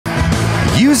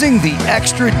using the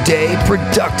extra day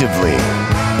productively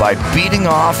by beating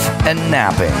off and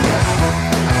napping.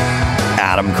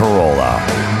 Adam Carolla.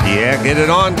 Yeah, get it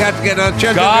on. Got to get it on.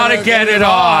 Gotta get it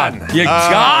on. You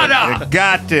gotta.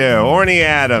 Got to. Orny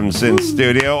Adams in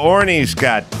studio. Orny's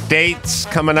got dates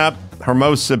coming up.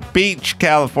 Hermosa Beach,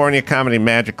 California, Comedy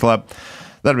Magic Club.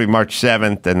 That'll be March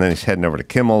 7th. And then he's heading over to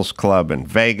Kimmel's Club in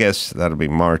Vegas. That'll be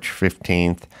March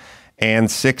 15th and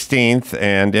 16th.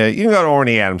 And you can go to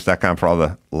ornyadams.com for all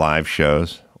the live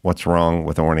shows. What's Wrong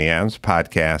with Orny Adams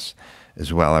podcast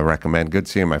as well, I recommend. Good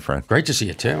seeing you, my friend. Great to see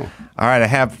you, too. All right, I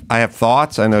have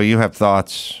thoughts. I know you have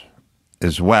thoughts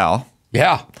as well.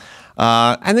 Yeah.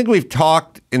 I think we've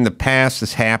talked in the past.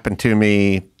 This happened to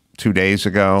me 2 days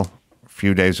ago. A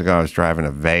few days ago, I was driving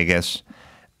to Vegas,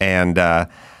 and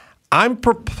I'm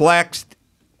perplexed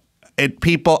at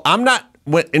people. I'm not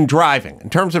in driving,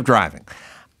 in terms of driving.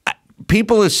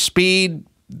 People at speed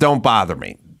don't bother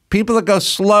me. People that go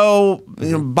slow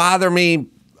bother me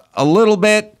a little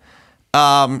bit.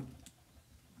 But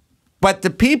the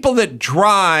people that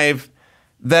drive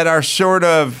that are sort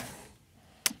of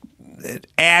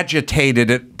agitated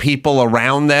at people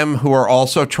around them who are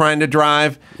also trying to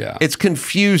drive, it's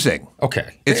confusing.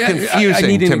 Okay. It's confusing I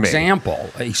need to an me. example,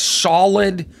 a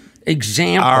solid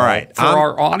example All right. for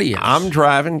our audience. I'm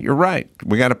driving. You're right.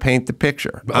 We got to paint the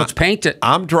picture. Let's paint it.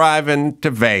 I'm driving to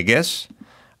Vegas.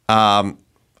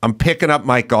 I'm picking up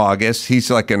Mike August. He's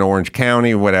like in Orange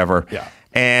County or whatever. Yeah.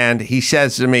 And he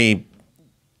says to me,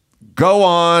 go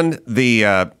on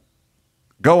the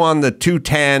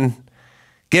 210,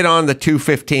 get on the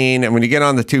 215, and when you get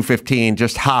on the 215,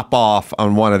 just hop off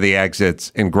on one of the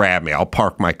exits and grab me. I'll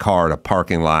park my car at a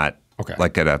parking lot,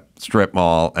 like at a strip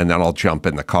mall, and then I'll jump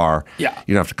in the car. Yeah.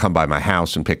 You don't have to come by my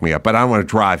house and pick me up, but I don't want to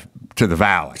drive to the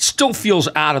valley. It still feels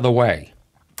out of the way.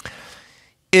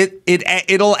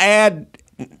 It'll add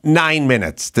 9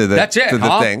 minutes to the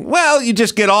thing. Well, you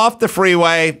just get off the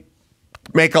freeway,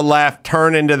 make a left,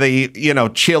 turn into the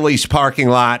Chili's parking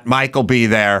lot. Mike will be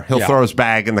there. He'll throw his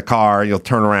bag in the car. You'll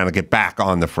turn around and get back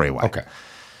on the freeway. Okay.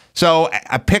 So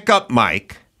I pick up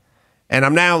Mike, and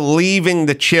I'm now leaving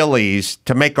the Chili's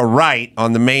to make a right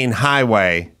on the main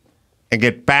highway and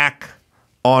get back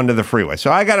onto the freeway.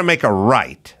 So I got to make a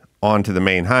right onto the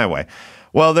main highway.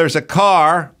 Well, there's a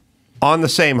car on the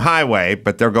same highway,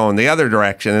 but they're going the other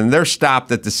direction, and they're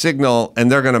stopped at the signal,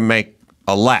 and they're going to make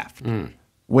a left,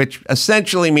 which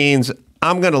essentially means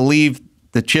I'm going to leave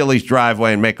the Chili's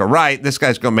driveway and make a right. This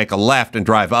guy's going to make a left and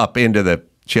drive up into the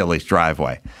Chili's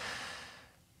driveway.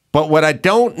 But what I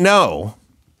don't know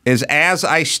is as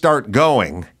I start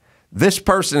going, this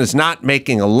person is not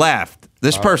making a left.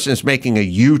 This person is making a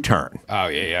U-turn. Oh,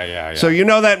 yeah. So you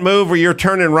know that move where you're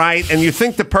turning right and you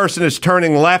think the person is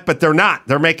turning left, but they're not.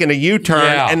 They're making a U-turn.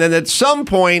 Yeah. And then at some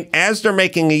point, as they're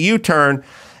making a U-turn,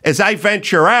 as I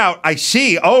venture out, I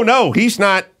see, oh, no, he's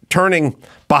not turning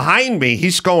behind me.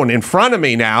 He's going in front of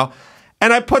me now.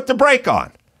 And I put the brake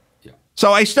on. Yeah.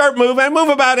 So I start moving. I move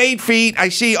about 8 feet. I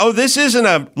see, oh, this isn't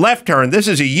a left turn. This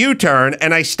is a U-turn.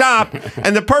 And I stop.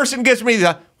 And the person gives me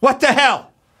the, what the hell?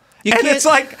 And it's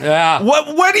like,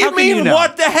 what do you mean,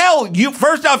 what the hell?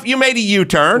 First off, you made a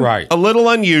U-turn. Right. A little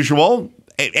unusual.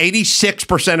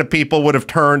 86% of people would have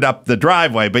turned up the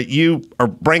driveway, but you are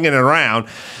bringing it around.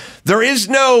 There is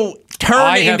no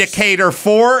turn indicator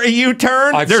for a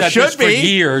U-turn. There should be. For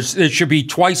years. It should be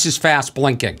twice as fast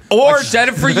blinking. I've said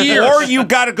it for years. Or you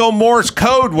got to go Morse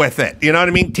code with it. You know what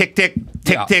I mean? Tick, tick,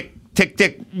 tick, tick. Tick,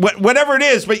 tick, whatever it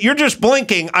is, but you're just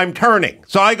blinking, I'm turning.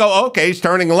 So I go, okay, he's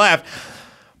turning left.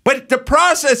 But the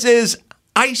process is,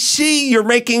 I see you're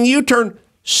making U-turn,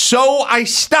 so I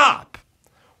stop.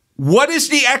 What is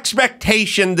the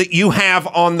expectation that you have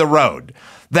on the road?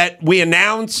 That we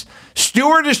announce,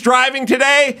 Stewart is driving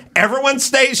today, everyone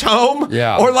stays home?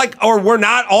 Yeah. Or we're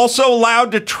not also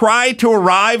allowed to try to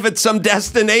arrive at some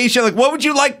destination? Like, what would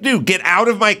you like to do? Get out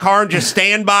of my car and just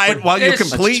stand by it while you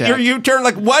complete your U-turn?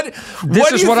 Like, what do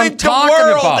you think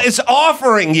the world is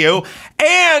offering you?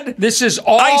 And this is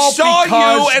all I saw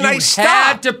because you and I stopped.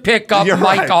 Had to pick up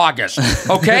Mike August.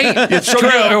 Okay? It's so true.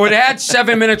 It would add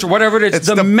 7 minutes or whatever it is. It's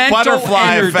the mental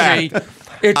butterfly energy. effect.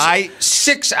 It's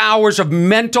 6 hours of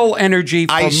mental energy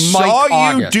for Mike August. I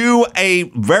saw you do a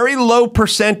very low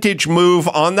percentage move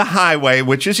on the highway,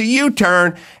 which is a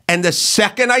U-turn, and the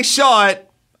second I saw it,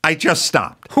 I just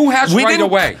stopped. Who has right of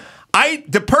way?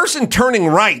 The person turning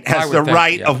right has the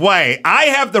right of way. I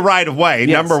have the right of way,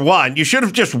 number one. You should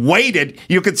have just waited.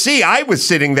 You could see I was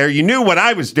sitting there. You knew what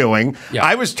I was doing. Yeah.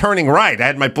 I was turning right. I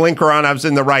had my blinker on. I was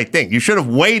in the right thing. You should have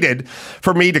waited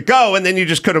for me to go, and then you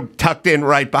just could have tucked in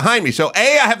right behind me. So,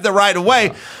 A, I have the right of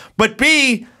way, but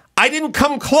B, I didn't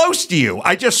come close to you.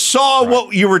 I just saw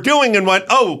what you were doing and went,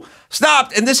 oh,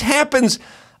 stopped. And this happens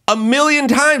a million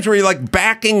times where you're like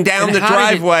backing down the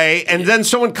driveway and then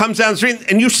someone comes down the street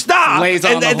and you stop.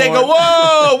 And they go,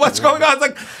 whoa, what's going on? It's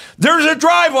like, there's a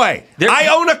driveway. I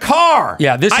own a car.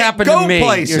 Yeah, this happened to me.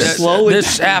 Places. You're slowly.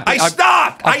 This happened. I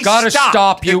stopped. I've got to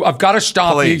stop you. I've got to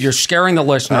stop you. Please. You're scaring the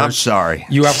listeners. I'm sorry.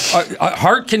 You have a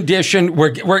heart condition.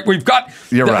 We've got.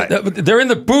 You're right. They're in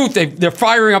the booth. They're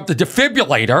firing up the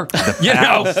defibrillator.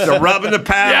 They're rubbing the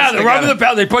paddles. Yeah, they're rubbing the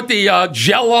paddles. They put the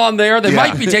gel on there. They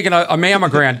might be taking a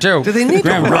mammogram too. Do they need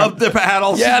to rub the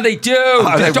paddles? Yeah, they do.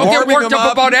 They don't get worked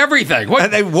up about everything. Are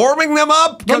they warming them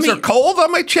up because they're cold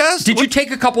on my chest? Did you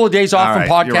take a couple of days off from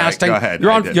podcasting? Right. Go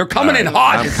ahead. You're coming in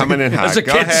hot. I'm coming in hot. As the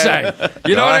kids say.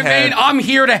 You know what I mean? I'm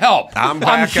here to help.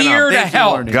 I'm here to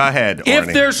help. Go ahead, Orny.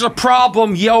 If there's a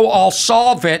problem, I'll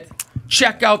solve it.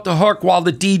 Check out the hook while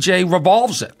the DJ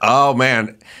revolves it. Oh,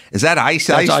 man. Is that ice?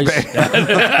 That's ice?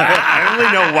 I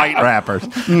only know white rappers.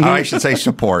 I should say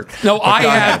support. No, I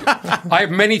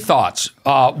have many thoughts.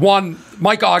 One,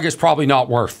 Mike August probably not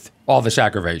worth all this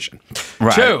aggravation.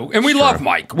 Right. Two, and we love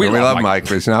Mike. We love Mike,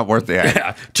 but it's not worth the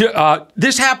aggravation.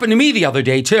 This happened to me the other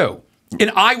day, too. And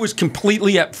I was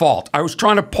completely at fault. I was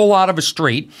trying to pull out of a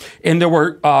street, and there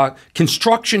were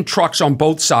construction trucks on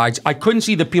both sides. I couldn't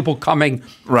see the people coming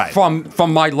from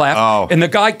my left, and the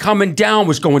guy coming down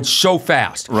was going so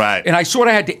fast. Right. And I sort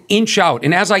of had to inch out.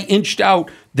 And as I inched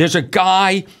out, there's a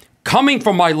guy coming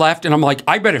from my left, and I'm like,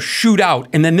 I better shoot out.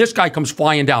 And then this guy comes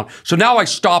flying down. So now I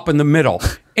stop in the middle.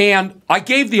 And I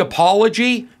gave the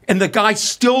apology, and the guy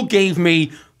still gave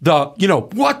me the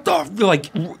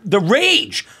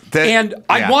rage.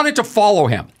 I wanted to follow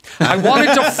him. I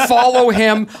wanted to follow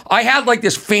him. I had like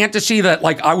this fantasy that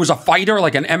like I was a fighter,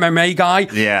 like an MMA guy.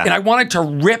 Yeah. And I wanted to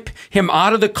rip him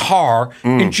out of the car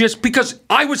and just because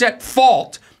I was at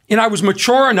fault and I was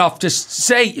mature enough to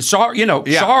say sorry,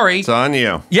 sorry. It's on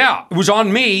you. Yeah, it was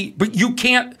on me, but you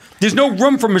can't. There's no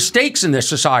room for mistakes in this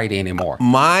society anymore.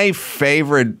 I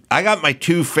got my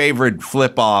two favorite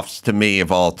flip-offs to me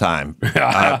of all time.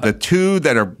 The two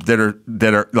that are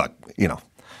look,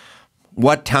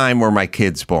 what time were my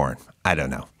kids born? I don't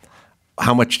know.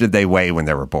 How much did they weigh when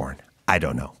they were born? I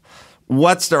don't know.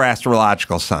 What's their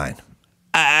astrological sign?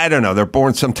 I don't know. They're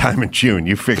born sometime in June.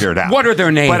 You figure it out. What are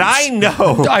their names? But I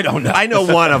know. I don't know. I know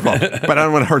one of them, but I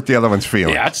don't want to hurt the other one's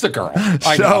feelings. Yeah, it's the girl.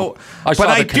 I know. But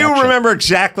I do remember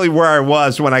exactly where I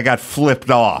was when I got flipped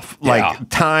off. Like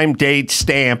time, date,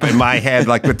 stamp in my head,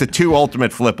 like with the two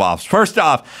ultimate flip-offs. First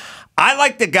off, I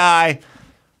like the guy.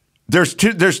 There's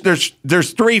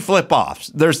three flip-offs.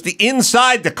 There's the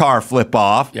inside the car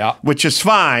flip-off, which is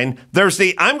fine. There's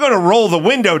the I'm going to roll the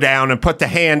window down and put the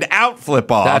hand out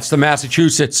flip-off. That's the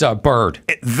Massachusetts bird.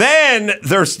 Then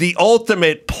there's the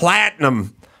ultimate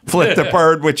platinum flip the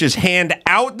bird, which is hand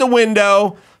out the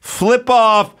window, flip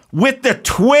off with the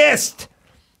twist.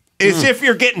 As if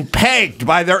you're getting pegged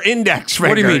by their index finger.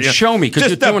 What do you mean? Show me, because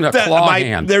you're doing a claw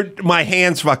hand. My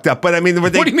hand's fucked up. But I mean,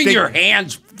 what do you mean your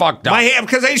hand's fucked up? My hand,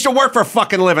 because I used to work for a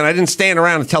fucking living. I didn't stand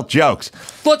around and tell jokes.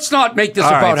 Let's not make this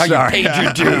about how you paid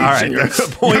your dues. All right.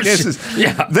 The point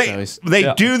is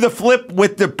they do the flip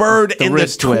with the bird and the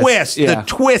twist. Yeah. The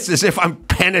twist is if I'm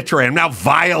penetrating. I'm now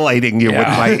violating you with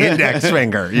my index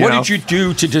finger. What did you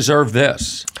do to deserve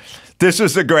this? This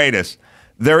is the greatest.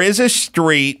 There is a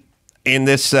street. In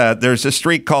this, there's a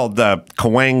street called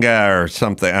Cahuenga or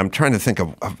something. I'm trying to think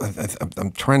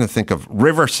of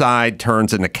Riverside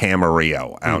turns into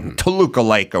Camarillo out in Toluca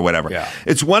Lake or whatever. Yeah.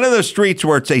 It's one of those streets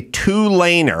where it's a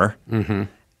 2-laner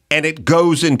and it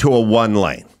goes into a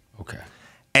 1-lane. Okay.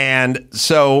 And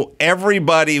so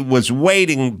everybody was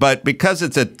waiting, but because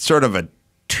it's a sort of a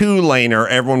 2-laner,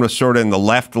 everyone was sort of in the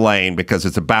left lane because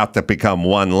it's about to become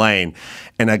 1 lane.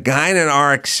 And a guy in an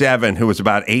RX-7 who was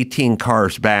about 18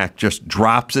 cars back just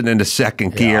drops it into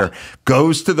second gear,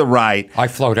 goes to the right. I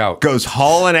float out. Goes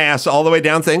hauling ass all the way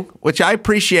down thing, which I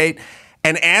appreciate.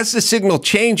 And as the signal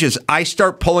changes, I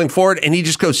start pulling forward, and he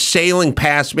just goes sailing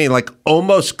past me, like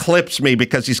almost clips me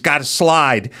because he's got a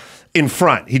slide in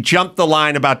front. He jumped the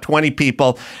line about 20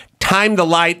 people. Timed the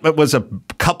light, but was a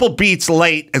couple beats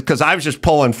late because I was just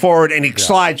pulling forward, and he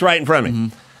slides right in front of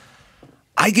me.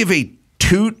 I give a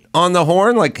toot on the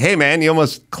horn, like, "Hey man, you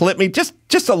almost clipped me." Just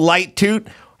a light toot.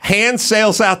 Hand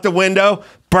sails out the window.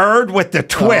 Bird with the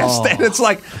twist, and it's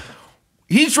like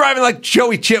he's driving like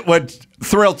Joey Chitwood,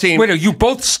 Thrill Team. Wait, are you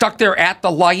both stuck there at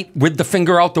the light with the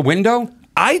finger out the window?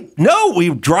 We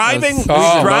were driving.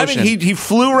 He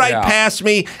flew right past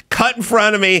me, cut in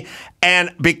front of me, and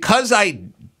because I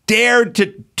dared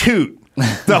to toot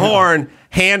the horn,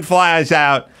 hand flies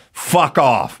out, fuck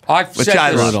off.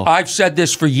 I've said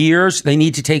this for years. They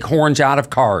need to take horns out of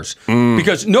cars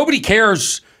because nobody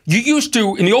cares. You used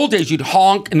to, in the old days, you'd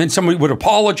honk and then somebody would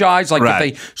apologize, like if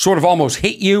they sort of almost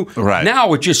hit you. Right.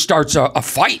 Now it just starts a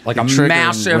fight, like a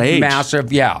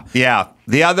massive, yeah. Yeah.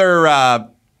 The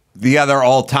other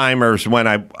all-timers, when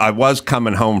I was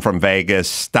coming home from Vegas,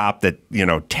 stopped at,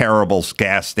 terrible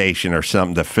gas station or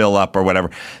something to fill up or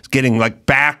whatever, getting like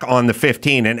back on the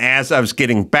 15. And as I was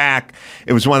getting back,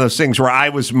 it was one of those things where I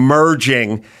was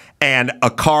merging and a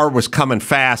car was coming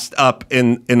fast up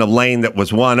in a lane that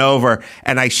was one over,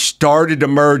 and I started to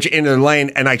merge into the lane,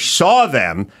 and I saw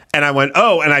them, and I went,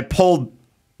 oh, and I pulled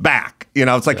back.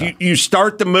 It's like you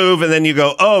start the move, and then you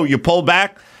go, oh, you pull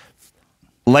back,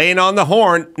 laying on the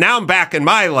horn. Now I'm back in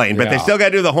my lane, but they still got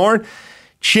to do the horn.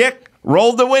 Chick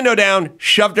rolled the window down,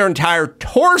 shoved her entire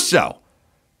torso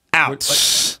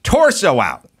out. Torso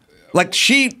out. Like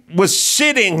she was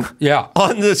sitting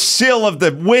on the sill of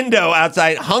the window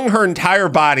outside, hung her entire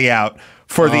body out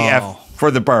for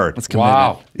the bird. That's commitment.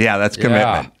 Wow. Yeah, that's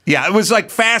commitment. Yeah, it was like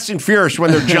Fast and Furious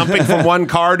when they're jumping from one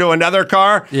car to another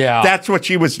car. Yeah. That's what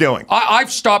she was doing. I've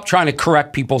stopped trying to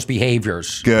correct people's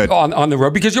behaviors on the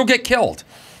road because you'll get killed.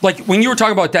 Like when you were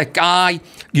talking about that guy,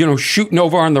 shooting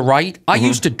over on the right, I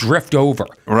used to drift over.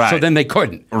 Right. So then they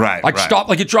couldn't. Right. I'd stop.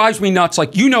 Like it drives me nuts.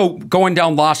 Like, going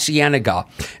down La Cienega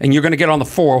and you're going to get on the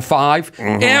 405.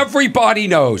 Everybody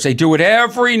knows. They do it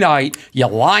every night. You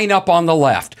line up on the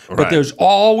left. But there's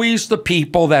always the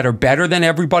people that are better than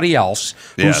everybody else,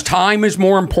 whose time is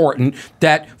more important,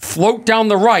 that float down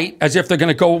the right as if they're going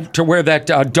to go to where that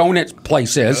donut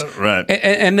place is.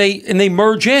 And they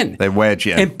merge in. They wedge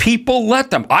in. And people let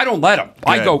them. I don't let them. Good.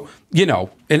 I go,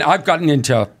 and I've gotten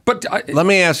into. But let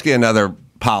me ask you another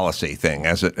policy thing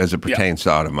as it pertains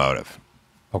to automotive.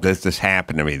 Okay. This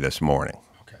happened to me this morning,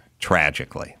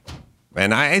 tragically,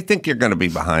 and I think you're going to be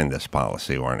behind this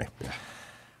policy, Orny. Yeah.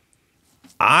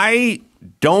 I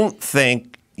don't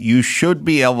think you should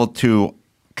be able to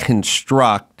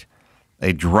construct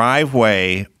a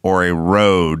driveway or a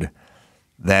road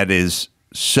that is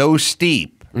so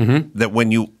steep that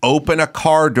when you open a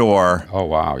car door,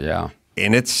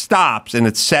 and it stops in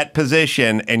its set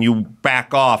position and you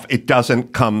back off, it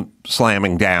doesn't come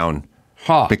slamming down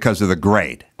because of the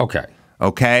grade. Okay.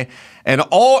 So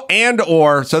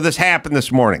this happened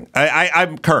this morning.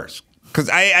 I'm cursed because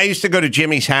I used to go to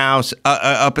Jimmy's house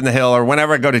up in the hill, or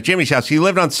whenever I go to Jimmy's house, he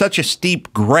lived on such a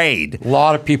steep grade. A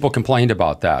lot of people complained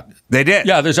about that. They did.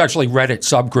 Yeah, there's actually Reddit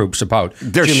subgroups about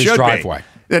Jimmy's driveway.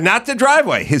 Not the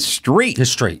driveway, his street. His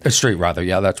street, rather.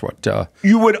 Yeah, that's what.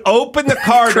 You would open the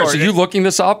car door. Chris, are you looking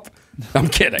this up? I'm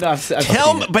kidding. No,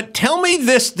 tell me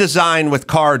this design with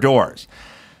car doors.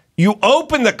 You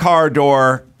open the car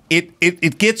door,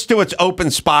 it gets to its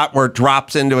open spot where it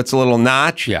drops into its little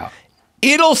notch. Yeah.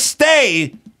 It'll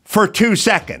stay for 2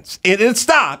 seconds. It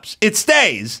stops, it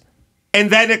stays, and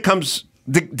then it comes,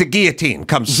 the guillotine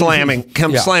comes slamming,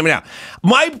 slamming out.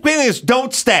 My opinion is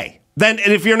don't stay. Then,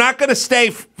 and if you're not going to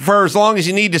stay for as long as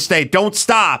you need to stay, don't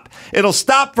stop. It'll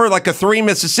stop for like a 3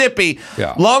 Mississippi,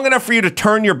 long enough for you to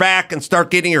turn your back and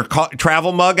start getting your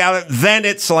travel mug out. Then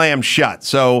it slams shut.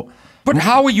 So, but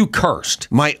how are you cursed?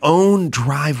 My own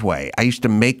driveway. I used to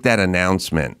make that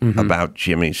announcement about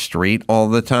Jimmy's Street all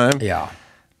the time. Yeah.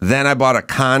 Then I bought a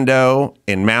condo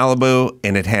in Malibu,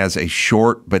 and it has a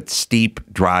short but steep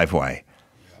driveway.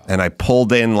 And I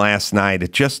pulled in last night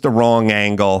at just the wrong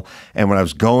angle. And when I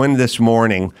was going this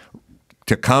morning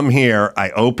to come here,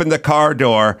 I opened the car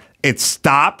door. It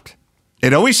stopped.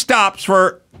 It always stops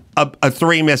for a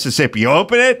 3 Mississippi. You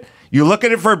open it, you look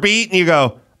at it for a beat, and you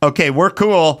go, okay, we're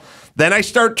cool. Then I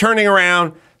start turning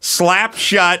around, slap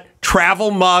shut,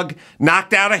 travel mug,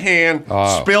 knocked out a hand,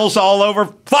 spills all over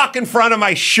fucking front of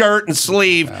my shirt and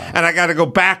sleeve. And I got to go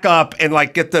back up and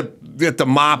like get the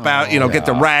mop out, get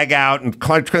the rag out and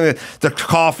the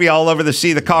coffee all over the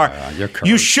seat of the car.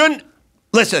 You shouldn't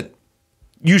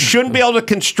be able to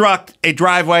construct a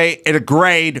driveway at a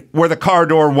grade where the car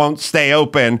door won't stay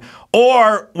open,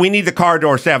 or we need the car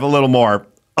doors to have a little more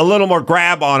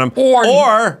grab on them.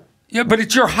 Or yeah, but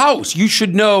it's your house. You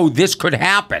should know this could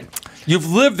happen. You've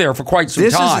lived there for quite some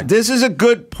time. This is a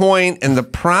good point, and the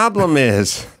problem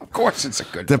is... Of course it's a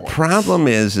good point. The problem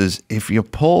is if you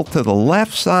pull to the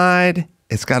left side,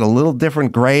 it's got a little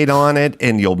different grade on it,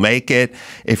 and you'll make it.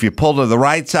 If you pull to the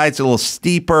right side, it's a little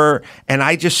steeper. And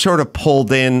I just sort of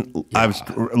pulled in. I was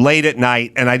late at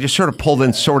night, and I just sort of pulled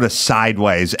in sort of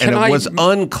sideways, and it was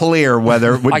unclear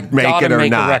whether it would make it or not. I gotta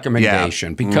make a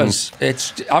recommendation because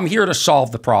I'm here to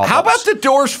solve the problem. How about the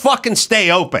doors fucking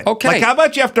stay open? Okay. Like, how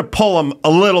about you have to pull them a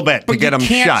little bit to get them shut?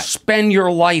 You can't spend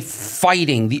your life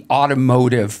fighting the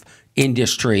automotive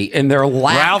industry and their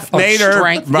lack Ralph of Nader,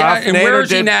 strength. Ralph And Nader where is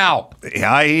he did- now?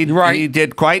 Yeah, he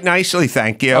did quite nicely,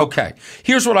 thank you. Okay.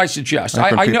 Here's what I suggest.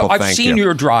 I know people I've thank seen you.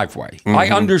 your driveway. I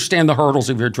understand the hurdles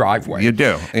of your driveway. You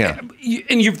do, yeah.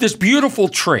 And you've this beautiful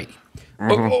tree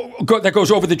that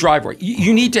goes over the driveway.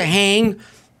 You need to hang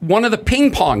one of the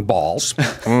ping pong balls,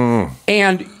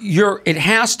 and it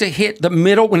has to hit the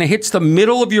middle. When it hits the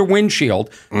middle of your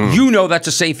windshield, you know that's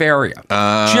a safe area,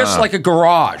 just like a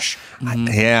garage.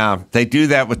 Yeah, they do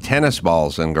that with tennis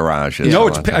balls in garages. No,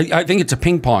 I think it's a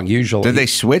ping pong usually. Did they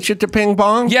switch it to ping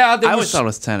pong? Yeah, I always thought it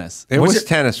was tennis. It was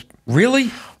tennis. Really?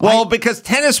 Well, because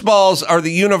tennis balls are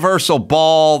the universal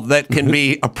ball that can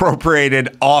be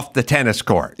appropriated off the tennis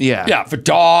court. Yeah. Yeah, for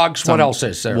dogs. What else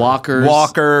is there?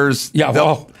 Walkers. Yeah,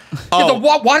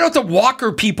 why don't the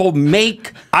walker people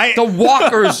make the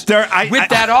walkers with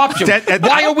that option?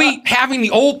 Why are we having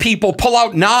the old people pull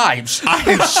out knives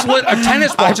and slit a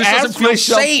tennis ball? It just doesn't feel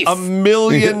safe. A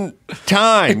million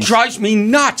times. It drives me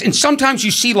nuts. And sometimes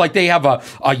you see like they have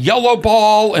a yellow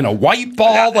ball and a white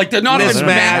ball. Like they're not even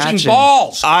matching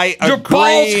balls. Your agree.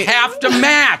 balls have to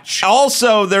match.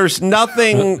 Also, there's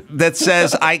nothing that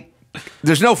says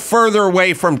there's no further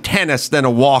away from tennis than a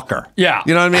walker. Yeah.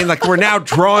 You know what I mean? Like, we're now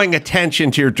drawing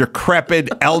attention to your decrepit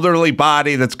elderly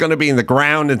body that's going to be in the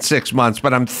ground in 6 months,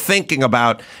 but I'm thinking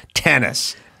about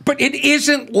tennis. But it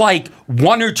isn't like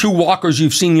one or two walkers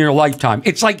you've seen in your lifetime.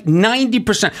 It's like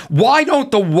 90%. Why don't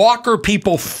the walker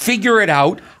people figure it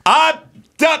out?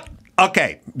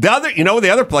 Okay.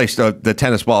 The other place the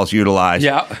tennis ball is utilized.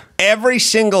 Yeah. Every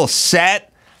single set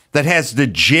that has the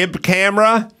jib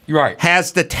camera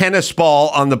has the tennis ball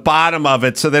on the bottom of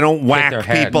it so they don't whack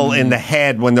people in the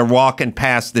head when they're walking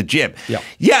past the jib. Yeah.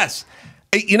 Yes.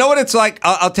 You know what it's like?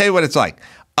 I'll tell you what it's like.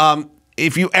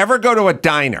 If you ever go to a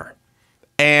diner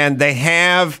and they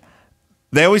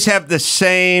always have the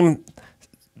same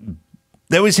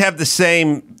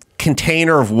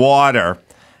container of water,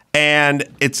 and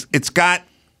it's got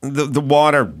the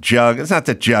water jug. It's not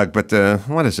the jug, but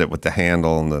what is it with the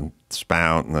handle and the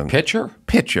spout and the pitcher?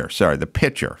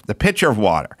 The pitcher of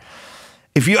water.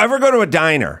 If you ever go to a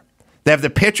diner, they have the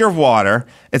pitcher of water.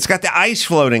 It's got the ice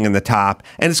floating in the top,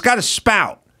 and it's got a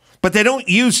spout. But they don't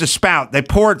use the spout. They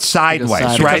pour it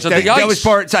sideways, right? They always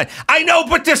pour it side. I know,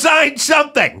 but design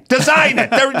something. Design it.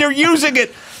 They're using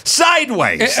it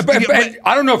sideways. But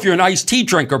I don't know if you're an iced tea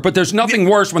drinker, but there's nothing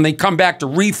worse when they come back to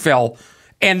refill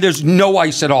and there's no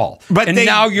ice at all.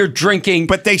 Now you're drinking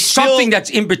something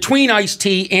that's in between iced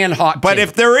tea and hot tea. But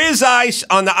if there is ice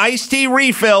on the iced tea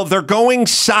refill, they're going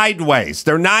sideways.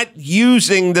 They're not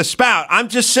using the spout. I'm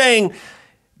just saying,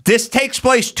 this takes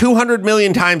place 200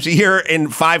 million times a year in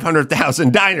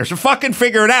 500,000 diners. So fucking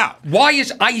figure it out. Why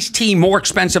is iced tea more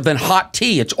expensive than hot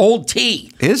tea? It's old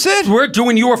tea. Is it? We're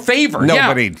doing you a favor.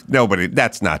 Nobody,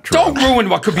 that's not true. Don't ruin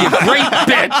what could be a great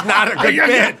bit. Not a good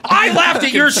bit. I laughed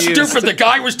at your stupid, the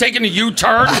guy was taking a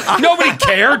U-turn. Nobody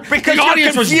cared. Because the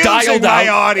audience was dialed my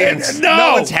out. audience.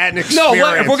 No one's had an experience.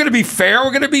 No, if we're going to be fair, we're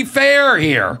going to be fair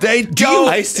here. They don't.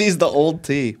 Iced tea's the old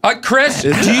tea. Chris, do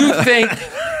you think...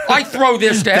 I throw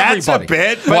this to everybody. That's a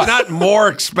bit, but not more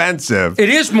expensive. It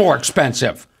is more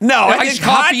expensive. No, I think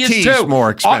hot tea is more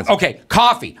expensive. Okay,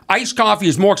 coffee. Iced coffee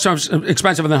is more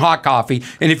expensive than hot coffee.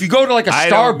 And if you go to like a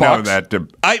Starbucks...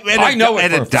 I know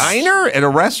that. At a diner? At a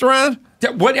restaurant?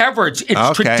 Whatever. It's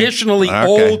traditionally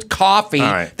old coffee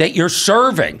that you're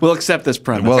serving. We'll accept this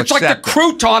premise. It's like the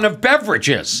crouton of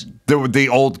beverages. The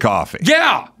old coffee.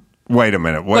 Yeah. Wait a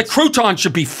minute. Like croutons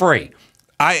should be free.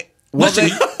 Listen,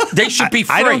 they should be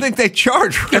free. I don't think they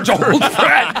charge for It's old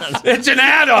bread. It's an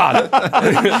add-on.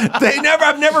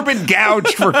 I've never been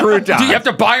gouged for croutons. Do you have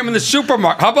to buy them in the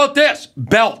supermarket? How about this?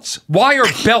 Belts. Why are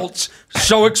belts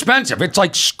so expensive? It's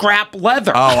like scrap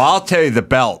leather. Oh, I'll tell you the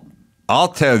belt. I'll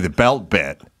tell you the belt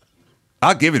bit.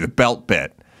 I'll give you the belt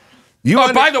bit.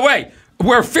 By the way,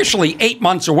 we're officially 8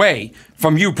 months away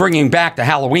from you bringing back the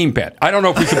Halloween bit. I don't know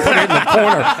if we can put it in the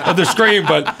corner of the screen,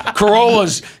 but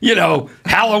Carolla's,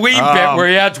 Halloween bit where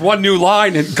he adds one new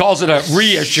line and calls it a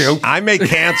reissue. I may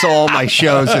cancel all my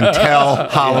shows until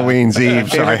Halloween's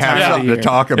Eve, so I have something to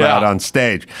talk about on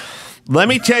stage. Let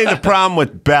me tell you the problem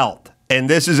with belt, and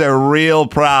this is a real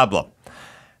problem.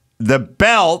 The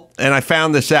belt, and I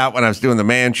found this out when I was doing the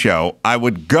Man Show, I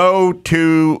would go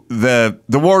to the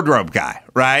wardrobe guy,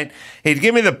 right? He'd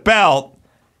give me the belt.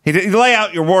 He'd lay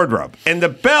out your wardrobe, and the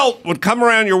belt would come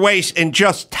around your waist and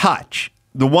just touch.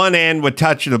 The one end would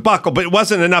touch the buckle, but it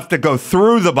wasn't enough to go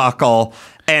through the buckle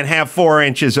and have 4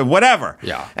 inches of whatever.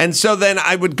 Yeah. And so then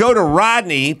I would go to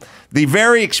Rodney, the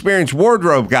very experienced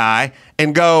wardrobe guy,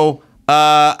 and go,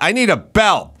 I need a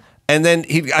belt. And then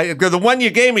he'd go, the one you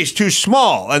gave me is too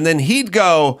small. And then he'd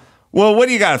go, well, what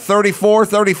do you got, a 34,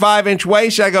 35-inch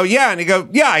waist? I go, yeah. And he go,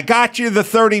 yeah, I got you the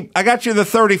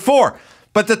 34.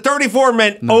 But the 34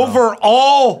 meant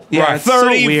overall 34. It's so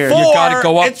weird. You got to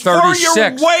go up 36. For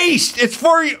your waist. It's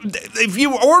for you. If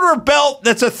you order a belt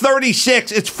that's a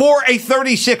 36, it's for a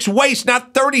 36 waist,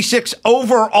 not 36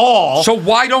 overall. So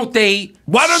why don't they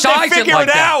figure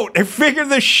it out and figure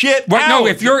the shit out? No,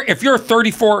 if you're a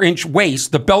 34-inch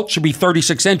waist, the belt should be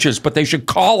 36 inches, but they should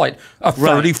call it a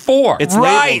 34. It's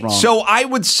right. wrong. So I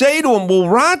would say to him, well,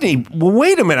 Rodney,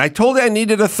 wait a minute. I told you I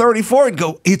needed a 34. He'd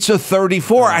go, it's a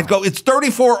 34. I'd go, it's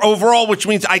 34 overall, which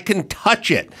means I can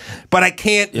touch it, but I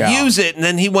can't use it. And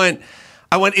then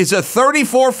I went, is a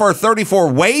 34 for a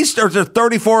 34 waist, or is a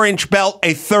 34-inch belt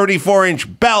a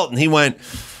 34-inch belt? And he went,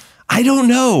 I don't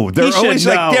know. They're always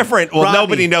like different. Well,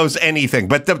 nobody knows anything.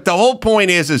 But the whole point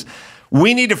is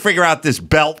we need to figure out this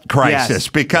belt crisis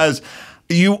because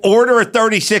you order a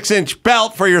 36-inch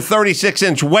belt for your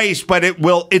 36-inch waist, but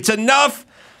it's enough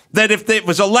that if it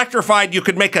was electrified, you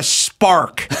could make a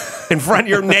spark in front of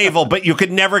your navel, but you could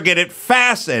never get it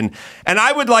fastened. And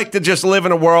I would like to just live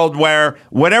in a world where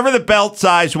whatever the belt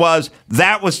size was,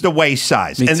 that was the waist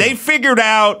size. And they figured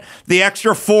out the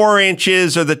extra 4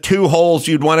 inches or the 2 holes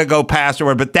you'd want to go past or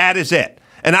whatever, but that is it.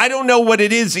 And I don't know what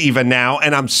it is even now,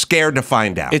 and I'm scared to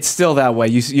find out. It's still that way.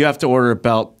 You have to order a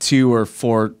belt 2 or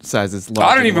 4 sizes larger.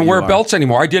 I don't even wear belts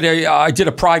anymore. I did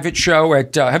a private show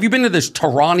at. Have you been to this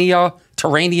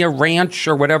Terrania Ranch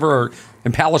or whatever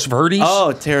in Palos Verdes?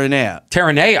 Oh,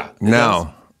 Terranea.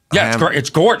 No. Yeah, it's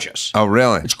gorgeous. Oh,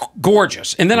 really? It's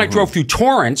gorgeous. And then I drove through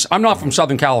Torrance. I'm not from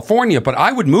Southern California, but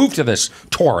I would move to this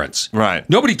Torrance. Right.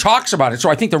 Nobody talks about it, so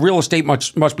I think the real estate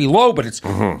must be low, but it's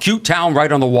cute town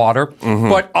right on the water.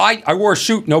 But I wore a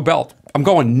suit, no belt. I'm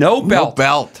going no belt. No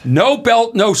belt. No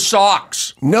belt, no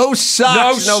socks. No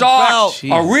socks, no socks.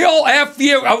 Belt. A real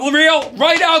F-U, a real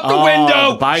right out the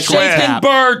window, shaking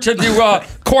bird to the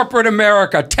corporate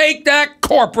America. Take that,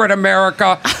 corporate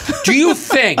America. Do you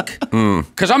think,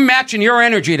 because I'm matching your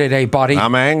energy today, buddy.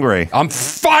 I'm angry. I'm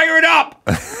fired up.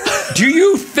 Do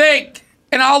you think,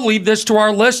 and I'll leave this to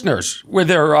our listeners with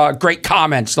their great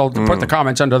comments. They'll put the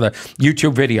comments under the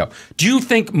YouTube video. Do you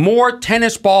think more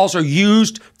tennis balls are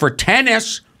used for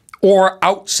tennis or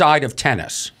outside of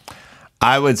tennis?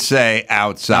 I would say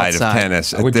outside of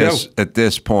tennis at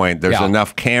this point. There's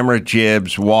enough camera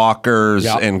jibs, walkers,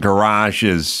 and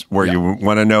garages where you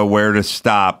want to know where to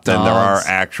stop than there are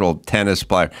actual tennis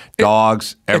players.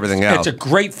 Dogs, everything else. It's a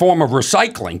great form of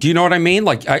recycling. Do you know what I mean?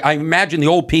 Like I imagine the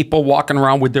old people walking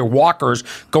around with their walkers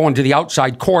going to the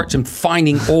outside courts and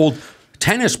finding old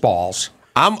tennis balls.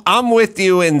 I'm with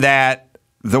you in that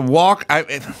the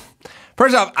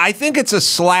First off, I think it's a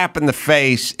slap in the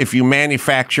face if you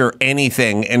manufacture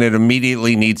anything and it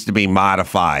immediately needs to be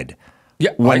modified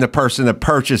when the person that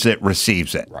purchased it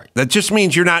receives it. Right. That just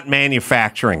means you're not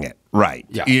manufacturing it right.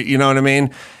 Yeah. You know what I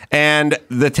mean? And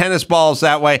the tennis balls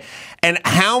that way. And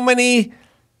how many...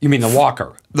 You mean the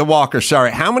walker? The walker,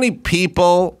 sorry. How many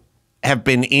people have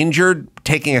been injured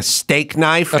taking a steak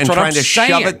knife and trying to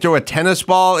shove it through a tennis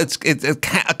ball? It's a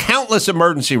countless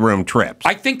emergency room trips.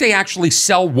 I think they actually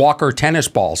sell walker tennis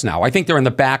balls now. I think they're in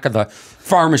the back of the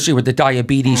pharmacy with the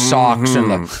diabetes socks and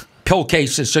the pill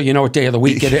cases, so you know what day of the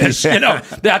week it is. You know,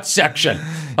 that section.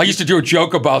 I used to do a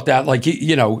joke about that. Like,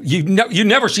 you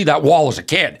never see that wall as a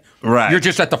kid. Right. You're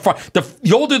just at the front.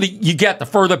 The older you get, the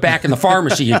further back in the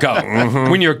pharmacy you go.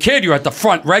 When you're a kid, you're at the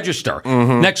front register.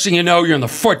 Next thing you know, you're in the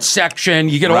foot section.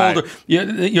 You get older,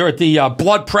 you're at the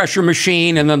blood pressure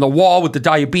machine, and then the wall with the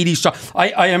diabetes. So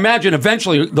I imagine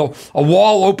eventually a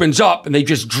wall opens up, and they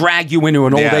just drag you into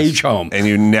an old age home. And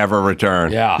you never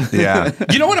return. Yeah. Yeah.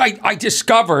 You know what I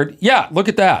discovered? Yeah, look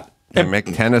at that. They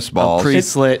make tennis balls.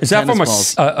 Pre-slit. Is that from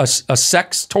a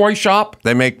sex toy shop?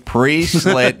 They make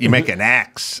pre-slit. You make an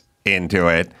X into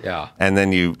it. Yeah. And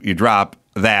then you drop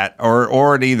that,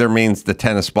 or it either means the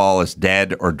tennis ball is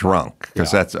dead or drunk,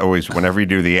 because that's always whenever you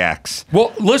do the X.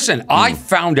 Well, listen, I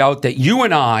found out that you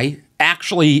and I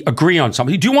actually agree on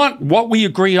something. Do you want what we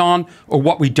agree on or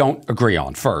what we don't agree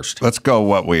on first? Let's go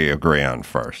what we agree on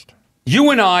first. You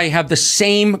and I have the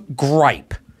same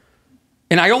gripe.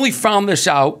 And I only found this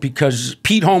out because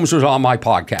Pete Holmes was on my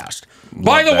podcast.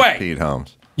 By the way, Pete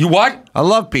Holmes. You what? I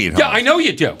love Pete Holmes. Yeah, I know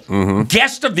you do.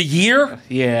 Guest of the year?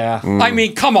 Yeah. I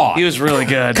mean, come on. He was really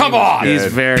good. Come on. He's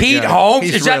very Pete good. Holmes?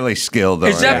 He's really skilled.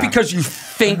 Is that because you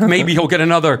think maybe he'll get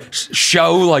another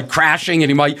show like Crashing and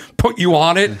he might put you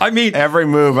on it? I mean, every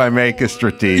move I make is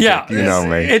strategic. Yeah, you know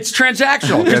me. It's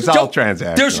transactional. It's all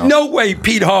transactional. There's no way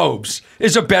Pete Holmes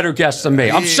is a better guest than me.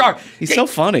 I'm sorry. He's so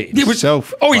funny. He's so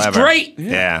he's great.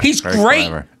 Yeah. He's great.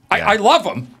 Clever. I love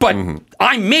them, but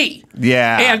I'm me.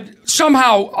 Yeah. And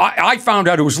somehow I found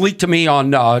out it was leaked to me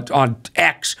on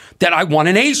X that I won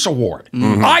an ACE award.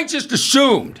 I just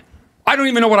assumed. I don't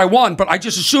even know what I won, but I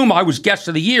just assume I was guest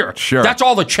of the year. Sure. That's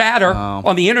all the chatter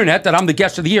on the internet that I'm the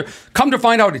guest of the year. Come to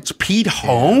find out, it's Pete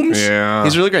Holmes. Yeah.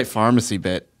 He's a really great pharmacy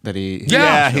bit that he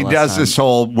he does this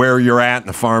whole where you're at in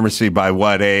the pharmacy by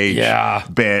what age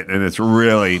bit, and it's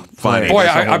really funny. Boy,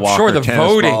 I'm sure the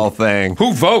voting thing.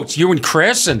 Who votes? You and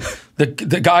Chris and the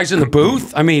guys in the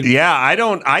booth? I mean,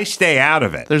 I stay out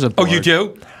of it. There's a board. Oh, you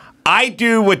do? I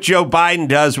do what Joe Biden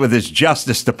does with his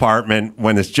Justice Department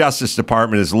when his Justice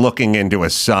Department is looking into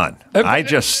his son. I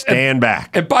just stand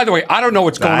back. And by the way, I don't know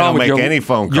what's going on with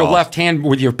your left hand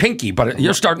with your pinky, but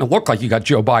you're starting to look like you got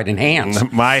Joe Biden hands.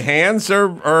 My hands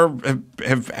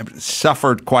have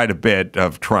suffered quite a bit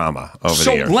of trauma over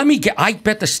the years. I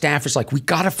bet the staff is like, we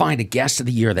got to find a guest of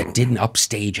the year that didn't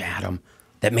upstage Adam,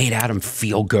 that made Adam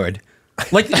feel good.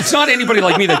 Like, it's not anybody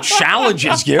like me that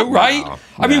challenges you, right? No.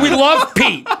 I mean, we love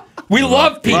Pete. We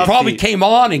love Pete. Probably came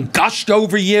on and gushed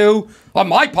over you. On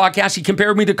my podcast, he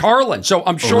compared me to Carlin. So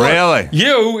I'm sure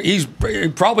he's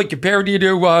probably compared you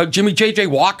to Jimmy J.J.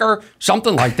 Walker,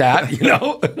 something like that, you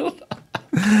know?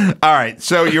 All right.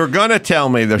 So you're going to tell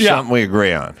me there's something we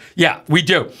agree on. Yeah, we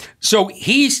do. So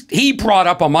he brought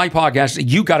up on my podcast that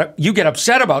you get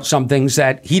upset about some things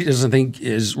that he doesn't think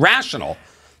is rational.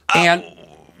 And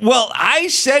well, I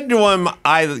said to him,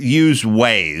 I use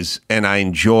Waze and I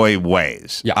enjoy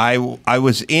Waze. Yeah.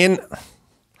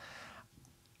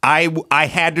 I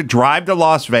had to drive to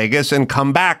Las Vegas and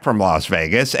come back from Las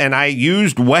Vegas, and I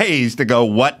used Waze to go,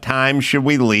 what time should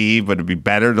we leave? Would it be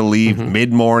better to leave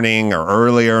mid-morning or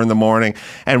earlier in the morning?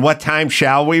 And what time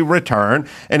shall we return?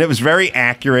 And it was very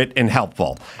accurate and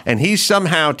helpful. And he's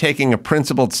somehow taking a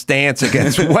principled stance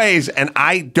against Waze, and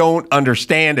I don't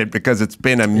understand it because it's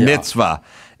been a mitzvah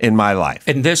in my life.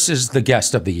 And this is the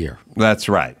guest of the year. That's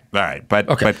right. All right. But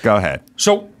go ahead.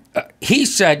 So he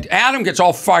said, Adam gets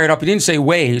all fired up. He didn't say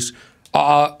Waze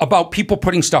about people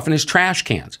putting stuff in his trash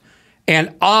cans.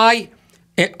 And I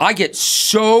get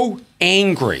so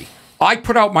angry. I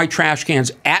put out my trash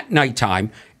cans at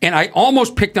nighttime, and I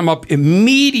almost pick them up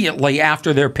immediately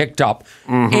after they're picked up.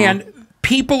 And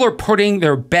people are putting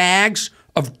their bags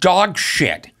of dog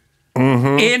shit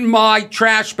in my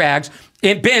trash bags,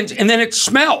 in bins, and then it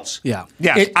smells. Yeah.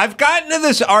 I've gotten to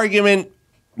this argument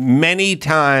many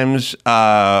times.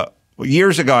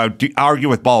 Years ago, I would argue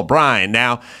with Paul Bryan.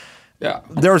 Now,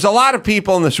 there's a lot of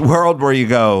people in this world where you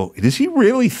go, does he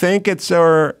really think it's,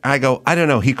 or I go, I don't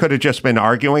know. He could have just been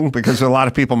arguing, because a lot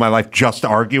of people in my life just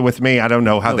argue with me. I don't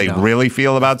know how they really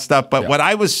feel about stuff. But what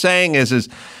I was saying is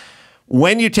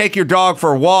when you take your dog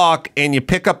for a walk and you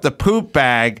pick up the poop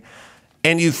bag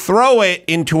and you throw it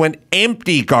into an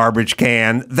empty garbage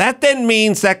can, that then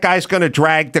means that guy's going to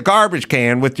drag the garbage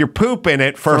can with your poop in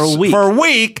it for a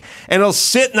week, and it'll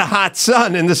sit in the hot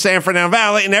sun in the San Fernando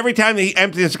Valley, and every time he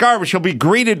empties the garbage, he'll be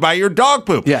greeted by your dog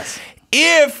poop. Yes.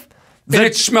 And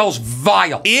it smells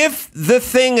vile. If the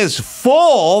thing is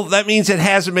full, that means it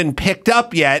hasn't been picked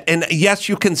up yet. And yes,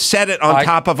 you can set it on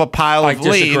top of a pile of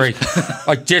leaves.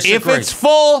 I disagree. If it's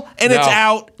full and it's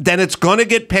out, then it's going to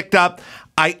get picked up.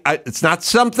 It's not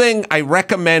something I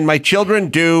recommend my children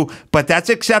do, but that's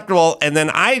acceptable. And then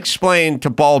I explained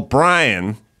to Paul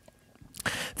Bryan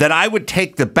that I would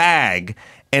take the bag,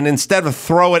 and instead of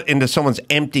throw it into someone's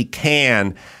empty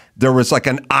can, there was like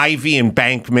an ivy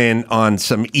embankment on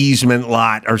some easement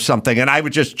lot or something, and I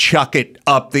would just chuck it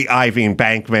up the ivy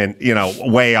embankment,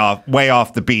 way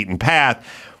off the beaten path,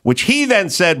 which he then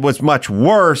said was much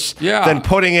worse than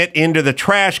putting it into the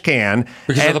trash can.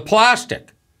 Because of the plastic.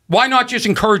 Why not just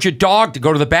encourage a dog to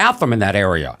go to the bathroom in that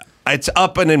area? It's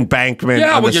up an embankment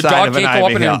on the side of an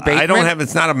ivy hill.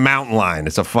 It's not a mountain lion.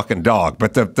 It's a fucking dog.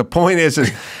 But the point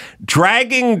is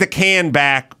dragging the can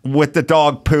back with the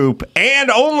dog poop,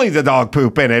 and only the dog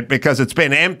poop in it, because it's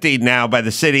been emptied now by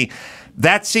the city,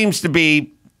 that seems to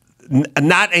be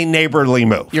not a neighborly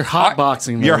move. You're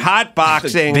hotboxing. You're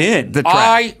hotboxing the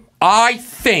trash. I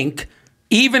think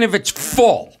even if it's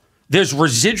full, there's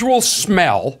residual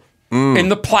smell in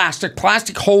the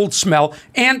plastic hold smell,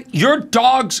 and your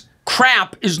dog's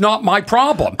crap is not my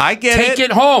problem. I get it. Take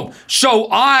it home. So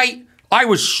I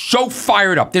was so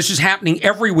fired up. This is happening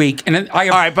every week, and I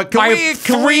have, all right, but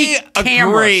can we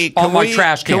agree on my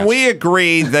trash cans. Can we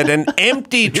agree that an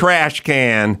empty trash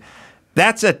can,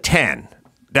 that's a 10?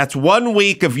 That's 1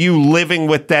 week of you living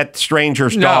with that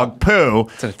stranger's dog poo.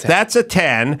 That's a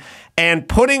 10. and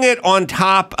putting it on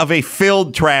top of a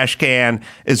filled trash can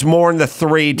is more in the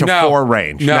 3 to 4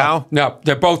 range. No,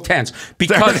 they're both 10s.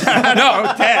 Because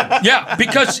no, 10. Yeah,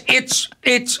 because it's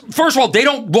first of all, they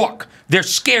don't look. They're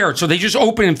scared, so they just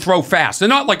open and throw fast. They're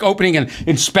not like opening and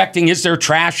inspecting, is there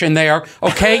trash in there,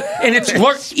 okay? And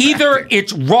it's either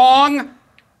it's wrong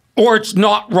or it's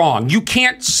not wrong. You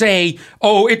can't say,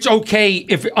 oh, it's okay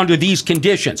if under these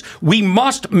conditions. We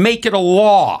must make it a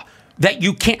law that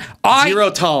you can't.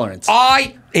 Zero tolerance.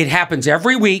 It happens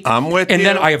every week. I'm with you. And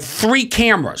then I have 3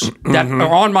 cameras that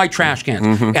are on my trash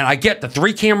cans. And I get the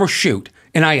 3-camera shoot.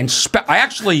 And I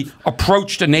actually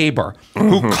approached a neighbor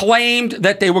who claimed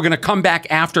that they were going to come back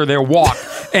after their walk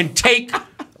and take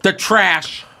the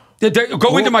trash,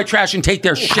 go into my trash and take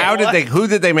their shit. Who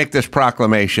did they make this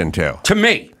proclamation to? To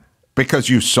me. Because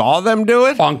you saw them do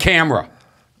it? On camera.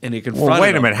 And he confronted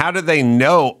wait a minute. How did they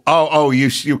know?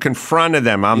 You confronted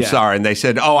them. I'm sorry. And they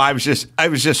said, I was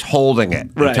just holding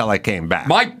it until I came back.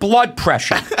 My blood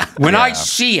pressure, when I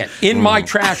see it in my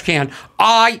trash can,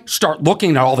 I start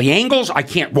looking at all the angles. I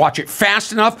can't watch it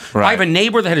fast enough. Right. I have a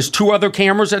neighbor that has 2 other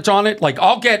cameras that's on it. Like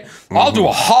I'll do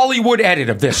a Hollywood edit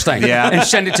of this thing and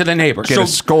send it to the neighbor. Get a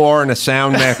score and a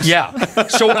sound mix. Yeah.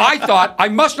 So I thought I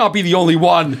must not be the only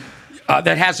one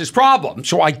that has this problem.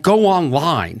 So I go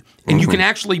online, and you can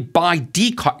actually buy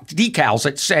decals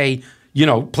that say,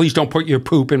 please don't put your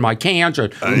poop in my cans, or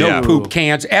no poop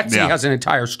cans. Etsy has an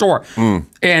entire store.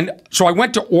 And so I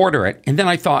went to order it, and then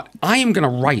I thought, I am going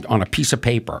to write on a piece of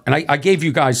paper. And I gave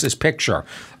you guys this picture.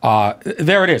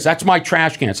 There it is. That's my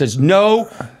trash can. It says, no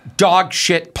dog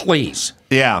shit, please.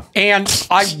 Yeah. And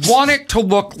I want it to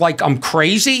look like I'm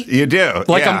crazy. You do.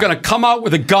 Like I'm going to come out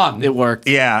with a gun. It worked.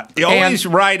 Yeah. You always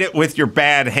write it with your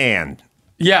bad hand.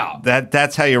 Yeah.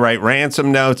 That's how you write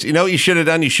ransom notes. You know what you should have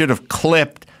done? You should have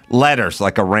clipped letters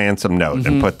like a ransom note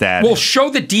and put that. Well, show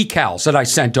the decals that I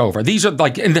sent over. These are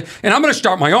like, and I'm going to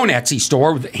start my own Etsy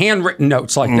store with handwritten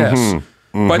notes like this.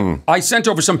 But I sent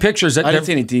over some pictures. I didn't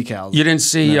see any decals. You didn't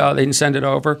see, they didn't send it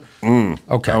over?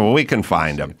 Okay. Oh, well, we can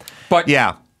find them. But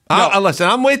yeah. Listen,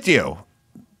 I'm with you.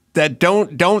 That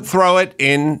don't throw it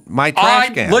in my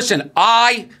trash can. Listen,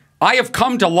 I have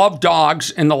come to love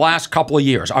dogs in the last couple of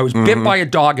years. I was bit by a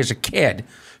dog as a kid,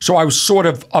 so I was sort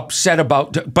of upset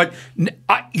about. But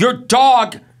your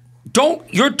dog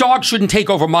shouldn't take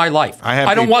over my life.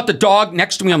 I don't want the dog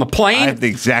next to me on the plane. I have the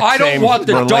exact I don't same want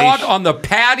the dog on the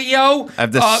patio. I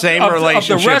have the same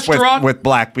relationship of the restaurant. with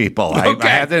black people. Okay.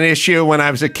 I had an issue when I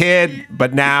was a kid,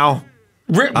 but now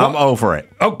I'm over it.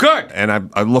 Oh, good. And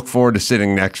I look forward to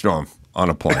sitting next to him on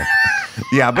a plane.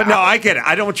 Yeah, but no, I get it.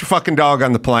 I don't want your fucking dog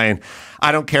on the plane.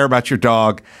 I don't care about your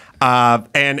dog.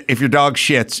 And if your dog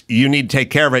shits, you need to take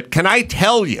care of it. Can I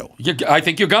tell you? I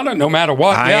think you're gonna, no matter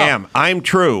what. I am. I'm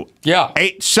true. Yeah.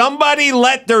 Somebody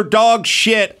let their dog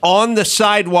shit on the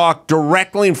sidewalk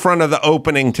directly in front of the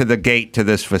opening to the gate to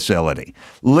this facility.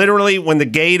 Literally, when the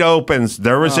gate opens,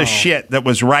 there was a shit that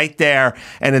was right there,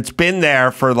 and it's been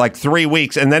there for like 3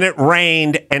 weeks, and then it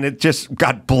rained, and it just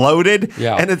got bloated,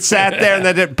 and it sat there,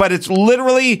 and but it's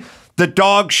literally the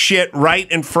dog shit right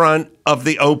in front of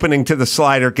the opening to the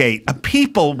slider gate.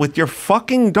 People with your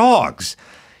fucking dogs.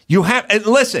 You have, and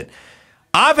listen,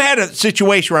 I've had a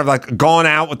situation where I've like gone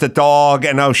out with the dog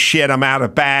and oh shit, I'm out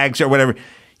of bags or whatever.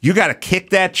 You got to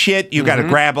kick that shit. You got to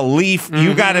grab a leaf.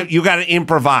 You got to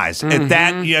improvise. At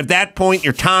that point,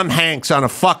 you're Tom Hanks on a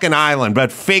fucking island.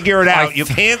 But figure it out. You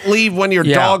can't leave one of your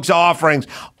dog's offerings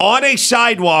on a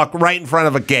sidewalk right in front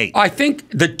of a gate. I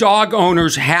think the dog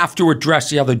owners have to address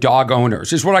the other dog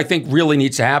owners. Is what I think really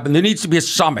needs to happen. There needs to be a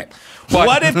summit. But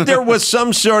what if there was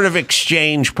some sort of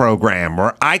exchange program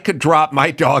where I could drop my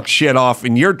dog shit off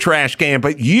in your trash can,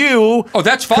 but you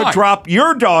that's fine. could drop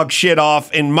your dog shit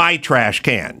off in my trash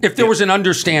can? If there was an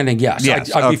understanding, yes.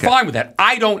 I'd be fine with that.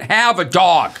 I don't have a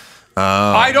dog.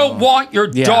 I don't want your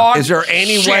dog. Is there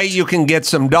any way you can get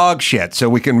some dog shit so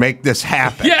we can make this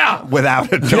happen? Yeah.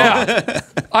 Without a dog. Yeah.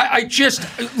 I just,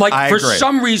 for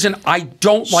some reason, I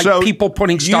don't like people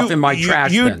putting stuff in my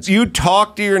trash bins. You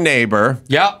talk to your neighbor.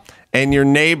 Yeah. And your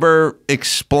neighbor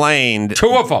explained...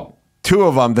 Two of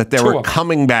them, that they were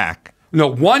coming back. No,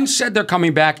 one said they're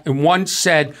coming back, and one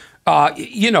said,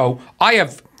 I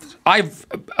have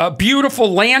a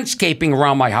beautiful landscaping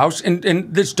around my house, and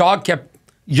this dog kept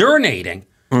urinating.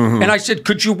 And I said,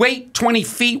 could you wait 20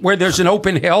 feet where there's an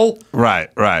open hill? Right.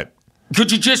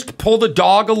 Could you just pull the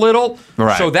dog a little?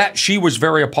 Right. So that she was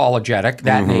very apologetic,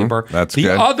 that neighbor. That's the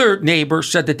good. other neighbor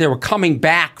said that they were coming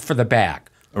back for the bag.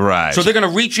 Right. So they're going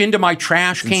to reach into my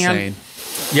trash can. Insane.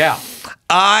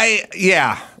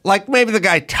 Yeah. Like maybe the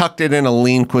guy tucked it in a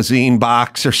Lean Cuisine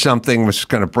box or something, was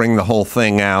going to bring the whole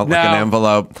thing out like an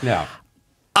envelope. No.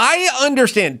 I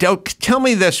understand. Tell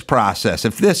me this process,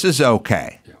 if this is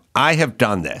okay. Yeah. I have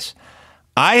done this.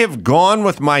 I have gone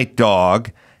with my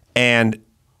dog and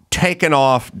taken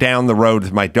off down the road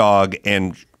with my dog,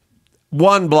 and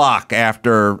 1 block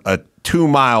after a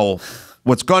 2-mile,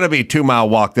 what's going to be a 2-mile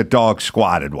walk, the dog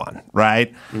squatted one,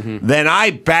 right? Mm-hmm. Then I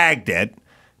bagged it,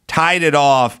 tied it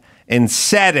off, and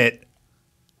set it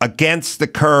against the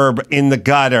curb in the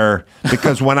gutter,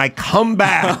 because when I come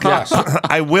back,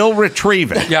 I will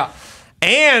retrieve it. Yeah.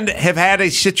 And have had a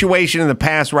situation in the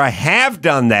past where I have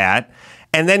done that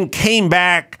and then came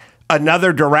back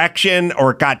another direction,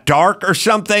 or it got dark or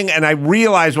something, and I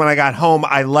realized when I got home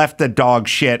I left the dog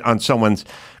shit on someone's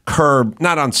curb,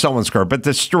 not on someone's curb, but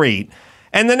the street.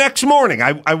 And the next morning,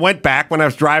 I went back when I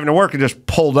was driving to work and just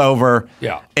pulled over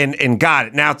and got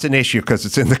it. Now it's an issue because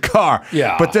it's in the car.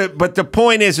 Yeah. But the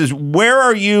point is where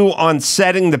are you on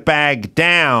setting the bag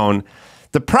down?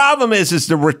 The problem is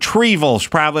the retrieval is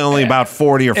probably only about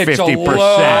 40 or 50%. It's a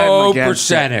low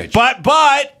percentage. But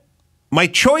my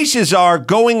choices are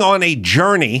going on a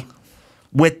journey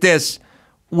with this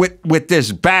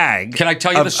bag. Can I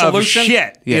tell you the solution? Of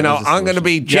shit. Yeah, I'm going to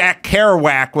be Jack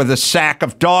Kerouac with a sack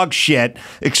of dog shit,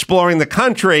 exploring the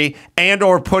country and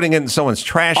or putting it in someone's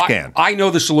trash can. I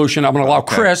know the solution. I'm going to allow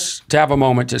Chris to have a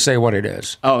moment to say what it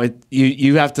is. Oh,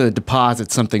 you have to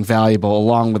deposit something valuable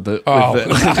along with the dog.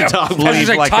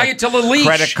 Tie it to the leash.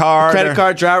 Credit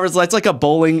card, driver's license, like a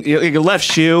bowling, your left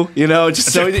shoe.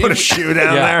 Just so put a shoe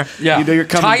down there. Yeah. You're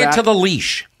coming tie back. it to the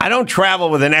leash. I don't travel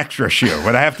with an extra shoe.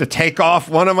 Would I have to take off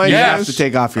one of my shoes? You have to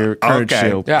take off your current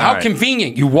shoe. Yeah, how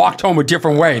convenient. You walked home a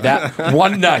different way that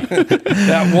one night.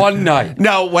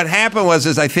 No, what happened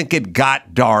was I think it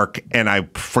got dark and I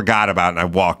forgot about it and I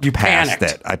walked past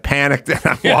it. I panicked and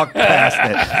I walked past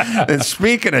it. And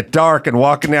speaking of dark and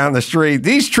walking down the street,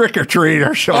 these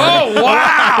trick-or-treaters are... Oh,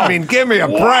 wow! I mean, give me a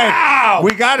break. Wow!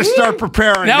 We got to start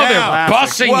preparing now. They're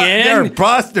bussing in.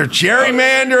 They're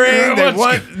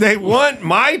gerrymandering. They want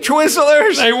my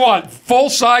Twizzlers. They want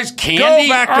full-size candy.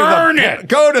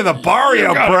 Go to the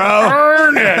barrio, bro.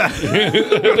 Earn it.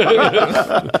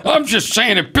 I'm just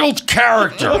saying it builds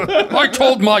character. I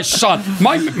told my son,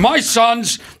 my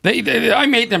sons, I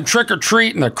made them trick or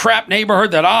treat in the crap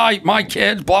neighborhood that my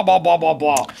kids, blah blah blah blah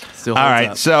blah. All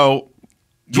right, so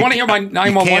do you want to hear my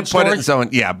 911 story? Put it in someone,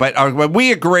 but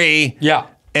we agree. Yeah,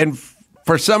 and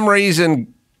for some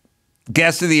reason,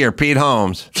 guest of the year, Pete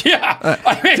Holmes. Yeah.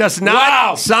 Does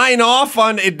not sign off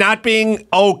on it not being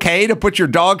okay to put your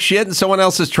dog shit in someone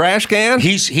else's trash can?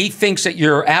 He thinks that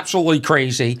you're absolutely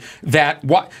crazy, that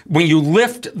when you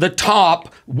lift the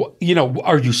top,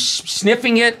 are you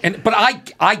sniffing it? But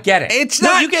I get it. It's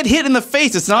not. You get hit in the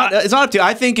face. It's not up to you.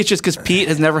 I think it's just because Pete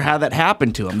has never had that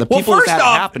happen to him. The people first have had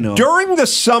off, it happen to him. During the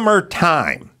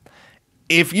summertime,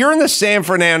 if you're in the San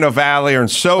Fernando Valley or in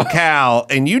SoCal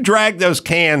and you drag those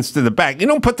cans to the back, you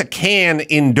don't put the can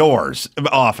indoors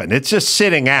often. It's just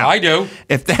sitting out. I do.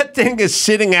 If that thing is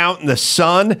sitting out in the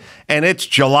sun and it's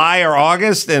July or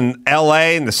August in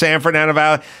L.A. and the San Fernando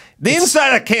Valley, the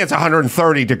inside of the can's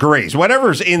 130 degrees.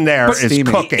 Whatever's in there is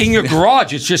cooking. In your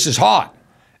garage, it's just as hot.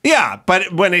 Yeah,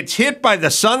 but when it's hit by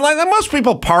the sunlight, and most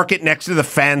people park it next to the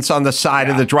fence on the side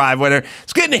of the driveway.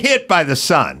 It's getting hit by the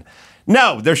sun.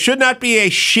 No, there should not be a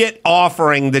shit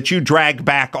offering that you drag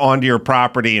back onto your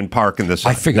property and park in the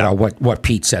sun. I figured out what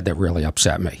Pete said that really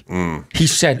upset me. He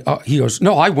said, he goes,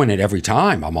 no, I win it every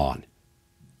time I'm on.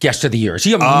 Guest of the year. Is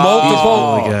he a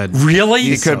multiple? Really good. Really?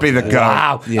 He could be the goat.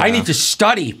 Wow. Yeah. I need to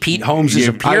study Pete Holmes'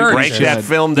 appearance. Break that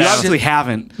film down. You obviously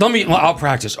haven't. I'll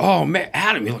practice. Oh, man,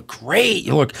 Adam, you look great.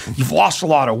 You've lost a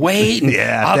lot of weight. And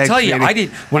yeah. I'll tell you,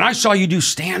 when I saw you do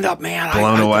stand-up, man.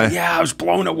 Blown away. Yeah, I was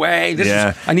blown away.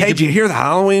 Did you hear the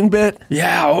Halloween bit?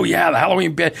 Yeah. Oh, yeah, the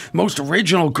Halloween bit. Most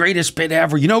original, greatest bit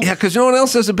ever. Yeah, because no one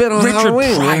else has a bit on Halloween.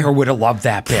 Richard Pryor would have loved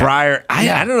that bit. I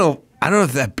don't know. I don't know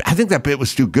if that. I think that bit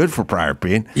was too good for Pryor,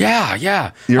 Pete. Yeah.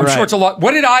 I'm sure it's a lot.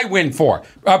 What did I win for?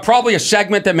 Probably a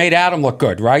segment that made Adam look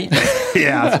good, right?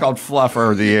 Yeah, it's called Fluffer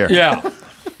of the Year. Yeah. All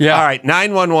right,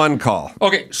 911 call.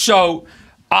 Okay, so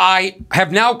I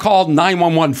have now called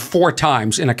 911 4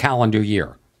 times in a calendar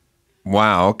year.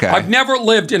 Wow. Okay. I've never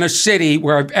lived in a city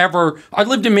where I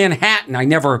lived in Manhattan. I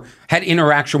never had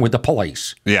interaction with the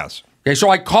police. Yes. Okay, so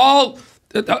I call.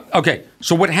 Okay,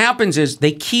 so what happens is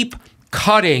they keep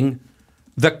cutting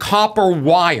the copper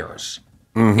wires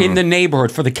in the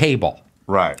neighborhood for the cable.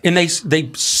 Right. And they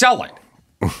sell it.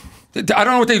 I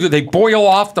don't know what they do. They boil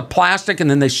off the plastic and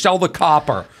then they sell the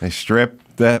copper. They strip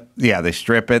it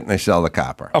and they sell the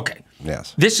copper. Okay.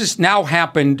 Yes. This has now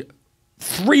happened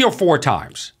 3 or 4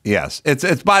 times. Yes.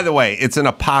 It's by the way, it's an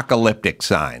apocalyptic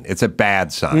sign. It's a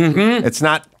bad sign. It's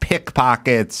not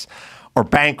pickpockets or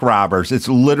bank robbers. It's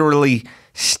literally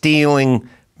stealing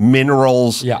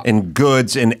minerals and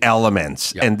goods and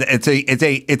elements. And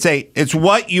it's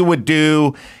what you would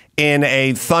do in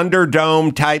a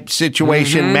Thunderdome type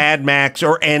situation, Mad Max,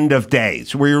 or End of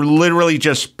Days, where you're literally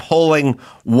just pulling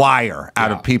wire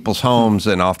out of people's homes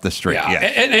and off the street.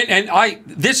 And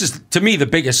this is, to me, the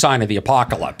biggest sign of the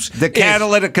apocalypse. The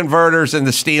catalytic converters and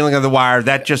the stealing of the wire,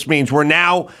 that just means we're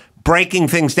now breaking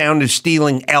things down to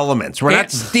stealing elements. We're not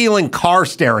stealing car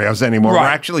stereos anymore. We're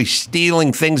actually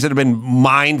stealing things that have been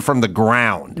mined from the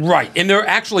ground. Right. And they're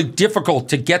actually difficult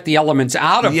to get the elements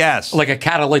out of, like a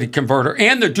catalytic converter.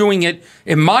 And they're doing it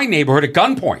in my neighborhood at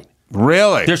gunpoint.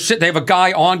 Really? They have a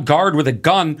guy on guard with a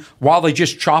gun while they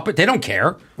just chop it. They don't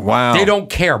care. Wow. They don't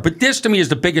care. But this, to me, is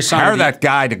the biggest sign. Hire that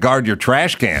guy to guard your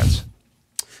trash cans.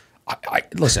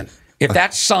 Listen, if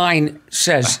that sign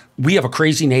says, we have a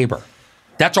crazy neighbor,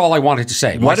 that's all I wanted to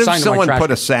say. What if someone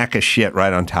put a sack of shit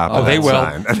right on top of that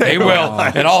sign? They will.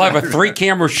 And I'll have a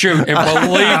 3-camera shoot. And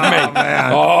believe me,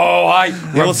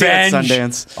 We'll see at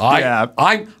Sundance.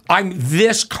 I'm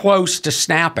this close to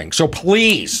snapping. So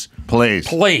please.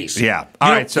 Yeah.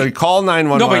 All right. So you call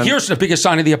 911. No, but here's the biggest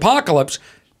sign of the apocalypse.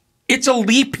 It's a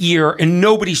leap year and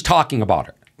nobody's talking about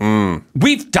it.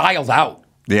 We've dialed out.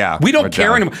 Yeah. We don't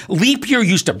care anymore. Leap year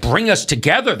used to bring us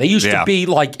together. They used to be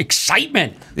like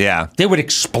excitement. Yeah. They would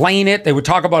explain it. They would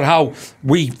talk about how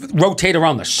we rotate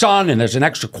around the sun and there's an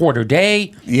extra quarter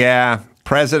day. Yeah.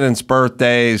 Presidents'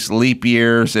 birthdays, leap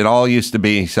years, it all used to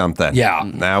be something. Yeah.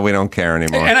 Now we don't care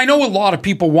anymore. And I know a lot of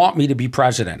people want me to be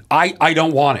president. I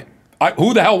don't want it.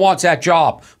 Who the hell wants that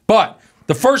job? But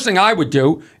the first thing I would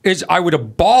do is I would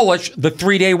abolish the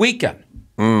 3-day weekend.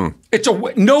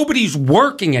 Nobody's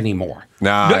working anymore.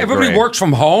 Everybody works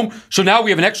from home, so now we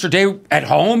have an extra day at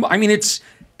home. I mean, it's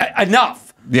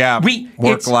enough. Yeah,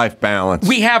 work-life balance.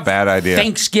 We have bad idea.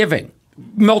 Thanksgiving,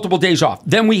 multiple days off.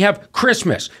 Then we have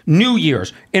Christmas, New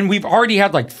Year's, and we've already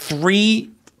had like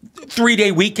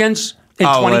three-day weekends in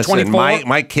 2024. Listen,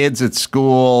 my kids at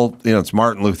school, it's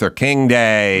Martin Luther King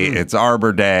Day, it's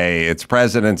Arbor Day, it's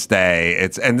President's Day,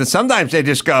 and sometimes they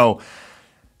just go,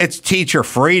 it's teacher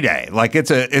free day. Like it's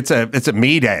a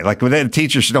me day. Like the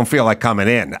teachers don't feel like coming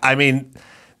in. I mean,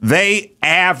 they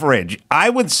average, I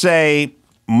would say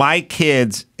my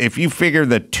kids, if you figure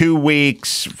the 2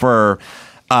 weeks for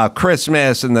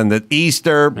Christmas and then the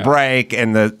Easter break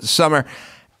and the summer,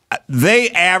 they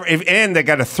average, and they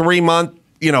got a 3-month,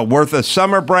 worth of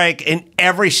summer break in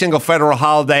every single federal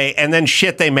holiday, and then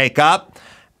shit they make up.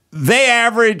 They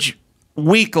average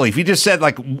weekly, if you just said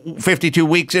like 52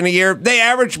 weeks in a year, they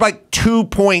average like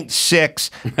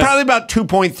 2.6, probably about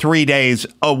 2.3 days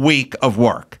a week of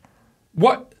work.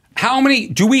 How many,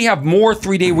 do we have more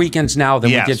 3-day weekends now than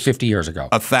we did 50 years ago?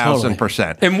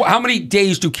 1,000%. And how many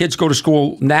days do kids go to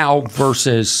school now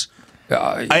versus...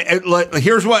 here's the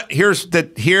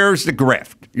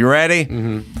grift. You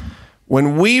ready?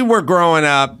 When we were growing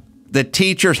up, the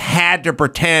teachers had to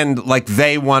pretend like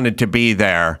they wanted to be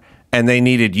there and they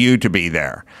needed you to be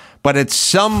there. But at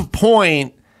some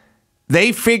point,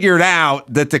 they figured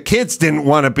out that the kids didn't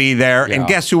want to be there, and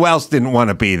guess who else didn't want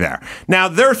to be there? Now,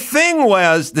 their thing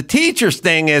was, the teacher's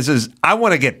thing is I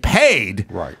want to get paid,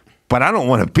 but I don't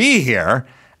want to be here.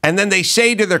 And then they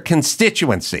say to their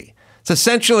constituency, it's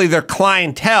essentially their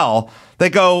clientele, they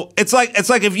go, it's like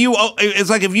if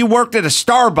you worked at a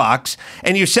Starbucks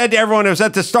and you said to everyone who was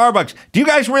at the Starbucks, do you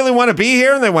guys really want to be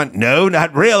here? And they went, no,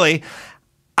 not really.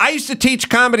 I used to teach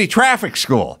comedy traffic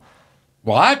school.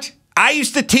 What? I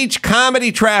used to teach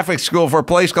comedy traffic school for a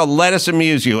place called Let Us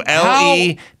Amuse You.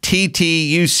 LETTUCE.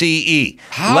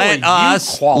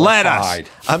 Let us.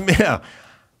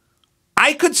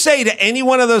 I could say to any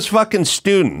one of those fucking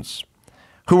students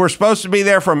who were supposed to be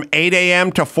there from 8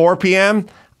 a.m. to 4 p.m.,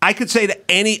 I could say to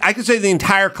the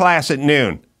entire class at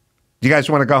noon, do you guys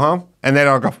want to go home? And they'd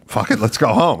all go, fuck it, let's go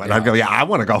home. And I'd go, yeah, I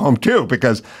want to go home too,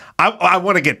 because I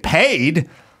want to get paid,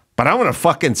 but I want to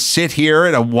fucking sit here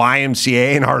at a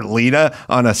YMCA in Arleta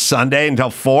on a Sunday until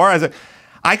 4.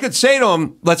 I could say to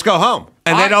them, let's go home.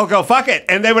 And they'd all go, fuck it.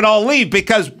 And they would all leave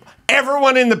because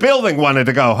everyone in the building wanted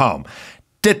to go home.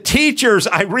 The teachers,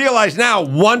 I realize now,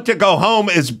 want to go home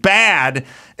as bad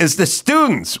as the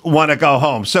students want to go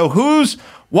home. So who's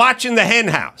watching the hen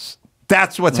house?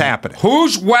 That's what's happening.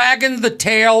 Who's wagging the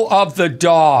tail of the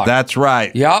dog? That's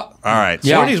right. Yeah. All right.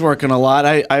 Yeah. Orny's working a lot.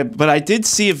 But I did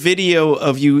see a video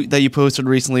of you that you posted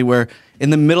recently where in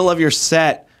the middle of your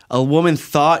set, a woman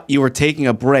thought you were taking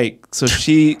a break, so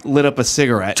she lit up a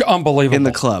cigarette. Unbelievable. In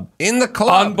the club. In the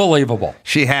club. Unbelievable.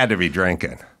 She had to be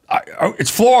drinking. It's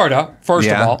Florida, first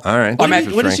of all. All right.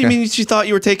 What did she mean she thought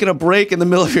you were taking a break in the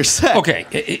middle of your set?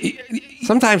 Okay.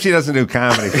 Sometimes he doesn't do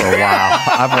comedy for a while.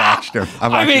 I've watched him.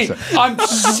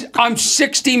 I'm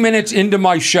 60 minutes into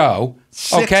my show.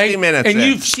 60 minutes and in.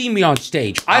 you've seen me on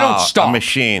stage. I don't stop. A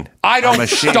machine. I don't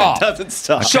stop. Doesn't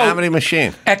stop. A comedy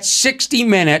machine. At 60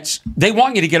 minutes, they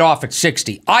want you to get off at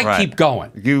 60. I keep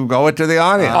going. You go into the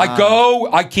audience.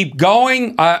 I keep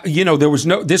going.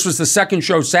 This was the second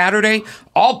show Saturday.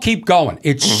 I'll keep going.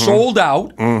 It's sold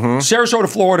out.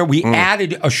 Sarasota, Florida, we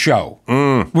added a show,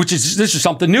 this is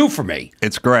something new for me.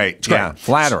 It's great. Yeah,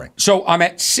 flattering. So I'm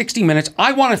at 60 minutes.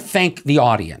 I want to thank the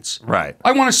audience. Right.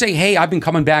 I want to say, hey, I've been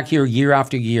coming back here year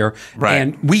after year,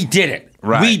 and we did it.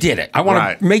 Right. We did it. I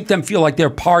want to make them feel like they're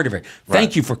part of it.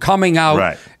 Thank you for coming out.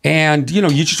 Right. And,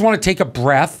 you just want to take a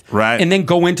breath and then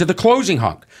go into the closing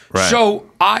hunk. Right. So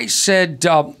I said,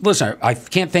 listen, I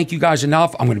can't thank you guys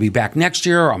enough. I'm going to be back next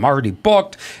year. I'm already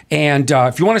booked. And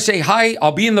if you want to say hi,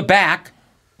 I'll be in the back.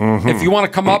 If you want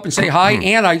to come up and say hi.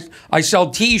 And I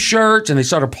sell T-shirts, and they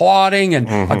start applauding. And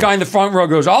a guy in the front row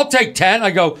goes, I'll take 10.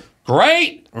 I go,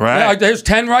 great. Right. There's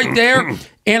 10 right there.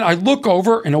 And I look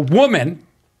over, and a woman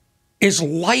is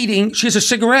lighting. She has a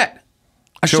cigarette.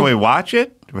 Should we watch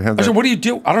it? I said, what do you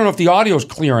do? I don't know if the audio is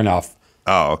clear enough.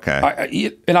 Oh,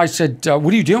 okay. And I said,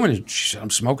 what are you doing? And she said,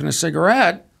 I'm smoking a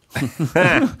cigarette.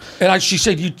 And she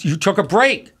said, you took a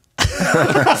break.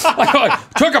 I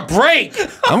took a break.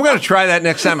 I'm going to try that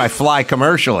next time I fly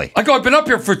commercially. I go, I've been up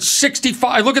here for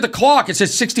 65. I look at the clock. It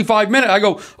says 65 minutes. I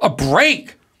go, a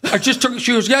break? I just took,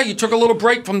 she goes, yeah, you took a little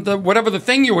break from whatever the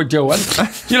thing you were doing.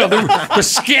 The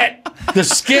skit. The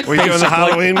skit, were you doing the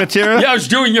Halloween material? Yeah, I was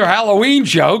doing your Halloween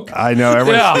joke. I know,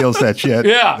 everyone steals that shit.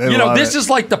 Yeah, this is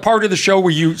like the part of the show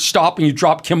where you stop and you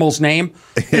drop Kimmel's name.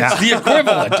 It's the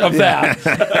equivalent of that.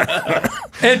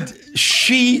 And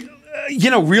she,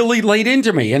 really laid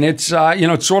into me, and it's,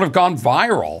 it's sort of gone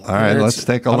viral. All right, let's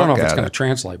take a look at it. I don't know if it's going to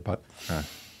translate, but...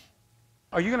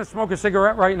 Are you going to smoke a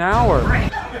cigarette right now, or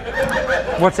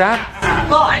what's that?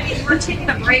 Well, we're taking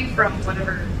a break from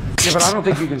whatever. Yeah, but I don't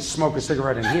think you can smoke a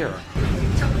cigarette in here.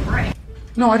 You took a break.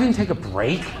 No, I didn't take a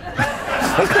break.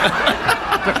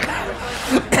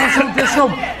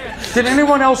 Did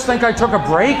anyone else think I took a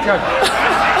break?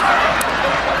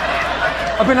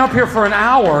 I've been up here for an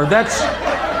hour.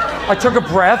 I took a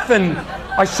breath and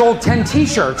I sold 10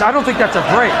 T-shirts. I don't think that's a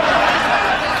break.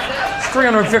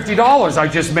 $350 I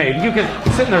just made. You can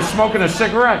sitting there smoking a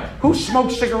cigarette. Who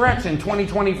smokes cigarettes in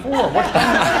 2024? What's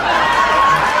that?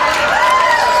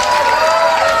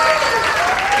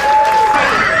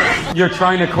 You're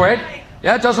trying to quit?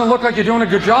 Yeah, it doesn't look like you're doing a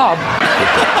good job.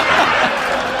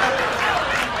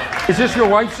 Is this your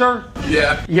wife, sir?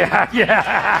 Yeah. Yeah.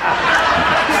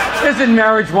 Isn't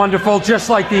marriage wonderful, just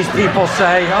like these people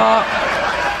say?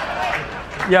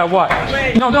 Yeah, what?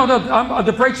 No,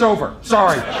 the break's over.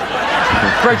 Sorry.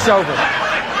 Break's over.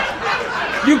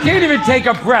 You can't even take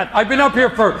a breath. I've been up here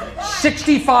for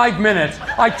 65 minutes.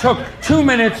 I took 2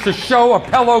 minutes to show a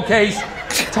pillowcase,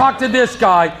 talk to this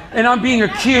guy, and I'm being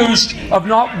accused of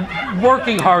not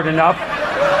working hard enough.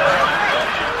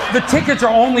 The tickets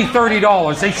are only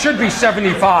 $30. They should be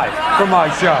 $75 for my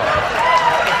show.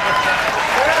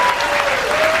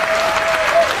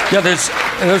 Yeah, there's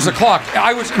a clock.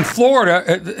 I was in Florida.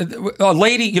 A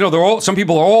lady, they're old. Some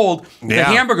people are old. Yeah. The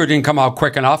hamburger didn't come out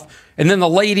quick enough, and then the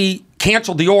lady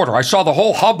canceled the order. I saw the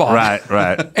whole hubbub.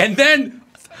 Right. And then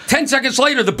 10 seconds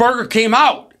later, the burger came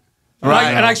out.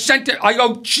 Right. And I sent it. I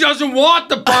go, she doesn't want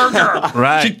the burger.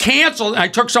 Right. She canceled. And I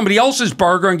took somebody else's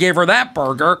burger and gave her that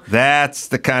burger. That's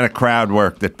the kind of crowd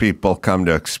work that people come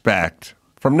to expect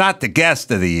from not the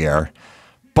guest of the year,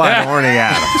 but Orny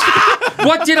Adams.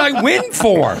 What did I win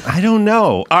for? I don't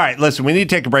know. All right, listen, we need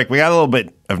to take a break. We got a little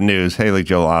bit of news. Haley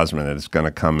Joel Osment is going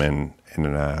to come in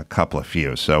a couple of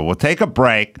few. So we'll take a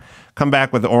break, come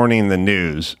back with Orny and the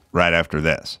news right after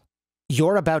this.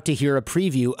 You're about to hear a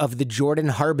preview of The Jordan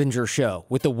Harbinger Show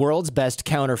with the world's best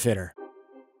counterfeiter.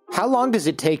 How long does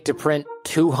it take to print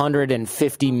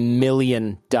 $250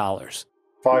 million? 5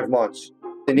 months.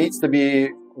 It needs to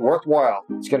be worthwhile.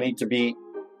 It's going to need to be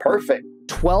perfect.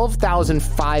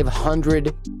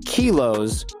 12,500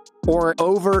 kilos, or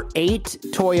over 8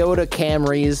 Toyota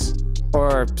Camrys,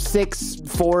 or 6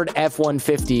 Ford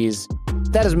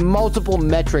F-150s. That is multiple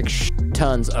metric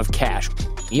tons of cash.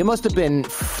 You must have been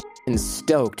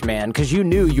stoked, man, because you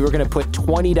knew you were going to put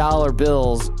 $20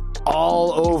 bills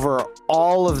all over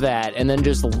all of that and then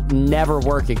just never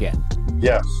work again.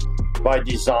 Yes. By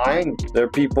design, there are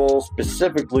people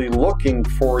specifically looking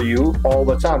for you all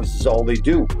the time. This is all they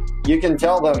do. You can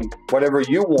tell them whatever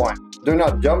you want. They're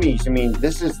not dummies. I mean,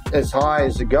 this is as high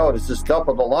as it goes. This is top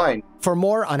of the line. For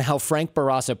more on how Frank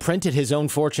Barassa printed his own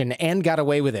fortune and got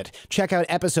away with it, check out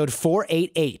episode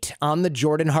 488 on The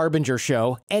Jordan Harbinger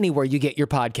Show, anywhere you get your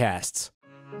podcasts.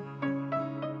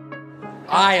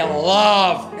 I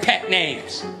love pet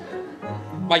names.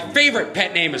 My favorite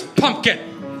pet name is Pumpkin.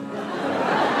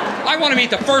 I want to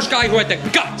meet the first guy who had the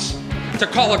guts to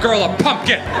call a girl a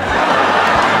pumpkin.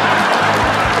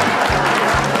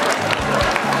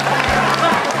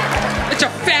 It's a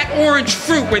fat orange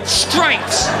fruit with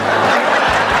stripes.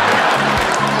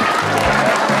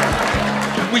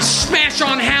 We smash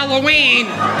on Halloween.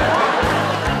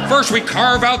 First we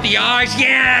carve out the eyes.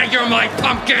 Yeah, you're my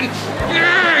pumpkin.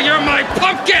 Yeah, you're my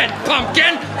pumpkin,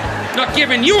 pumpkin. Not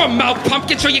giving you a mouth,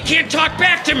 pumpkin, so you can't talk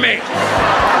back to me.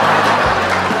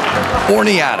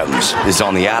 Orny Adams is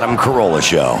on the Adam Carolla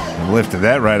Show. Lifted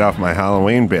that right off my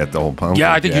Halloween bit, the whole pumpkin.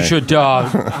 Yeah, I think you should,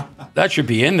 that should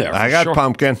be in there. I got sure.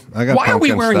 pumpkin. I got Why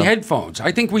pumpkin are we wearing stuff. headphones?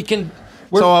 I think we can.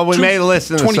 So we may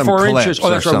listen to some 24 clips inches. Oh,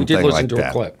 that's or right. We did something listen like to that.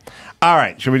 a clip. All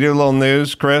right. Should we do a little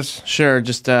news, Chris? Sure.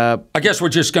 Just I guess we're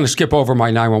just going to skip over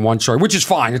my 911 story, which is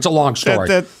fine. It's a long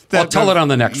story. I'll tell it on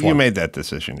the next one. You made that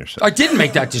decision yourself. I didn't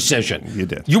make that decision. You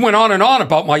did. You went on and on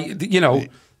about my,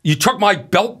 you took my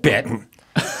belt bit.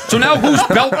 So now whose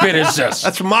belt bit is this?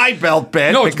 That's my belt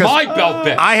bit. No, it's my belt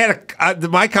bit. I had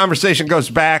my conversation goes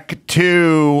back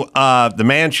to the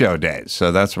Man Show days.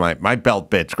 So that's my belt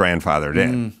bit's grandfathered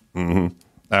in. Mm-hmm.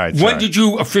 All right. When did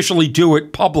you officially do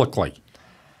it publicly?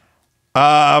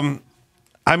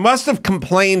 I must have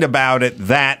complained about it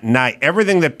that night.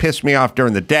 Everything that pissed me off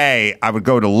during the day, I would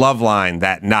go to Loveline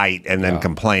that night and then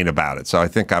complain about it. So I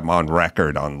think I'm on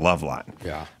record on Loveline.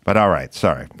 Yeah. But all right,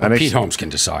 sorry. Well, Pete Holmes can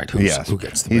decide who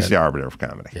gets the He's bid. the arbiter of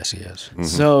comedy. Yes, he is. Mm-hmm.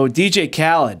 So DJ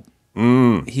Khaled,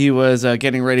 he was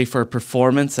getting ready for a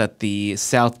performance at the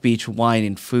South Beach Wine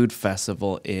and Food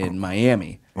Festival in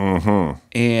Miami. Mm-hmm.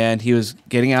 And he was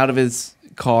getting out of his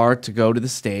car to go to the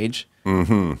stage.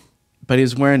 Mm-hmm. But he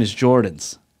was wearing his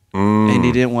Jordans. And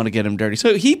he didn't want to get them dirty.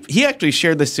 So he actually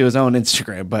shared this to his own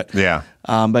Instagram. But yeah,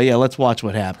 let's watch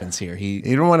what happens here. He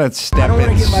didn't want to step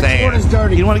in sand.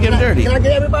 He didn't want to get them dirty. Can I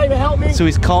get everybody to help me? So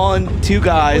he's calling two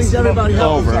guys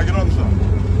over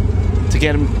to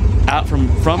get him out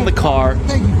from the car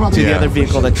to the other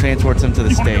vehicle that transports him to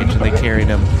the stage, and they carried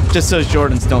him just so his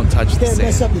Jordans don't touch the Can't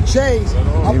mess sand. up the J's.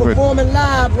 I'm performing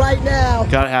live right now.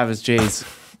 Gotta have his J's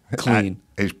clean.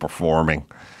 He's performing.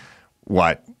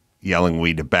 What? Yelling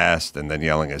 "We the best" and then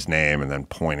yelling his name and then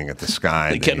pointing at the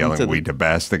sky and then yelling "We the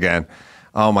best" again.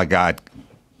 Oh my God!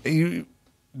 The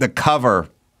cover,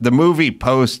 the movie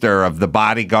poster of The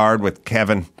Bodyguard with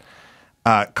Kevin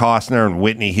Costner and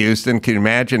Whitney Houston. Can you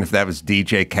imagine if that was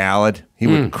DJ Khaled? He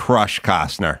would crush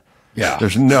Costner. Yeah.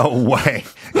 There's no way.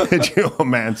 Could you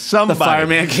imagine? Somebody, the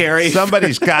fireman carry.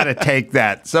 Somebody's got to take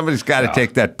that. Somebody's got to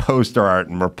take that poster art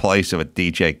and replace it with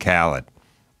DJ Khaled.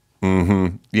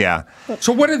 Mm-hmm. Yeah.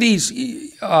 So what are these?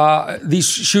 These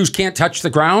shoes can't touch the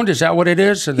ground? Is that what it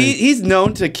is? He's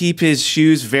known to keep his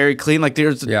shoes very clean. Like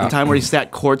there's a time where he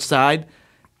sat courtside,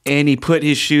 and he put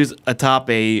his shoes atop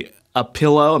a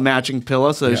pillow, a matching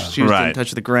pillow, so his shoes didn't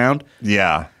touch the ground.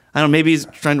 Yeah. I don't know. Maybe he's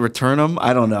trying to return them.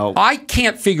 I don't know. I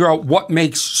can't figure out what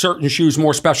makes certain shoes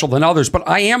more special than others, but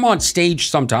I am on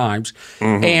stage sometimes,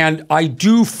 and I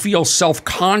do feel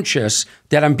self-conscious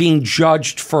that I'm being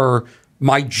judged for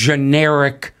my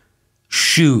generic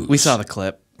shoes. We saw the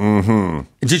clip.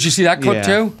 Mm-hmm. Did you see that clip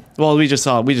too? Well, we just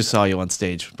saw you on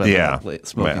stage. But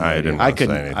I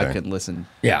couldn't listen.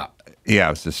 Yeah. Yeah,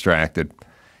 I was distracted.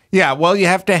 Yeah, well, you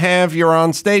have to have your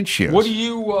on-stage shoes. What do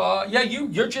you?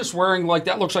 You're just wearing like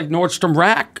that. Looks like Nordstrom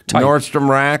Rack type. Nordstrom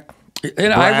Rack.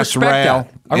 And I respect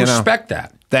that. I respect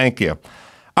that. Thank you. All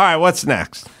right, what's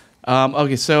next?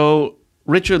 Okay, so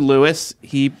Richard Lewis,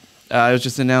 it was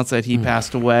just announced that he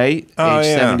passed away, age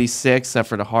 76,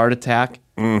 suffered a heart attack.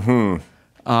 Mm-hmm.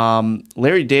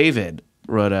 Larry David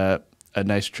wrote a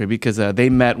nice tribute because they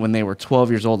met when they were 12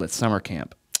 years old at summer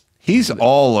camp. He's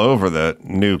all over the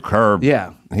new Curb.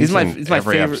 Yeah, he's my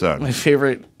favorite episode. My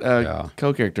favorite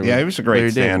co-character. Yeah, he was a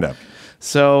great stand-up.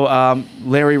 So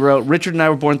Larry wrote, Richard and I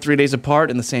were born 3 days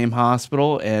apart in the same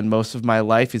hospital, and most of my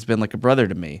life he's been like a brother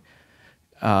to me.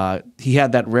 He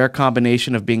had that rare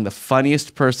combination of being the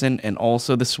funniest person and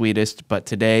also the sweetest, but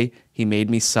today he made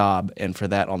me sob, and for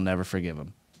that I'll never forgive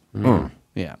him.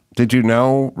 Yeah. Did you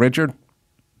know Richard?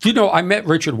 You know, I met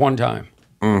Richard one time.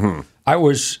 Mm-hmm. I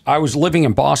was living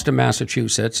in Boston,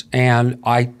 Massachusetts, and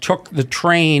I took the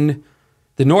train,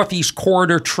 the Northeast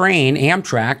Corridor train,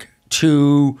 Amtrak,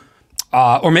 to,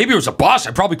 or maybe it was a bus.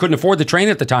 I probably couldn't afford the train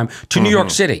at the time, to New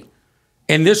York City.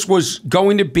 And this was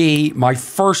going to be my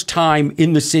first time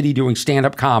in the city doing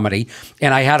stand-up comedy.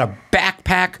 And I had a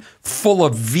backpack full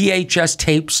of VHS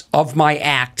tapes of my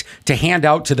act to hand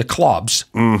out to the clubs.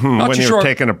 When you were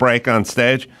taking a break on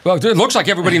stage? Well, it looks like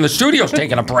everybody in the studio's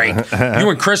taking a break. You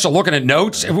and Chris are looking at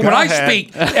notes. When I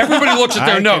speak, everybody looks at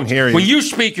their notes. Hear you. When you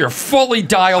speak, you're fully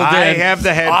dialed in. I have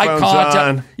the headphones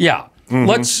on. Yeah.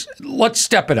 Let's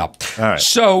step it up. All right.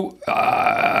 So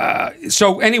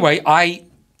anyway, I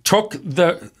took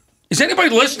the. Is anybody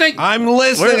listening? I'm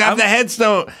listening. I have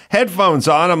the headphones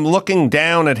on. I'm looking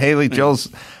down at Haley Joel's.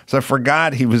 So I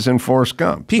forgot he was in Forrest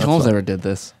Gump. Pete Holmes never did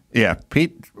this. Yeah,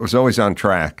 Pete was always on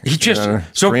track. He just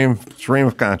stream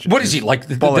of consciousness. What is he like?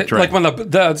 Like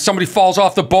when somebody falls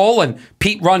off the bull and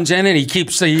Pete runs in and he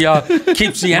keeps the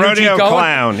energy rodeo going.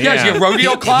 Clown. Yeah, is he a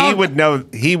rodeo clown? He would know.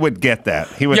 He would get that.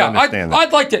 He would understand that.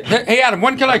 I'd like to. Hey, Adam,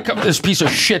 when can I come? This piece of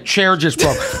shit chair just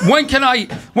broke. When can I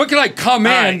come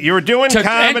in? Right, you were doing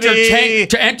comedy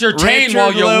to entertain Richard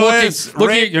while you're Lewis,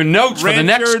 looking at your notes for the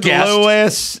next guest.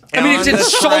 Lewis. I mean, it's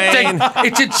insulting.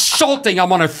 It's insulting.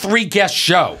 I'm on a 3-guest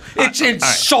show. It's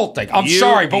insulting. I'm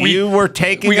sorry, but you were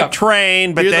taking a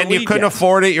train, but then you couldn't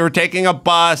afford it. You were taking a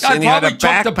bus, and you had a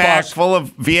backpack full of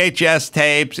VHS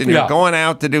tapes, and you're going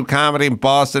out to do comedy in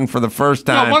Boston for the first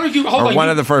time. No, why don't you hold on? One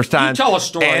of the first times. You tell a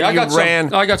story. And I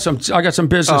got some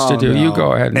business to do. No. You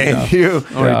go ahead. And you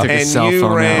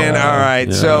ran. All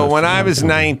right. So when I was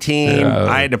 19,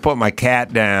 I had to put my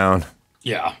cat down.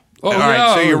 Yeah. All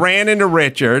right, so you ran into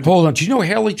Richard. Hold on. Do you know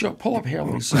Haley Joe? Pull up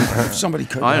Haley's. If somebody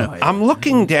could. I'm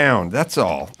looking down. That's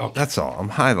all. Okay. That's all.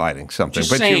 I'm highlighting something.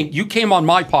 Just saying, you came on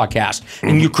my podcast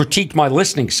and you critiqued my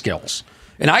listening skills.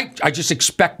 And I just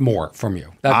expect more from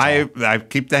you. That's all. I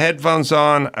keep the headphones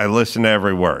on. I listen to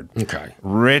every word. Okay.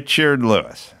 Richard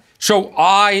Lewis. So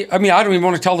I don't even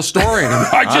want to tell the story anymore.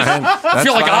 I just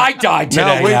feel like I died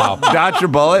today. No, dodge your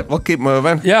bullet. We'll keep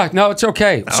moving. Yeah, no, it's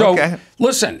okay. So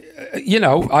listen,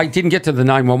 I didn't get to the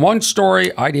 911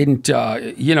 story. I didn't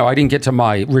get to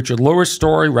my Richard Lewis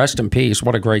story. Rest in peace.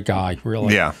 What a great guy,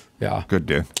 really. Yeah. Yeah. Good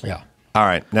dude. Yeah. All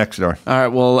right, next story. All right,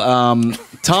 well,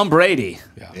 Tom Brady.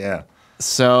 Yeah.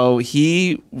 So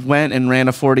he went and ran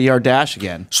a 40-yard dash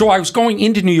again. So I was going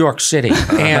into New York City,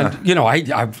 and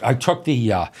I took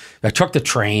the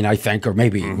train, I think, or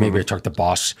maybe I took the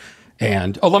bus.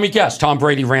 And let me guess, Tom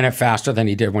Brady ran it faster than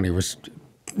he did when he was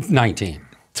 19.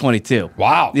 22.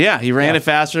 Wow. Yeah, he ran it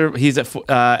faster. He's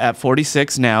at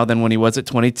 46 now than when he was at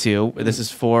 22. This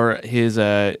is for his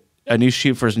a new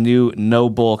shoot for his new No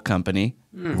Bull company.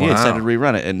 He decided to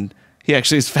rerun it, and he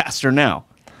actually is faster now.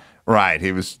 Right.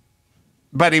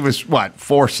 But he was what,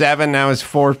 4.7? Now he's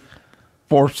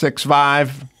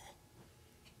 4.65.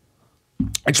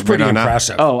 It's pretty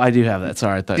impressive. Oh, I do have that.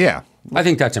 Sorry, I thought. Yeah, I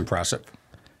think that's impressive.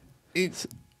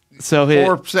 So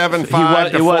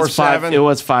 4.75 to 4.7. It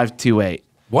was 5.28.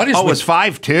 What is? Oh, it was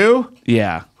 5.2.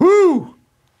 Yeah. Woo.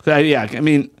 Yeah. I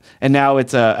mean, and now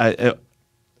it's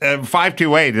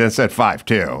 5.28. It said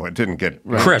 5.2. It didn't get.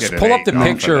 Chris, pull up the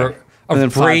picture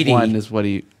of Brady. 5.1 is what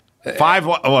he.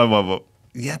 5.1. Whoa.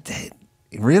 Yeah.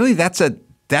 Really? That's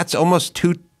almost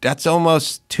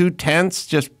 2/10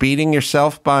 just beating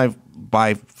yourself by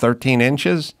 13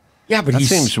 inches? Yeah, but that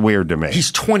seems weird to me. He's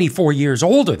 24 years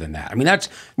older than that. I mean, that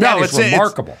is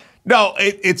remarkable.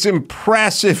 It's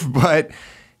impressive, but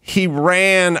he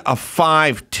ran a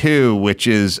 5.2, which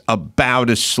is about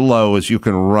as slow as you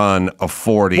can run a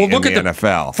 40 in the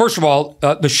NFL. First of all,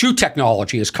 the shoe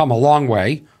technology has come a long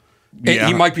way. Yeah.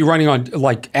 He might be running on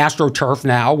like AstroTurf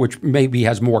now, which maybe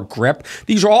has more grip.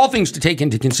 These are all things to take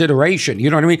into consideration. You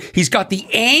know what I mean? He's got the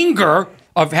anger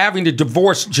of having to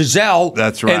divorce Giselle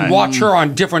and watch her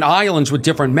on different islands with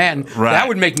different men. Right. That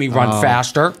would make me run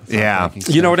faster. Yeah.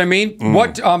 You know what I mean?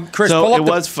 What, Chris, so it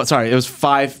was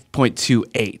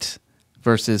 5.28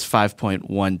 versus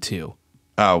 5.12.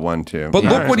 Oh, 1-2. But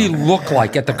look what he looked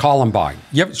like at the Columbine.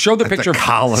 Show the picture.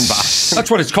 Columbine. That's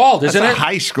what it's called, isn't it?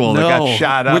 High school that got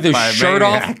shot up with his by a shirt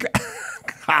maniac. off.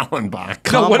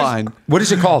 Columbine. What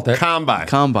is it called? Combine.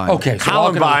 Okay. So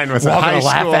Columbine was a high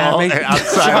school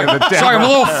outside of the Denver. Sorry, I'm a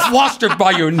little flustered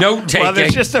by your note taking. Well,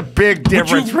 there's just a big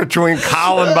difference between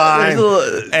Columbine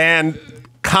and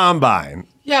Combine.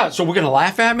 Yeah, so we're going to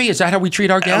laugh at me? Is that how we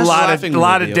treat our guests? A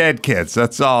lot of dead kids.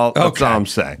 That's all I'm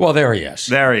saying. Well, there he is.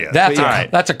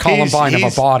 That's a Columbine of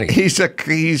a body. He's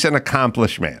an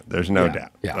accomplished man. There's no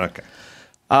doubt. Yeah. Okay.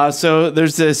 So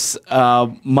there's this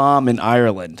mom in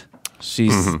Ireland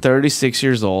She's 36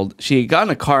 years old. She had gotten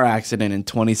a car accident in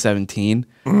 2017,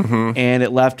 and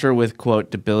it left her with, quote,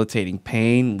 debilitating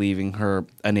pain, leaving her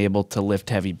unable to lift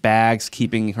heavy bags,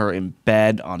 keeping her in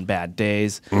bed on bad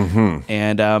days.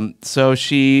 And so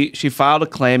she filed a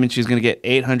claim, and she's going to get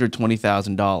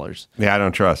 $820,000. Yeah, I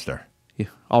don't trust her.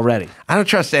 Already. I don't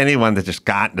trust anyone that just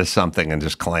got into something and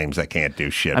just claims they can't do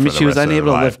shit. I mean, she was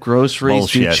unable to lift groceries,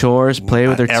 do chores, play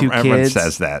with her two kids. Everyone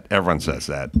says that. Everyone says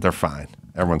that. They're fine.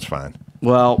 Everyone's fine.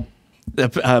 Well,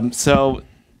 so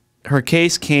her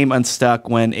case came unstuck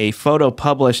when a photo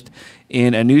published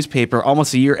in a newspaper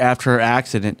almost a year after her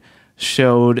accident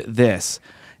showed this.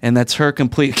 And that's her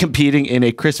competing in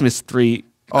a Christmas tree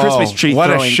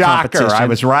what a shocker. I competition.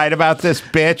 was right about this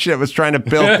bitch that was trying to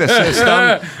build the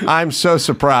system. I'm so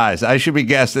surprised. I should be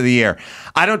guest of the year.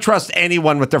 I don't trust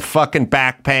anyone with their fucking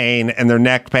back pain and their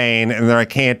neck pain and I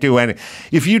can't do anything.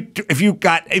 If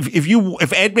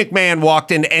Ed McMahon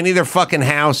walked into any of their fucking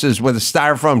houses with a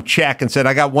styrofoam check and said,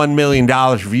 I got $1 million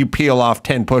if you peel off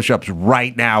 10 push-ups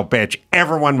right now, bitch,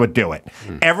 everyone would do it.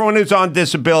 Everyone who's on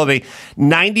disability,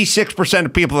 96%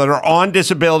 of people that are on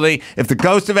disability, if the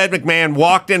ghost of Ed McMahon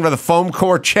walked in with a foam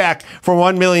core check for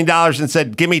 $1 million and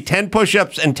said, give me 10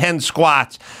 push-ups and 10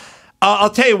 squats,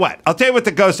 I'll tell you what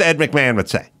the ghost of Ed McMahon would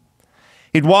say.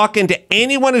 He'd walk into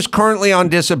anyone who's currently on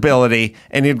disability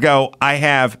and he'd go, I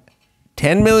have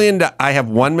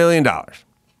 $1 million.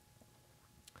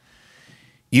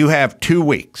 You have 2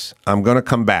 weeks. I'm going to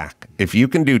come back. If you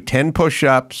can do 10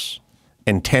 push-ups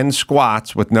and 10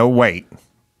 squats with no weight,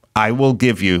 I will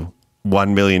give you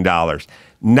 $1 million.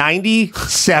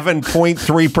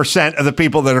 97.3% of the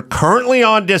people that are currently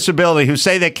on disability who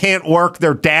say they can't work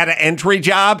their data entry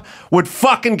job would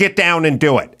fucking get down and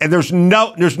do it. And there's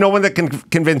no one that can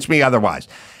convince me otherwise.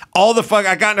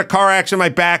 I got in a car accident, my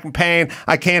back in pain.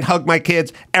 I can't hug my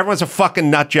kids. Everyone's a fucking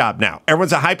nut job now.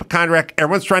 Everyone's a hypochondriac.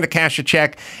 Everyone's trying to cash a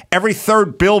check. Every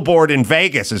third billboard in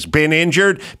Vegas has been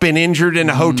injured in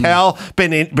a hotel,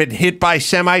 been hit by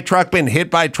semi-truck, been hit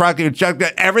by truck.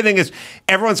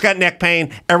 Everyone's got neck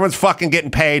pain. Everyone's fucking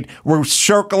getting paid. We're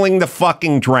circling the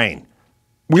fucking drain.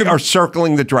 We are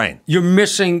circling the drain. You're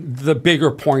missing the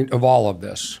bigger point of all of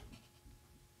this.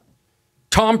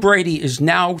 Tom Brady is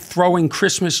now throwing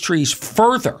Christmas trees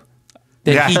further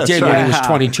than he did when he was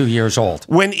 22 years old.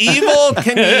 When Evel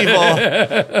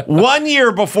Knievel, 1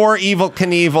 year before Evel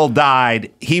Knievel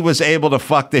died, he was able to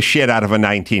fuck the shit out of a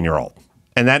 19-year-old.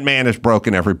 And that man has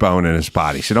broken every bone in his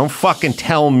body. So don't fucking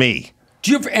tell me.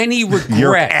 Do you have any regret?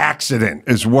 Your accident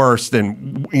is worse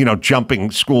than,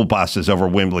 jumping school buses over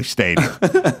Wembley Stadium.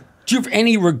 Do you have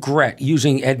any regret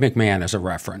using Ed McMahon as a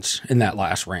reference in that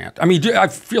last rant? I mean, I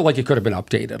feel like it could have been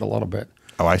updated a little bit.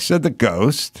 Oh, I said the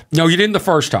ghost. No, you didn't the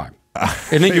first time.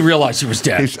 And then you realized he was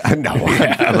dead. Listen,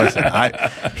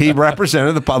 he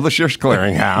represented the Publishers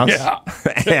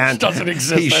Clearinghouse. And doesn't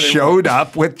exist he anymore. showed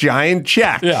up with giant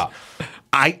checks. Yeah.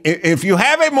 If you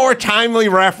have a more timely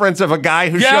reference of a guy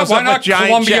who shows up with giant checks.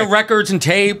 Columbia Records and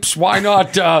Tapes? Why not,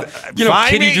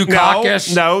 Kitty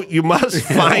Dukakis? No, you must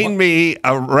find me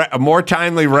a more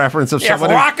timely reference of someone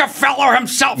if Rockefeller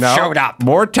himself showed up.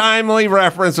 More timely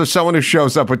reference of someone who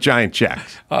shows up with giant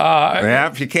checks.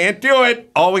 If you can't do it,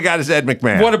 all we got is Ed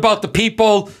McMahon. What about the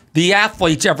people, the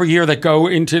athletes every year that go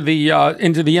into the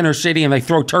inner city and they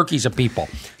throw turkeys at people?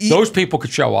 Those people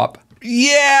could show up.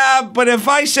 Yeah, but if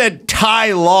I said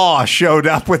Ty Law showed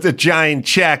up with a giant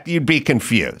check, you'd be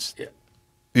confused. Yeah.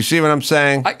 You see what I'm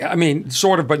saying? I mean,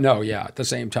 sort of, but no, at the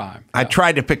same time. I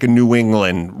tried to pick a New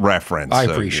England reference. I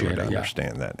appreciate so you would it.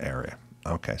 Understand that area.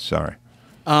 Okay, sorry.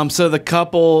 So the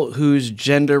couple whose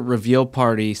gender reveal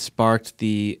party sparked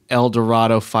the El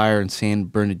Dorado fire in San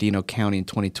Bernardino County in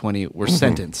 2020 were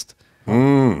sentenced.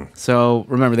 So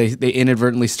remember, they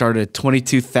inadvertently started a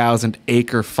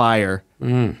 22,000-acre fire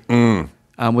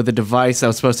with a device that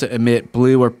was supposed to emit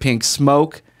blue or pink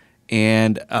smoke.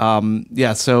 And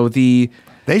so they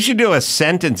should do a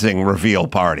sentencing reveal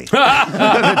party.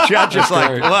 The judge is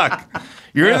like, look,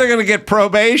 you're either going to get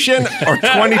probation or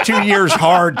 22 years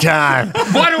hard time.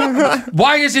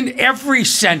 Why isn't every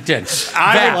sentence?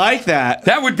 I like that.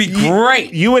 That would be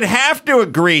great. You would have to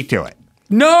agree to it.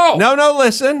 No.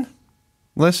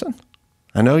 Listen.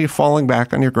 I know you're falling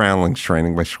back on your groundlings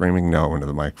training by screaming no into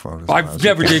the microphone. I've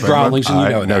never did groundlings, and you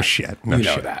know that. No shit. No you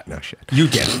shit. know that. No shit. You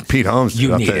did it. Pete Holmes did.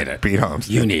 You needed it. Pete Holmes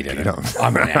did. You needed Pete it. Holmes.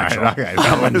 I'm a natural.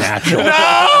 I'm a natural. No!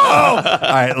 All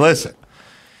right, listen.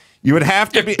 You would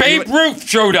have to if Babe Ruth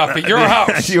showed up at your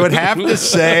house. You would have to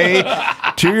say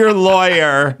to your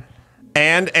lawyer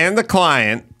and the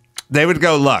client, they would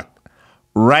go, look,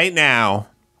 right now,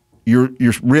 you're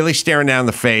really staring down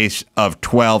the face of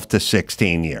 12 to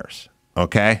 16 years,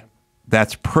 okay?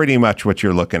 That's pretty much what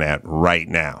you're looking at right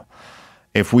now.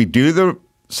 If we do the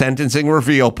sentencing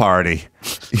reveal party,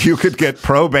 you could get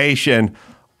probation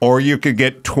or you could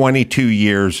get 22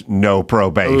 years no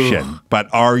probation. Ooh. But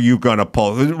are you going to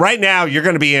pull? Right now, you're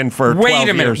going to be in for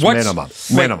 12 years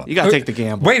minimum. You got to take the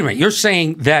gamble. Wait a minute. You're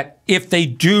saying that if they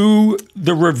do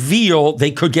the reveal,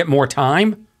 they could get more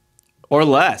time? Or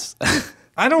less.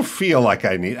 I don't feel like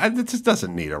this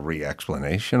doesn't need a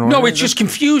re-explanation. No, it's just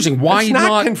confusing. Why it's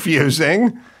not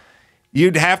confusing.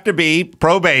 You'd have to be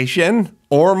probation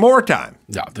or more time.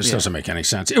 No, this doesn't make any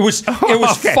sense. It was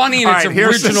funny in its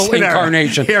original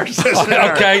incarnation. Here's the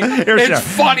scenario. Okay, it's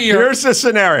funnier. Here's the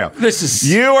scenario.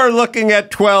 You are looking at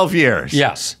 12 years.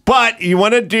 Yes. But you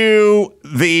want to do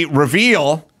the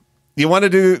reveal. You want to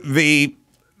do the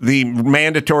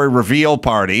mandatory reveal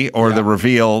party or the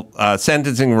reveal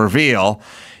sentencing reveal.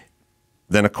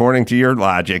 Then according to your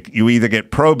logic, you either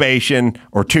get probation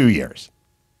or 2 years.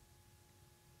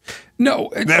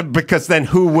 No, because then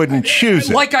who wouldn't choose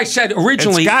it? Like I said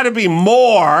originally, it's got to be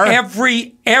more.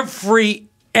 Every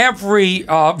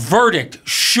verdict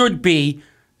should be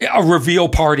a reveal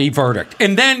party verdict,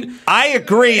 and then I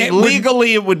agree.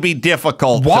 Legally, it would be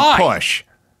difficult to push.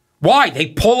 Why? They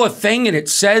pull a thing and it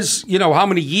says, how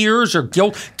many years or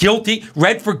guilty,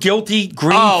 red for guilty,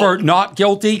 green for not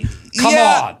guilty. Come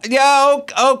on. Yeah,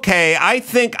 okay. I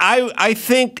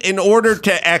think in order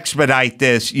to expedite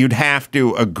this, you'd have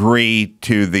to agree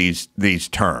to these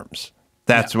terms.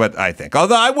 That's what I think.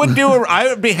 Although I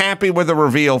would be happy with a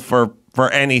reveal for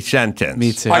any sentence.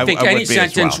 Me too. I think any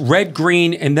sentence, red,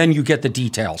 green, and then you get the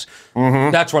details.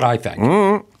 Mm-hmm. That's what I think.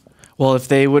 Mm-hmm. Well, if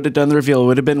they would have done the reveal, it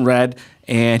would have been red,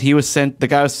 and the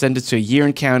guy was sentenced to a year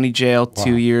in county jail,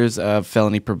 2 years of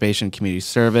felony probation, community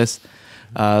service.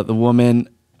 The woman,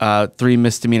 3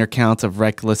 misdemeanor counts of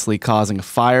recklessly causing a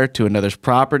fire to another's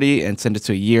property, and sentenced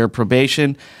to a year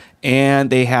probation,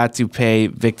 and they had to pay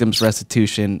victims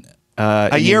restitution.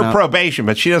 A year probation,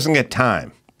 but she doesn't get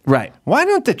time. Right. Why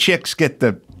don't the chicks get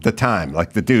the time,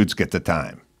 like the dudes get the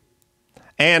time?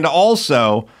 And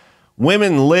also,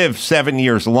 women live 7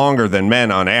 years longer than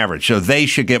men on average, so they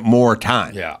should get more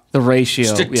time. Yeah. The ratio.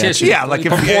 Statistically, yeah, like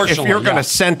if you're going to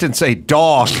sentence a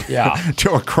dog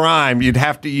to a crime, you'd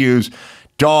have to use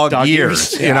dog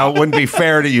years. It wouldn't be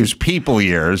fair to use people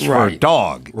years for a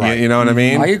dog. Right. You know what I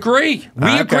mean? I agree.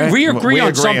 We agree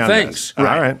on some things.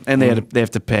 Right. All right. And they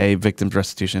have to pay victims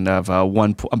restitution of about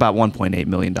 $1.8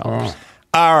 million. Oh.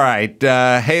 All right.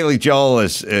 Haley Joel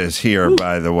is here,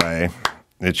 by the way.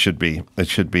 It should be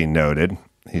noted.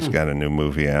 He's got a new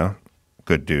movie out.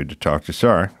 Good dude to talk to.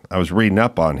 Sorry, I was reading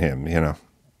up on him,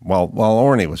 while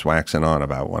Orny was waxing on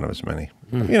about one of his many,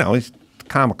 his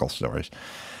comical stories.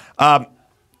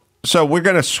 So we're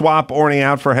going to swap Orny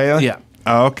out for Haley? Yeah.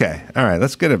 Oh, okay. All right.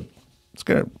 Let's get a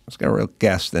real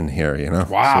guest in here,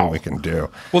 Wow. See what we can do.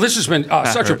 Well, this has been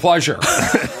such a pleasure.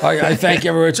 I thank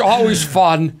everyone. It's always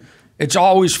fun. It's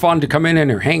always fun to come in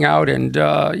and hang out and,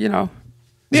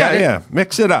 Yeah,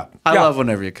 mix it up. I love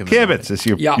whenever you come in. Kibitz, as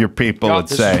your people would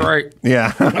this say. Is great.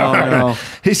 Yeah. Oh, no.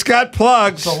 He's got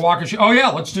plugs. So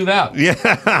let's do that. Yeah.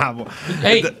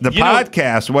 Hey, the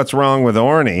podcast, What's Wrong with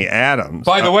Orny Adams.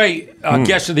 By the way,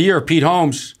 guest of the year, Pete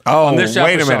Holmes. On this episode.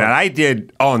 Wait a minute. I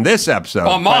did on this episode.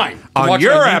 On mine. On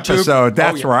your episode,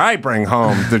 that's where I bring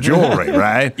home the jewelry,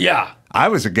 right? Yeah. I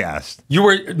was a guest. You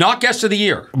were not guest of the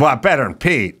year. Well, better than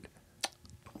Pete.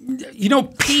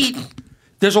 Pete...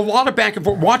 There's a lot of back and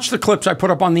forth. Watch the clips I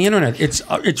put up on the internet.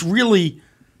 It's really,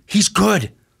 he's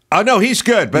good. Oh, no, he's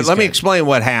good. But let me explain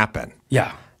what happened.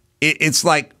 Yeah. It's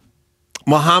like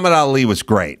Muhammad Ali was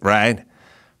great, right?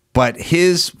 But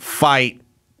his fight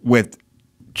with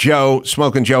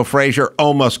Smoking Joe Frazier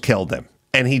almost killed him.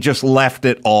 And he just left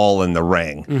it all in the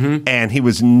ring, and he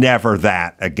was never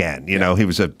that again. He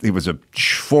was a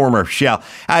former shell.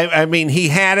 I mean, he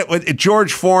had it with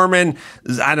George Foreman.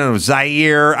 I don't know,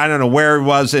 Zaire. I don't know where he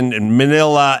was in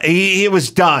Manila. He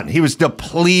was done. He was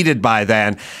depleted by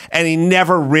then, and he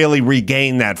never really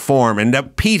regained that form.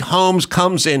 And Pete Holmes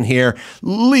comes in here,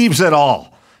 leaves it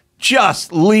all.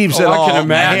 Just leaves it all in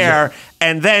the hair,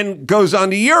 and then goes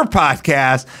onto your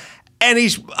podcast. And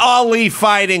he's Ali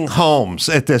fighting Holmes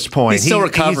at this point. He's still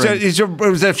recovering. He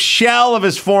was a shell of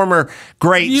his former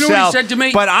great self. You know what he said to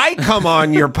me? But I come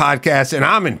on your podcast and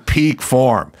I'm in peak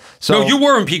form. So no, you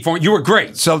were in peak form. You were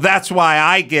great. So that's why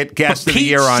I get guest of the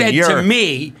year on your. Pete said to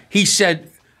me, he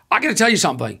said, I got to tell you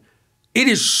something. It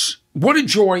is what a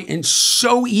joy and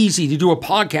so easy to do a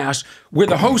podcast where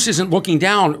the host isn't looking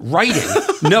down, writing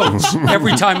notes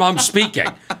every time I'm speaking.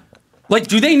 Like,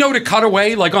 do they know to cut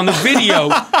away? Like on the video,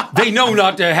 they know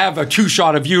not to have a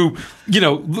 2-shot of you,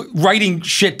 writing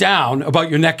shit down about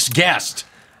your next guest.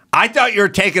 I thought you were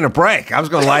taking a break. I was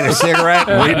going to light a cigarette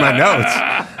and read my notes.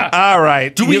 All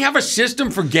right. Do we have a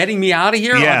system for getting me out of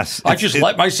here? Yes. I just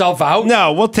let myself out?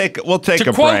 No, we'll take a break.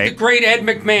 To quote the great Ed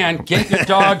McMahon, get your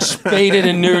dog spaded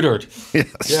and neutered.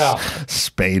 Yes. Yeah.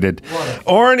 Spaded.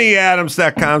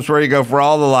 OrnyAdams.com is where you go for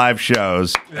all the live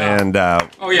shows. Yeah. And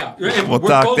we'll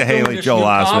talk to Haley Joel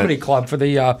Osment. Comedy Club for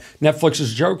the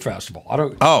Netflix's Joke Festival.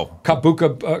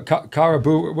 Kabuka,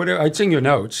 Karabu, whatever. I'd sing your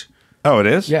notes. Oh, it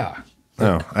is? Yeah.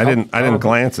 No, I didn't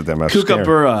glance at them.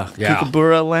 Kookaburra. Yeah.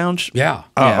 Kookaburra Lounge? Yeah.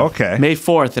 Oh, okay. May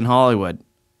 4th in Hollywood.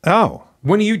 Oh.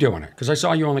 When are you doing it? Because I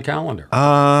saw you on the calendar.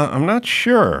 I'm not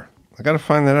sure. I got to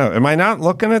find that out. Am I not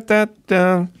looking at that?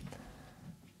 Do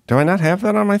I not have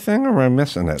that on my thing, or am I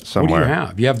missing it somewhere? What do you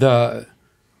have? You have the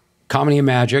Comedy and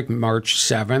Magic, March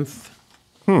 7th.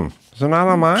 Is it not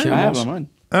on mine? I have it on mine.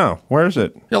 Oh, where is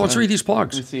it? Yeah, let's read these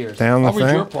plugs. Down the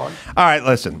thing? Your plug. All right,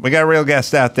 listen. We got a real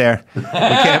guest out there. We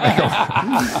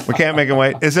can't make him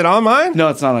wait. Is it on mine? No,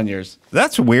 it's not on yours.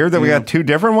 That's weird that we got two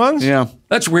different ones. Yeah.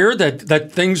 That's weird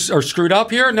that things are screwed up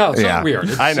here. No, it's not weird.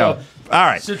 It's, I know. All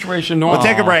right. Situation normal. We'll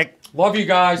take a break. Love you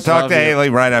guys. Talk to Haley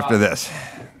right after this.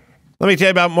 Let me tell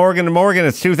you about Morgan & Morgan.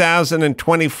 It's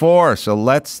 2024, so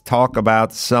let's talk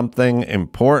about something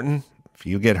important. If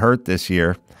you get hurt this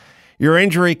year, your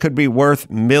injury could be worth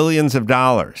millions of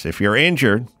dollars. If you're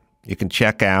injured, you can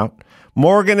check out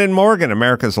Morgan & Morgan,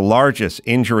 America's largest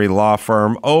injury law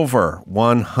firm, over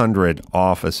 100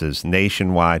 offices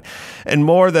nationwide, and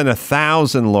more than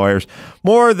 1,000 lawyers.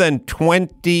 More than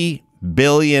 $20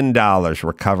 billion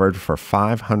recovered for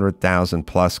 500,000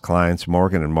 plus clients.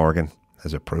 Morgan & Morgan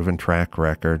has a proven track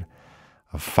record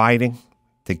of fighting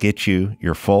to get you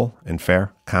your full and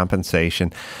fair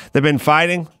compensation. They've been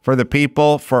fighting for the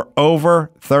people for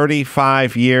over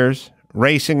 35 years.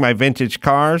 Racing my vintage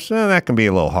cars, that can be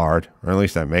a little hard, or at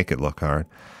least I make it look hard.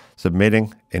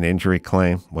 Submitting an injury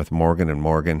claim with Morgan &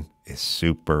 Morgan is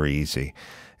super easy.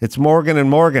 It's Morgan &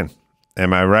 Morgan.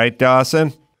 Am I right,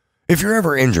 Dawson? If you're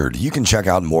ever injured, you can check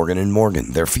out Morgan &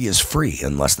 Morgan. Their fee is free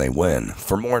unless they win.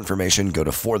 For more information, go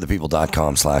to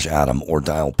forthepeople.com/Adam or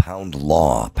dial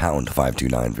 #law,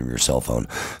 #529 from your cell phone.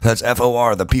 That's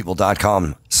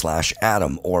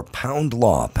forthepeople.com/Adam or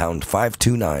 #law,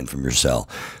 #529 from your cell.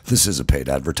 This is a paid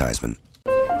advertisement.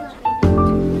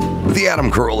 The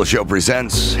Adam Carolla Show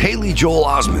presents Haley Joel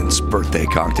Osment's birthday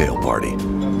cocktail party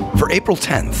for April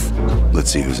 10th.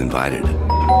 Let's see who's invited.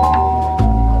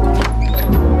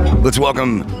 Let's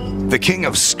welcome the King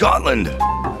of Scotland,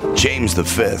 James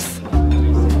V.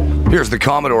 Here's the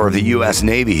Commodore of the U.S.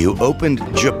 Navy who opened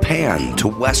Japan to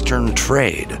Western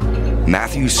trade,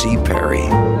 Matthew C. Perry.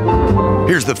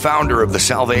 Here's the founder of the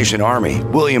Salvation Army,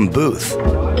 William Booth.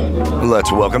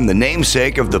 Let's welcome the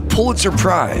namesake of the Pulitzer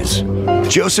Prize,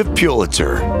 Joseph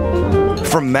Pulitzer.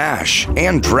 From MASH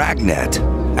and Dragnet,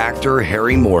 actor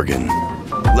Harry Morgan.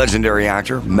 Legendary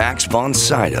actor Max von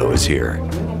Sydow is here.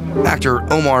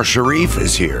 Actor Omar Sharif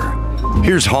is here.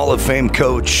 Here's Hall of Fame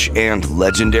coach and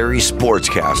legendary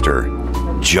sportscaster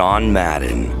John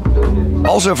Madden.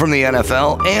 Also from the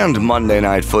NFL and Monday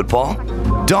Night Football,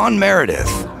 Don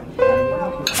Meredith.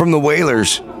 From the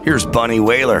Whalers, here's Bunny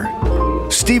Whaler.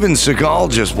 Steven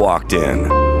Seagal just walked in.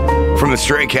 From the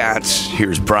Stray Cats,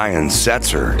 here's Brian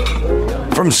Setzer.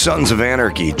 From Sons of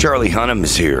Anarchy, Charlie Hunnam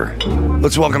is here.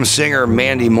 Let's welcome singer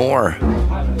Mandy Moore.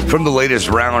 From the latest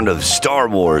round of Star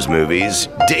Wars movies,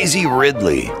 Daisy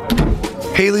Ridley.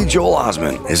 Haley Joel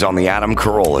Osment is on the Adam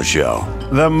Carolla Show.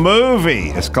 The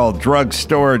movie is called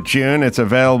Drugstore June. It's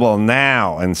available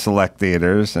now in select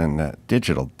theaters and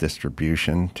digital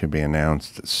distribution to be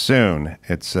announced soon.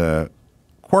 It's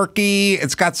quirky.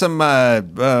 It's got some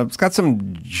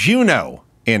Juno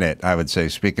in it, I would say.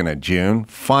 Speaking of June,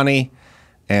 funny,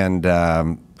 and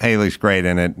Haley's great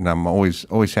in it, and I'm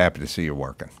always happy to see you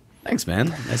working. Thanks, man.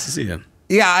 Nice to see you.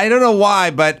 Yeah, I don't know why,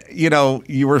 but,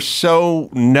 you were so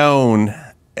known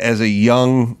as a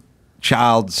young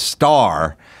child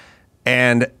star,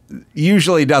 and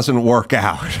usually doesn't work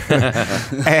out.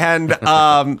 And,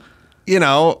 but,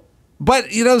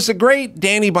 it's a great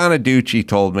Danny Bonaducci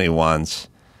told me once.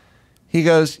 He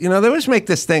goes, they always make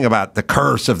this thing about the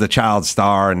curse of the child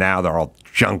star, and now they're all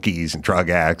junkies and drug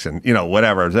addicts and,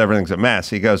 whatever. Everything's a mess.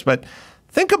 He goes, but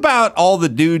think about all the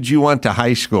dudes you went to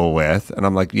high school with. And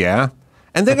I'm like, yeah.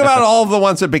 And think about all of the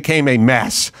ones that became a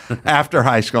mess after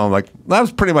high school. I'm like, that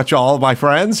was pretty much all of my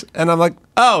friends. And I'm like,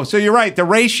 oh, so you're right. The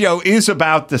ratio is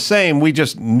about the same. We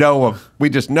just know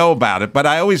about it. But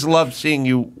I always loved seeing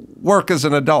you work as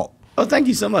an adult. Oh, thank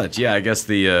you so much. Yeah, I guess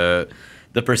the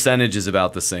The percentage is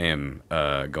about the same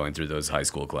going through those high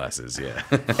school classes. Yeah.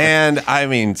 And I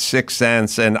mean, Sixth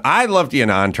Sense, and I loved you in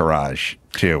Entourage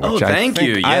too. Oh, thank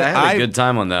you. Yeah, I had a good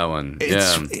time on that one.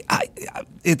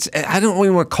 I don't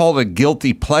even want to call it a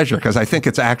guilty pleasure because I think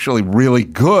it's actually really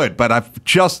good. But I've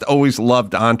just always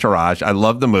loved Entourage. I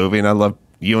love the movie, and I love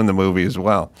you in the movie as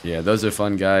well. Yeah, those are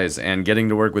fun guys, and getting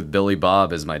to work with Billy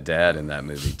Bob as my dad in that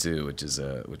movie too,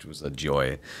 which was a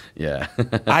joy. Yeah.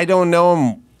 I don't know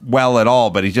him well at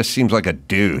all, but he just seems like a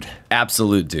dude.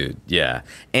 Absolute dude, yeah.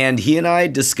 And he and I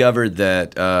discovered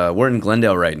that we're in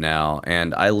Glendale right now,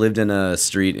 and I lived in a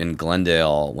street in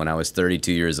Glendale when I was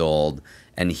 32 years old,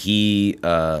 and he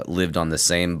lived on the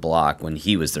same block when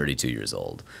he was 32 years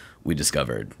old. We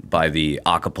discovered by the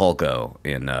Acapulco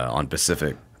on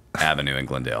Pacific Avenue in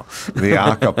Glendale. The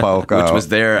Acapulco. Which was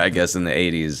there, I guess, in the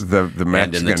 80s the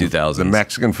Mexican, and in the 2000s. The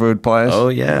Mexican food place? Oh,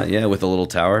 yeah, with a little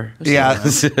tower. Yeah,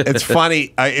 it's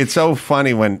funny. It's so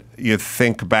funny when you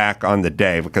think back on the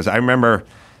day, because I remember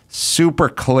super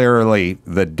clearly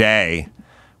the day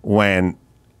when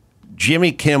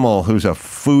Jimmy Kimmel, who's a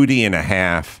foodie and a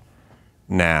half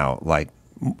now, like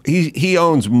he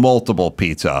owns multiple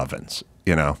pizza ovens,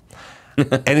 you know,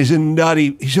 and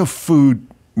he's a food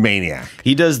maniac.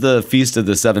 He does the Feast of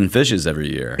the Seven Fishes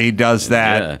every year. He does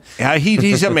that. Yeah,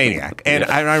 he's a maniac. And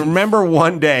I remember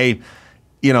one day,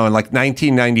 you know, in like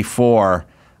 1994,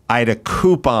 I had a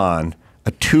coupon,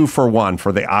 a 2-for-1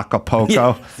 for the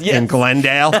Acapulco in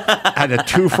Glendale. I had a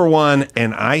 2-for-1,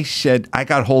 and I said, I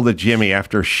got hold of Jimmy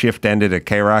after shift ended at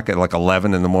K-Rock at like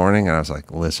 11 in the morning, and I was like,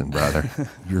 listen, brother,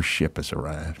 your ship has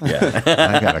arrived. Yeah.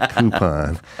 I got a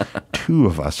coupon. 2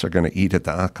 of us are going to eat at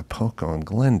the Acapulco in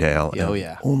Glendale,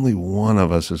 and only one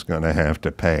of us is going to have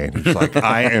to pay. And he's like,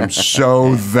 I am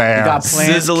so there.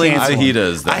 Sizzling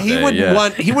fajitas.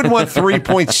 He would want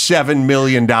 $3.7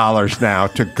 million now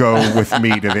to go with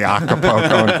me to the Acapulco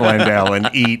in Glendale and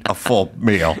eat a full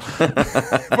meal.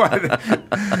 But,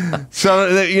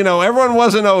 so, you know, everyone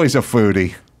wasn't always a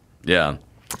foodie. Yeah.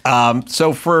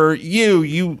 So for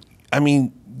you, I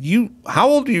mean, how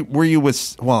old were you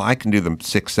with, well, I can do the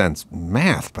Sixth Sense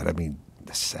math, but I mean,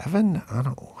 7? I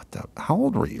don't know. How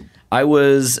old were you? I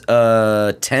was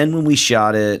 10 when we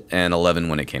shot it and 11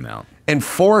 when it came out. And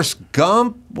Forrest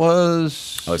Gump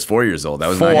was? I was 4 years old. That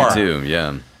was 92,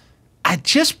 yeah.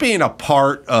 Just being a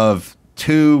part of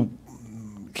 2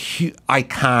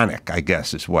 iconic, I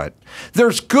guess is what.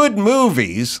 There's good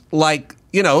movies like,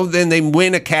 you know, then they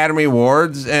win Academy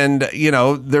Awards, and you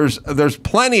know, there's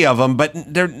plenty of them, but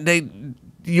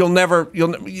you'll never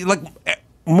like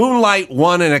Moonlight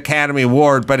won an Academy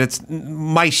Award, but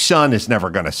my son is never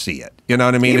going to see it. You know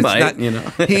what I mean? He might, you know.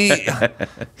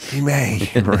 He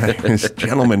may. Right? His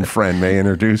gentleman friend may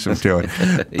introduce him to it.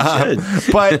 He should.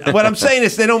 But what I'm saying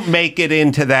is they don't make it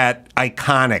into that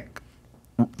iconic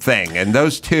thing, and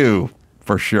those 2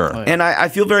 for sure. And I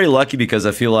feel very lucky because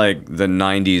I feel like the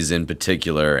 90s in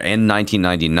particular and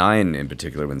 1999 in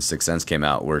particular when Sixth Sense came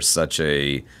out were such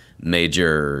a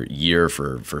major year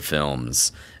for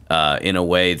films in a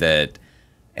way that,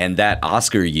 and that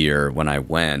Oscar year when I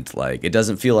went, like, it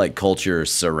doesn't feel like culture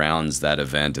surrounds that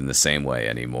event in the same way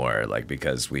anymore, like,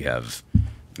 because we have,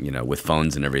 you know, with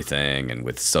phones and everything and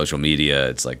with social media,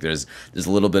 it's like there's a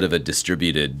little bit of a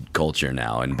distributed culture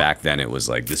now, and back then it was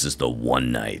like, this is the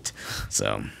one night.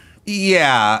 So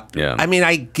yeah. I mean,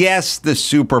 I guess the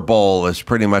Super Bowl is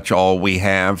pretty much all we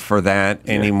have for that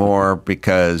anymore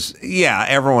because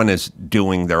everyone is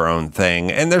doing their own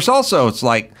thing. And there's also, it's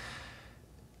like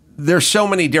there's so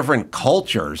many different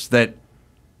cultures that,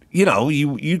 you know,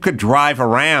 you could drive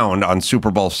around on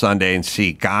Super Bowl Sunday and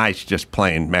see guys just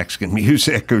playing Mexican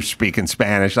music who's speaking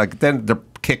Spanish. Like, then they're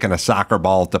kicking a soccer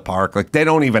ball at the park. Like, they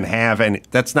don't even have any.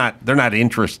 They're not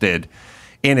interested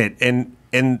in it. And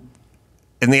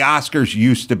the Oscars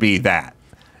used to be that.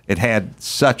 It had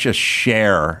such a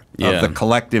share of the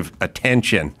collective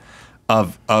attention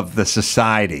of the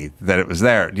society that it was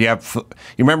there. You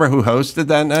remember who hosted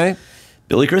that night?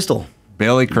 Billy Crystal.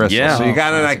 Billy Crystal. Yeah. So you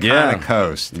got an iconic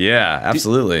host. Yeah,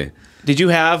 absolutely. Did you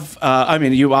have, I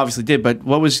mean, you obviously did, but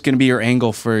what was going to be your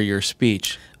angle for your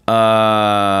speech?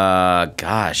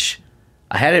 Gosh.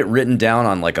 I had it written down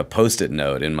on like a Post-it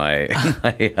note in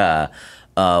my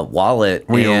wallet.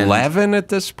 Were you 11 at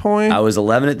this point? I was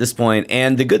 11 at this point.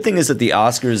 And the good thing is that the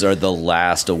Oscars are the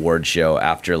last award show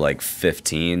after like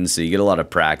 15. So you get a lot of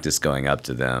practice going up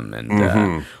to them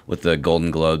and with the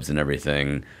Golden Globes and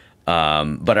everything.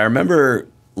 But I remember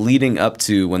leading up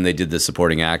to when they did the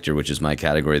supporting actor, which is my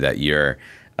category that year,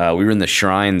 we were in the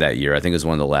Shrine that year. I think it was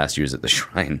one of the last years at the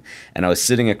Shrine. And I was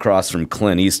sitting across from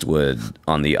Clint Eastwood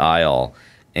on the aisle.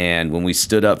 And when we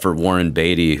stood up for Warren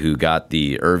Beatty, who got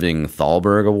the Irving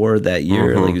Thalberg Award that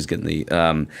year, like he was getting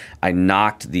the, I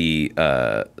knocked the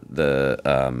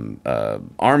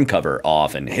arm cover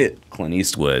off and hit Clint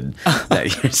Eastwood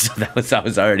that year. So I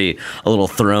was already a little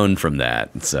thrown from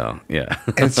that. So yeah,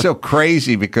 it's so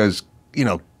crazy because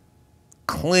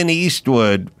Clint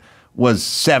Eastwood was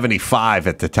 75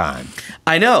 at the time.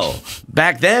 I know.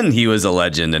 Back then he was a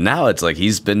legend, and now it's like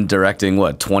he's been directing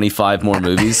 25 more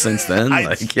movies since then.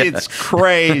 It's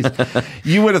crazy.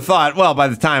 You would have thought, well, by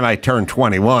the time I turn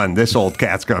 21, this old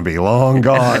cat's going to be long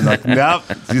gone. Like, nope,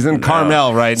 he's in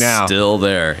Carmel right now. Still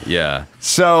there, yeah.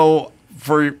 So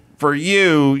for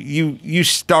you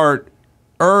start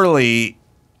early.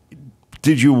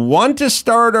 Did you want to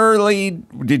start early?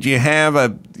 Did you have a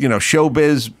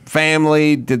showbiz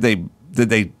family? Did they?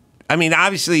 I mean,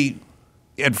 obviously,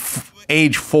 at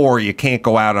age 4, you can't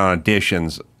go out on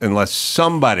auditions unless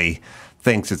somebody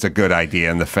thinks it's a good idea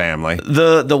in the family.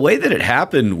 The way that it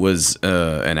happened was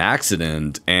an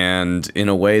accident, and in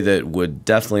a way that would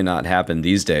definitely not happen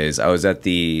these days. I was at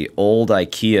the old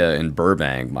Ikea in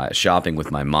Burbank, shopping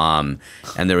with my mom,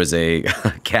 and there was a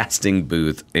casting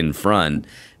booth in front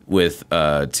with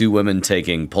 2 women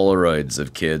taking Polaroids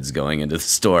of kids going into the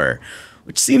store,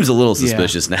 which seems a little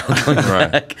suspicious now going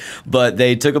back. But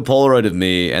they took a Polaroid of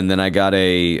me, and then I got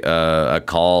a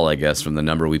call, I guess, from the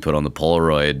number we put on the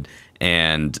Polaroid,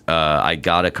 and I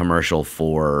got a commercial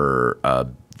for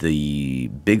the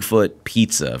Bigfoot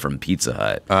pizza from Pizza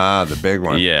Hut. Ah, the big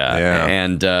one. Yeah.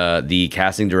 And the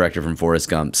casting director from Forrest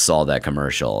Gump saw that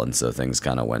commercial, and so things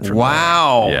kind of went from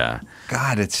wow. there. Yeah.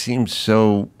 God, it seems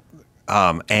so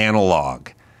analog.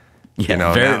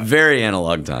 Yeah, very, very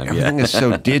analog time. Everything is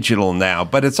so digital now,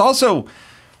 but it's also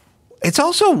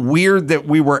weird that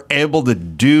we were able to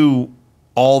do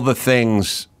all the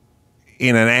things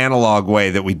in an analog way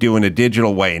that we do in a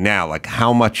digital way now. Like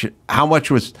how much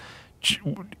was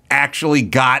actually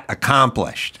got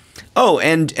accomplished. Oh,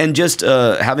 and just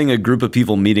having a group of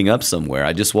people meeting up somewhere.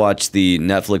 I just watched the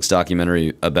Netflix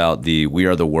documentary about the We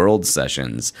Are the World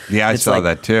sessions. Yeah, I saw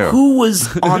that too. Who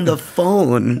was on the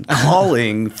phone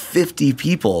calling 50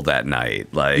 people that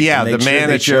night? Like, yeah, the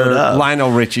manager,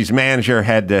 Lionel Richie's manager,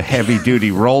 had the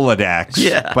heavy-duty Rolodex.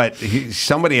 Yeah. But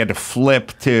somebody had to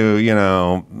flip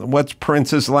to, what's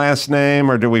Prince's last name,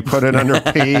 or do we put it under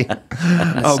P?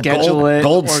 Schedule it.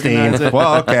 Goldstein.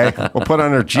 Well, okay, we'll put it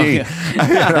under G.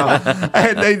 Okay.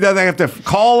 They have to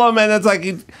call him, and it's like,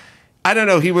 I don't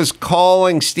know, he was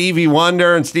calling Stevie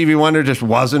Wonder, and Stevie Wonder just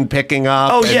wasn't picking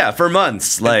up. Oh, yeah, for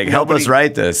months. Like, help us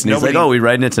write this. And he's like, we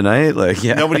writing it tonight? Like,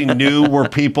 yeah. Nobody knew where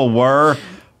people were.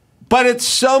 But at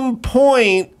some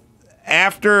point,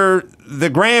 after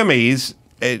the Grammys,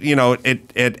 at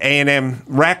A&M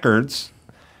Records,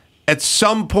 at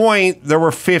some point, there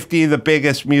were 50 of the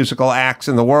biggest musical acts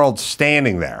in the world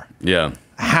standing there. Yeah.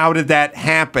 How did that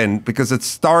happen? Because it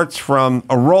starts from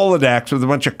a Rolodex with a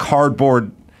bunch of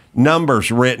cardboard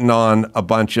numbers written on a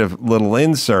bunch of little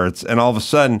inserts, and all of a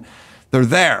sudden they're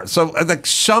there. So like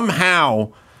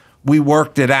somehow we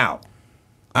worked it out.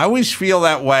 I always feel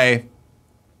that way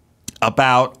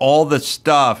about all the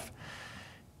stuff.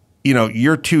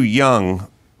 You're too young,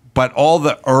 but all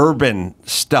the urban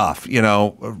stuff,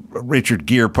 Richard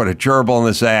Gere put a gerbil in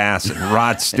his ass, and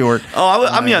Rod Stewart. Oh,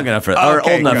 I'm young enough for that, or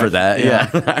old enough for that. Yeah,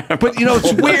 but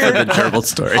it's weird. The gerbil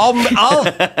story.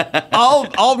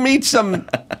 I'll meet some.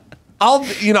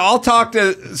 I'll talk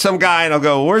to some guy, and I'll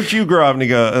go, "Where'd you grow up?" And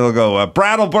he'll go,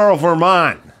 "Brattleboro,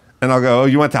 Vermont." And I'll go, "Oh,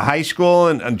 you went to high school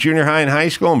and junior high and high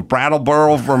school in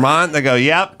Brattleboro, Vermont?" And they go,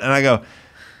 "Yep." And I go,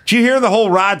 "Did you hear the whole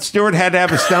Rod Stewart had to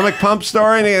have a stomach pump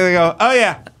story?" And they go, "Oh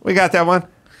yeah, we got that one."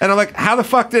 And I'm like, "How the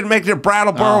fuck did it make it to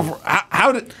Brattleboro?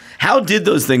 How did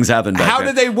those things happen back then?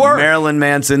 Did they work? Marilyn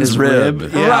Manson's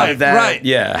rib. Yeah. Right.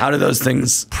 Yeah. How did those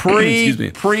things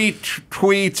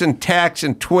pre-tweets and texts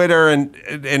and Twitter and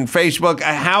Facebook?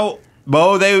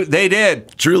 They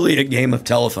did. Truly a game of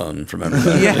telephone from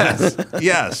everybody.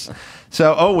 Yes.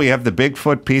 So, we have the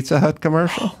Bigfoot Pizza Hut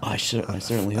commercial? I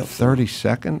certainly hope so.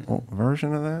 30-second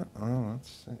version of that? Oh, let's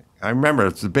see. I remember,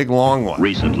 it's the big, long one.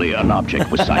 Recently, an object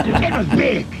was sighted. It was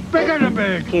big. Bigger than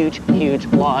big. Huge,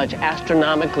 large,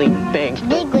 astronomically big.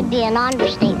 Big would be an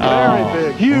understatement.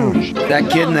 Very big. Huge. That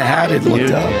kid in the hat had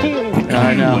looked up.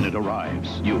 I know. When it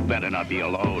arrives, you better not be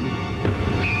alone.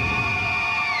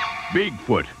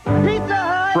 Bigfoot. Pizza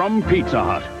Hut. From Pizza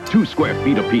Hut. 2 square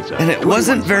feet of pizza. And it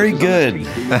wasn't very good.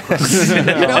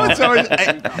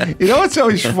 It's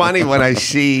always funny when I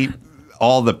see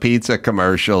all the pizza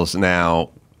commercials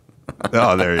now.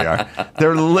 Oh, there you are.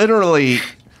 They're literally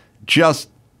just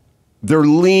they're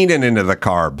leaning into the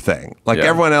carb thing. Like Yeah.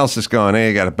 everyone else is going, hey,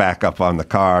 you got to back up on the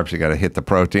carbs. You got to hit the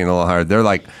protein a little hard. They're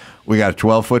like, we got a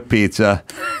 12-foot pizza,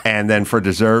 and then for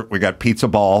dessert, we got pizza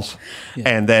balls. Yeah.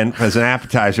 And then as an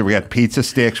appetizer, we got pizza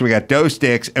sticks, we got dough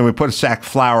sticks, and we put a sack of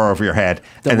flour over your head,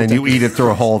 and then you eat it through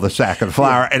a hole of the sack of the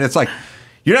flour. And it's like,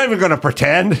 you're not even going to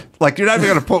pretend. Like, you're not even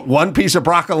going to put one piece of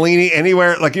broccolini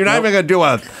anywhere. Like, you're not even going to do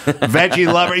a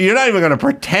veggie lover. You're not even going to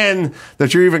pretend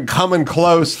that you're even coming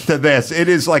close to this. It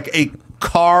is like a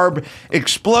carb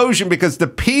explosion because the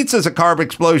pizza's a carb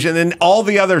explosion and all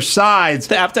the other sides.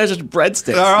 The appetizers are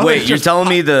breadsticks. Wait, you're telling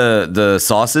me the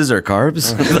sauces are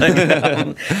carbs?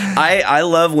 I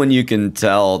love when you can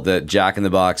tell that Jack in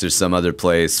the Box or some other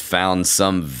place found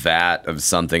some vat of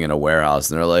something in a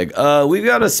warehouse and they're like, we've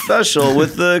got a special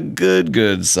with the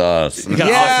good sauce.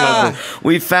 Yeah.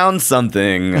 We found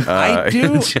something. I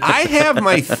do. I have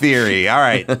my theory. All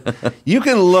right. You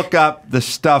can look up the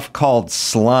stuff called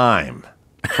slime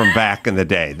from back in the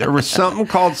day. There was something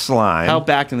called slime. How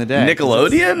back in the day?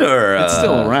 Nickelodeon or it's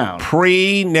still around.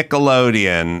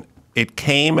 Pre-Nickelodeon, it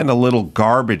came in a little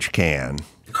garbage can.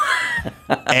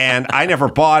 And I never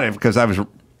bought it because A,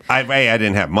 I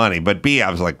didn't have money, but B, I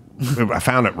was like, I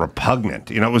found it repugnant.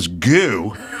 You know, it was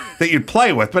goo that you'd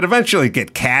play with, but eventually you'd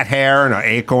get cat hair and an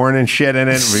acorn and shit in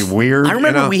it. It'd be weird. I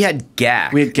remember you know? we had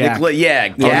Gak. We had Gak. Yeah,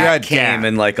 Gak came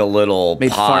in like a little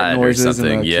made pod fart or noises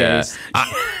something. in the case.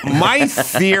 My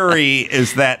theory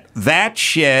is that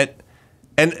shit,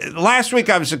 and last week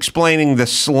I was explaining the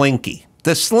Slinky.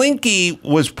 The Slinky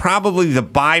was probably the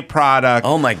byproduct.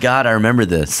 Oh my God, I remember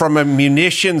this. From a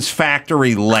munitions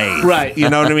factory lathe. Right. You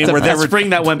know what I mean? Where they were spring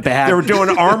that went bad. They were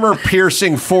doing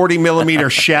armor-piercing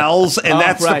 40-millimeter shells, and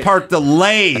that's the part the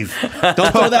lathe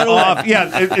Don't throw that off. away.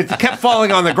 Yeah, it kept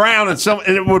falling on the ground,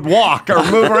 and it would walk or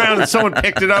move around, and someone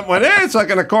picked it up and went, it's like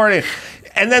an accordion.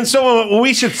 And then someone went, well,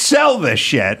 we should sell this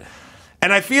shit.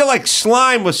 And I feel like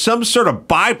slime was some sort of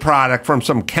byproduct from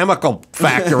some chemical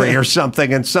factory or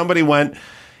something. And somebody went,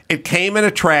 it came in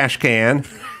a trash can.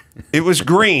 It was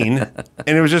green. And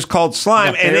it was just called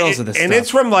slime. And it's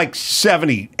from like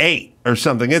 78 or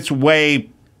something. It's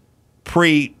way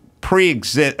predates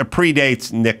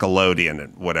Nickelodeon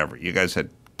and whatever. You guys had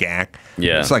Gak.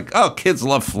 Yeah. It's like, oh, kids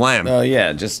love phlegm. Oh,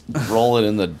 yeah. Just roll it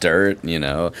in the dirt, you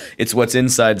know. It's what's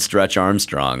inside Stretch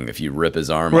Armstrong if you rip his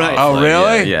arm off. Oh, like,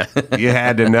 really? Yeah. You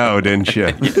had to know, didn't you?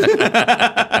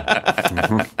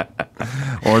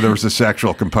 Or there was a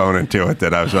sexual component to it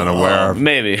that I was unaware of.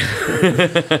 Maybe.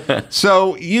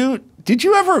 So did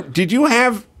you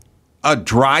have a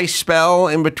dry spell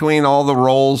in between all the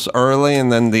roles early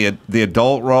and then the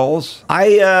adult roles?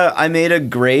 I made a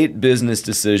great business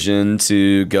decision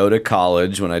to go to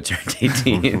college when I turned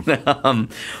 18,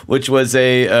 which was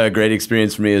a great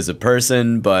experience for me as a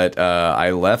person, but I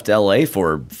left LA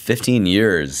for 15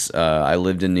 years. I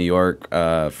lived in New York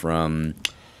from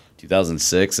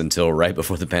 2006 until right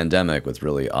before the pandemic with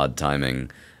really odd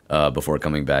timing before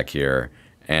coming back here.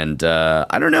 And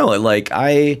I don't know, like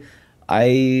I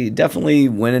definitely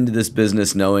went into this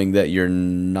business knowing that you're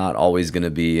not always going to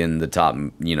be in the top,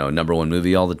 #1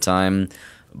 movie all the time.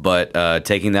 But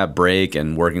taking that break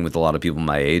and working with a lot of people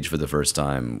my age for the first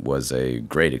time was a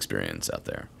great experience out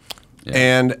there. Yeah.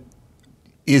 And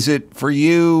is it for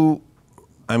you,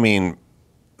 I mean,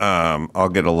 I'll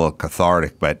get a little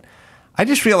cathartic, but I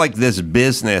just feel like this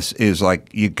business is like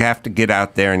you have to get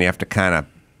out there and you have to kind of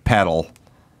pedal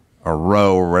or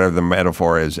row or whatever the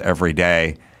metaphor is every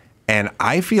day. And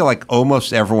I feel like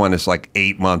almost everyone is like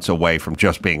 8 months away from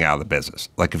just being out of the business.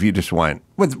 Like if you just went,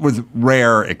 with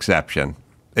rare exception,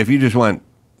 if you just went,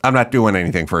 I'm not doing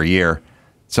anything for a year,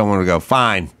 someone would go,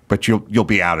 fine, but you'll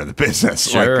be out of the business.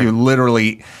 Sure. Like you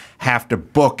literally have to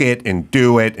book it and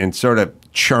do it and sort of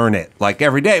churn it like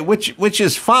every day, which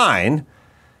is fine.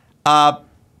 But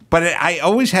I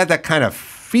always had that kind of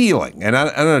feeling. And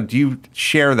I don't know, do you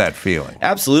share that feeling?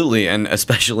 Absolutely. And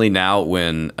especially now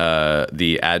when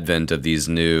the advent of these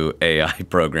new AI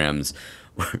programs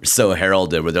were so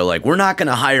heralded, where they're like, we're not going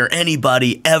to hire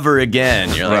anybody ever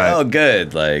again. You're like, Right. Oh,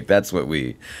 good. Like that's what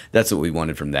we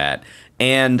wanted from that.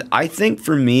 And I think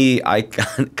for me, I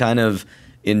kind of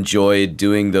enjoyed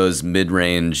doing those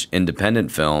mid-range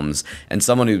independent films. And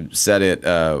someone who said it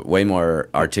way more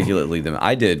articulately than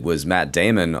I did was Matt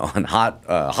Damon on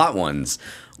Hot Ones,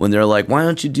 when they're like, why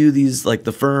don't you do these like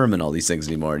The Firm and all these things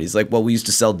anymore? And he's like, well, we used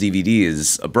to sell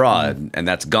DVDs abroad and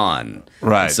that's gone.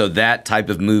 Right. And so that type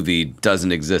of movie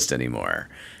doesn't exist anymore.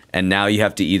 And now you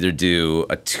have to either do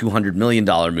a $200 million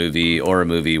movie or a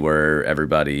movie where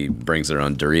everybody brings their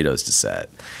own Doritos to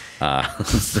set.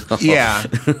 Yeah,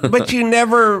 but you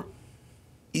never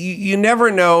you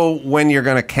never know when you're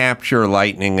going to capture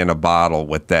lightning in a bottle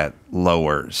with that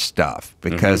lower stuff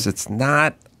because it's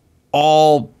not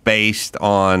all based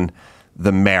on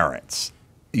the merits.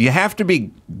 You have to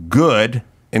be good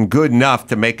and good enough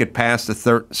to make it past a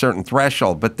certain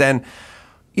threshold. But then,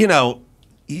 you know,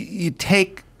 you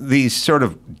take these sort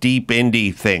of deep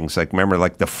indie things, like remember,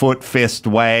 like the Foot Fist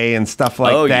Way and stuff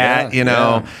like that, you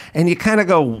know, and you kind of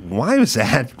go, why was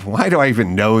that? Why do I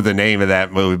even know the name of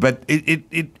that movie? But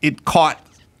it caught.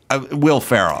 Will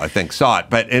Ferrell, I think, saw it.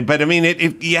 But I mean,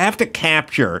 you have to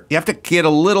capture. You have to get a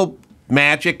little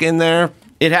magic in there.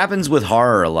 It happens with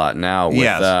horror a lot now. With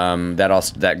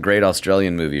that great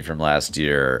Australian movie from last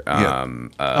year.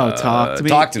 Talk to Me.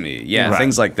 Talk to Me. Yeah,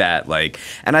 things like that. Like,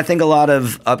 and I think a lot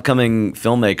of upcoming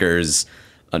filmmakers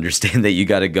understand that you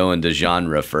got to go into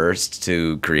genre first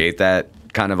to create that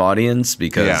kind of audience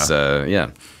because, but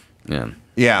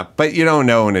you don't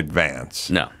know in advance.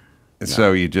 No.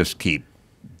 So you just keep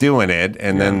doing it,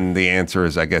 and then the answer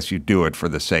is, I guess you do it for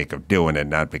the sake of doing it,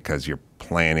 not because you're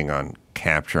planning on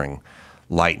capturing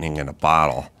lightning in a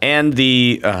bottle. And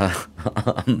the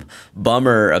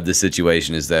bummer of the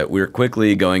situation is that we're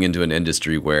quickly going into an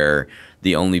industry where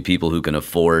the only people who can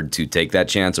afford to take that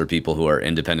chance are people who are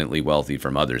independently wealthy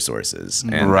from other sources.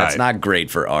 And that's not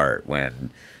great for art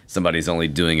when somebody's only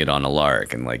doing it on a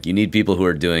lark. And like, you need people who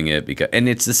are doing it because, and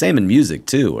it's the same in music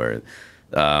too, where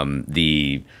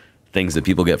the things that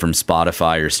people get from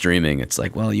Spotify or streaming, it's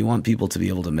like, well, you want people to be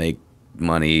able to make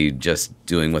money just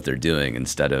doing what they're doing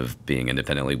instead of being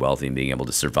independently wealthy and being able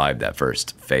to survive that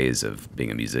first phase of being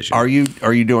a musician. Are you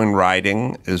doing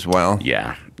writing as well?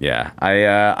 Yeah.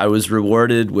 I was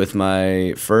rewarded with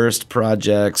my first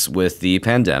projects with the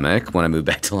pandemic when I moved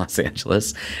back to Los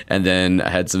Angeles, and then I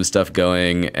had some stuff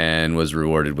going and was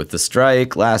rewarded with the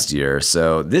strike last year.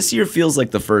 So this year feels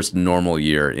like the first normal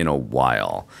year in a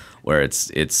while, where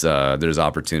it's there's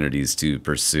opportunities to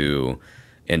pursue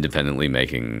independently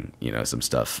making, you know, some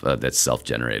stuff that's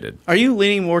self-generated. Are you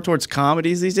leaning more towards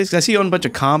comedies these days? 'Cause I see you on a bunch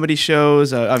of comedy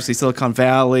shows, obviously Silicon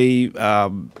Valley,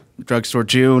 Drugstore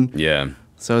June. Yeah.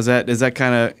 So is that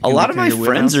kind of... A lot of my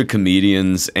friends are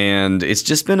comedians, and it's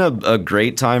just been a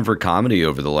great time for comedy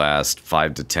over the last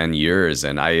 5 to 10 years,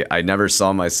 and I never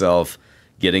saw myself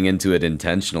getting into it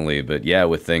intentionally, but yeah,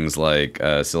 with things like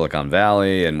Silicon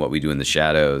Valley and what we do in the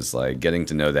shadows, like getting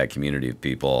to know that community of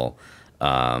people,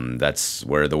 that's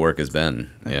where the work has been.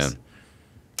 Nice.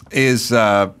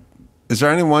 Yeah. Is there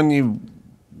anyone you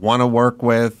want to work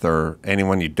with, or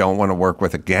anyone you don't want to work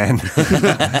with again?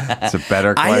 It's a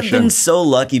better question. I have been so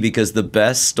lucky because the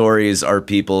best stories are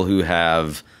people who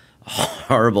have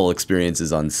horrible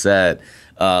experiences on set.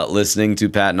 Listening to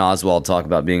Patton Oswalt talk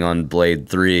about being on Blade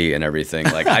 3 and everything.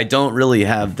 Like, I don't really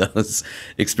have those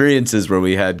experiences where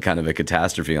we had kind of a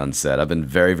catastrophe on set. I've been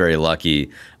very, very lucky.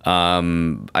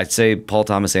 I'd say Paul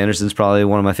Thomas Anderson's probably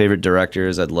one of my favorite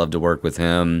directors. I'd love to work with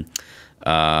him.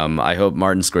 I hope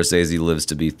Martin Scorsese lives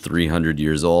to be 300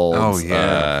 years old. Oh,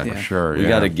 yeah, for sure. We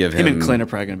got to give him... Him and Clint are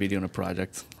probably going to be doing a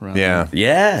project around there.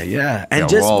 Yeah. And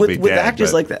just with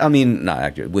actors like that, I mean, not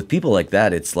actors, with people like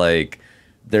that, it's like...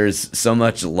 There's so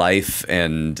much life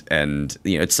and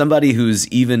you know, it's somebody who's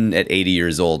even at 80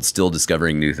 years old still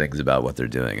discovering new things about what they're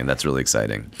doing, and that's really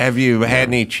exciting. Have you had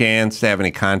any chance to have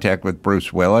any contact with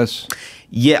Bruce Willis?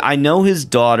 Yeah, I know his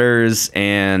daughters,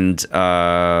 and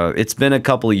it's been a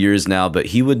couple of years now, but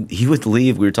he would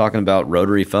leave. We were talking about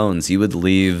rotary phones. He would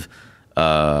leave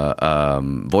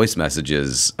voice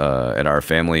messages at our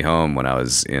family home when I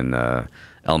was in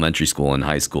elementary school and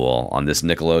high school on this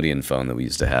Nickelodeon phone that we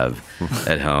used to have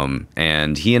at home.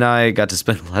 And he and I got to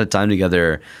spend a lot of time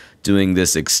together doing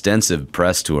this extensive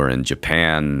press tour in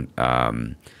Japan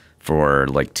for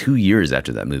like 2 years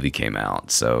after that movie came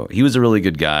out. So he was a really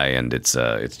good guy, and it's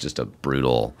just a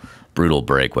brutal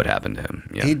break what happened to him.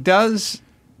 Yeah. He does,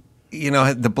 you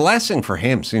know, the blessing for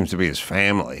him seems to be his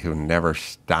family, who never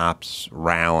stops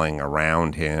rallying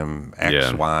around him,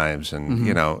 ex-wives, and,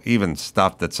 you know, even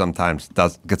stuff that sometimes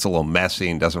gets a little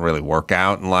messy and doesn't really work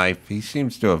out in life. He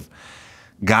seems to have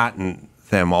gotten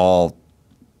them all,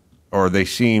 or they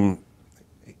seem,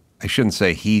 I shouldn't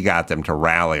say he got them to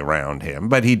rally around him,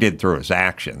 but he did through his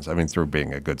actions. I mean, through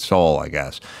being a good soul, I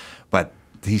guess. But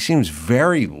he seems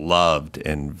very loved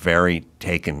and very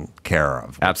taken care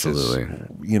of. Absolutely. Is,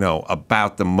 you know,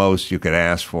 about the most you could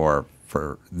ask for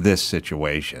this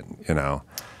situation, you know.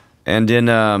 And in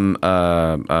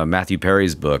Matthew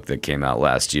Perry's book that came out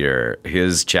last year,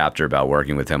 his chapter about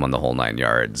working with him on the whole 9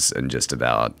 yards and just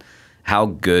about how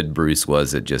good Bruce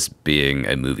was at just being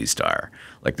a movie star.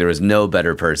 Like, there was no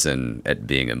better person at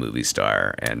being a movie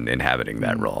star and inhabiting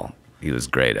that role. He was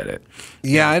great at it.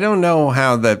 Yeah, I don't know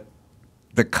how that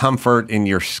the comfort in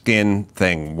your skin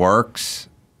thing works.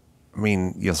 I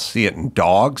mean, you'll see it in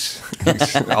dogs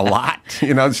a lot.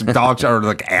 You know, some dogs are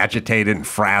like agitated and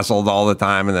frazzled all the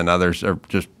time, and then others are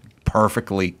just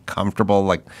perfectly comfortable.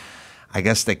 Like, I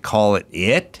guess they call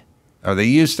it, or they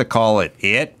used to call it.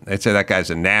 They'd say that guy's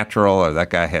a natural, or that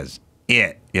guy has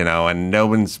it, you know, and no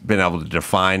one's been able to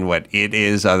define what it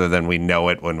is other than we know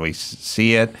it when we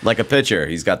see it. Like a pitcher,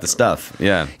 he's got the stuff.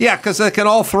 Yeah. Yeah, because they can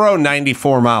all throw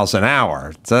 94 miles an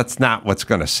hour. So that's not what's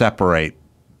going to separate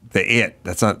the it.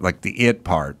 That's not like the it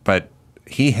part, but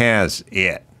he has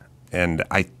it. And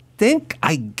I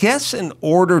guess in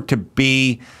order to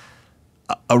be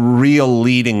a real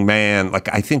leading man,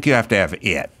 like I think you have to have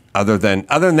it. Other than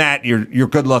that, you're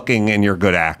good looking and you're a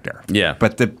good actor. Yeah.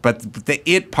 But the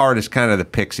it part is kind of the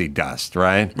pixie dust,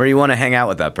 right? Where you want to hang out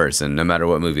with that person, no matter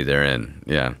what movie they're in.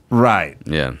 Yeah. Right.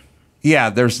 Yeah. Yeah,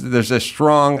 there's a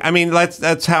strong. I mean,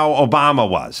 that's how Obama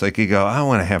was. Like you go, I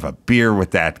want to have a beer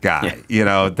with that guy. Yeah. You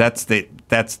know, that's the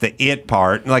it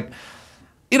part. Like,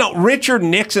 you know, Richard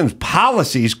Nixon's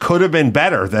policies could have been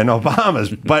better than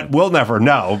Obama's, but we'll never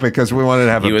know because we wanted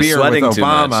to have a beer with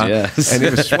Obama, yes. And he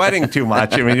was sweating too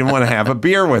much, and we didn't want to have a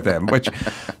beer with him, which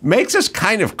makes us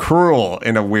kind of cruel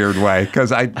in a weird way.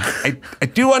 Because I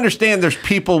do understand there's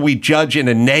people we judge in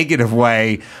a negative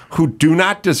way who do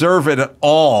not deserve it at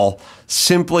all.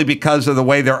 Simply because of the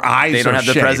way their eyes are They don't have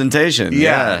shaped. the presentation.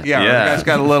 Yeah. The guy's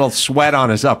got a little sweat on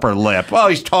his upper lip. Well,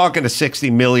 he's talking to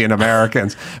 60 million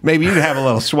Americans. Maybe you'd have a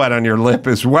little sweat on your lip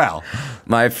as well.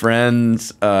 My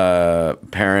friend's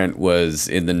parent was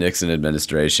in the Nixon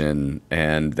administration,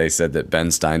 and they said that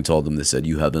Ben Stein told them, they said,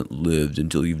 you haven't lived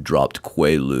until you've dropped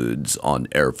Quaaludes on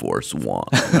Air Force One.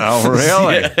 Oh,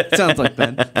 really? Yeah. Sounds like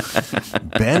Ben.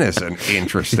 Ben is an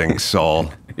interesting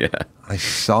soul. Yeah. I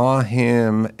saw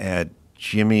him at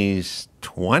Jimmy's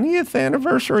 20th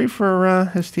anniversary for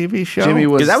his TV show. Jimmy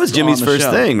was Because that was Jimmy's on the first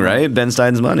show. thing, right? Ben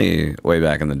Stein's Money way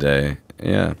back in the day.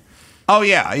 Yeah. Oh,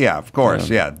 yeah, of course,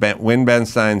 yeah. Win Ben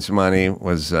Stein's Money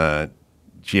was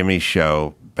Jimmy's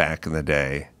show back in the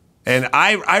day. And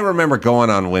I remember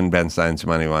going on Win Ben Stein's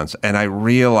Money once, and I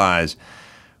realized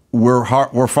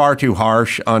we're far too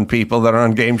harsh on people that are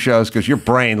on game shows because your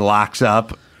brain locks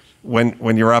up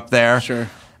when you're up there. Sure.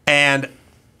 And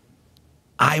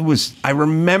I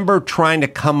remember trying to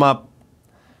come up,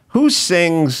 who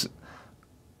sings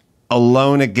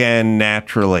Alone Again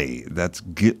Naturally? That's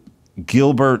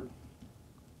Gilbert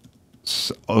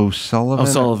O'Sullivan?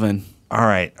 O'Sullivan. All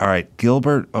right.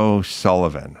 Gilbert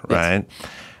O'Sullivan, right? Yes.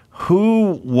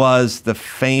 Who was the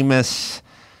famous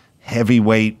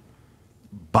heavyweight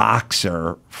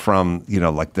boxer from,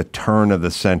 like the turn of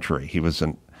the century? He was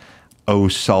an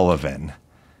O'Sullivan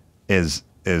as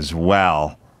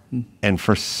well. And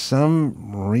for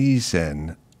some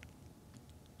reason,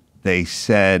 they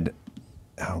said,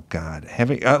 oh, God,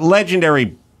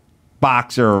 legendary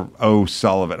boxer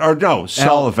O'Sullivan. Or no,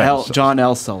 Sullivan. John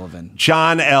L. Sullivan.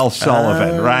 John L.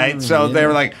 Sullivan, right? So they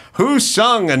were like, who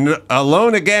sung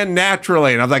Alone Again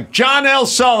Naturally? And I was like, John L.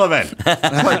 Sullivan.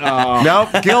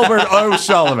 Nope, Gilbert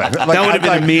O'Sullivan. Like, that would have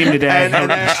been a meme today. And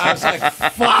I was like,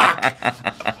 fuck.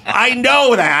 I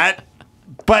know that.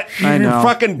 But you're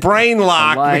fucking brain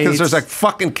locked because there's a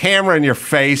fucking camera in your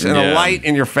face and a light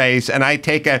in your face. And I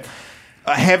take a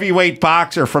heavyweight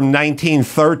boxer from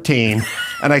 1913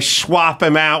 and I swap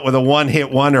him out with a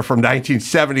one-hit wonder from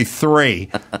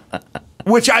 1973,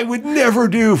 which I would never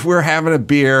do if we're having a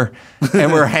beer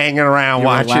and we're hanging around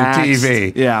watching relaxed.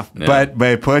 TV. Yeah. But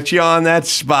they put you on that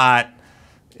spot.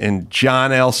 And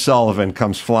John L. Sullivan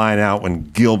comes flying out when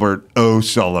Gilbert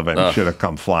O'Sullivan should have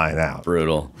come flying out.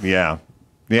 Brutal. Yeah.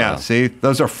 Yeah, see,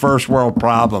 those are first world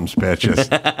problems,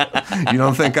 bitches. You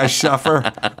don't think I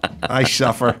suffer? I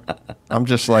suffer. I'm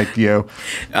just like you.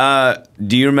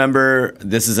 Do you remember,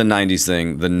 this is a 90s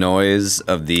thing, the noise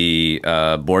of the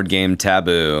board game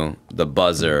Taboo, the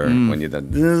buzzer, when you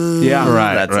yeah,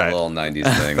 right. That's right. a little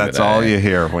 90s thing. That's all you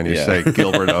hear when you say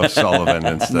Gilbert O'Sullivan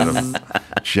instead of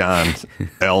John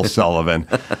L. Sullivan.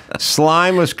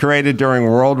 Slime was created during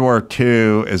World War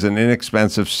II as an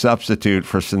inexpensive substitute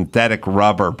for synthetic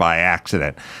rubber by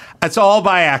accident. It's all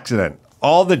by accident.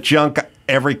 All the junk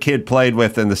every kid played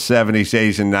with in the 70s,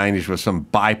 80s, and 90s was some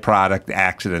byproduct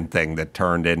accident thing that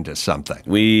turned into something.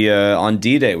 We, on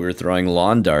D-Day, we were throwing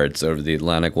lawn darts over the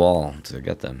Atlantic Wall to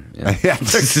get them. Yeah,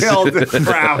 to kill the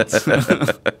sprouts.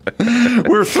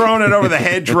 We were throwing it over the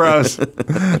hedgerows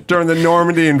during the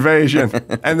Normandy invasion,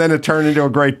 and then it turned into a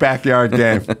great backyard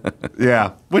game.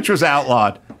 Yeah, which was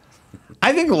outlawed.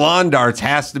 I think lawn darts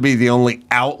has to be the only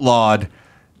outlawed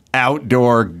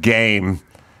outdoor game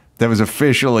that was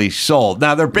officially sold.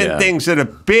 Now, there have been things that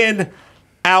have been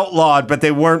outlawed, but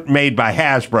they weren't made by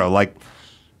Hasbro. Like,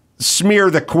 Smear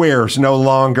the Queer is no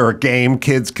longer a game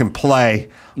kids can play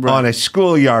on a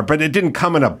schoolyard, but it didn't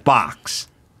come in a box.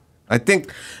 I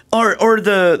think, or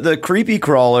the creepy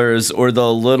crawlers, or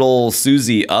the little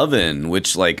Susie oven,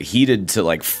 which like heated to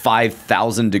like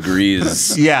 5,000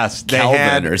 degrees. Yes,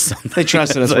 Kelvin or something. They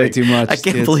trusted us way too much. I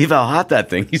can't believe how hot that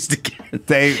thing used to get.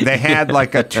 They had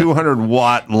like a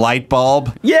 200-watt light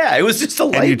bulb. Yeah, it was just a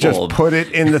light bulb. And you just put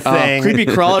it in the thing. Creepy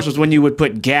crawlers was when you would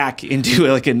put gack into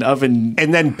like an oven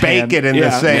and then bake it in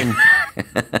the same.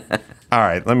 All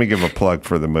right, let me give a plug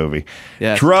for the movie.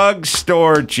 Yes.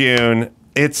 Drugstore June.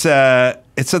 It's a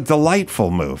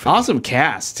delightful movie. Awesome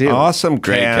cast too. Awesome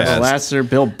Great cast. cast. Lasser,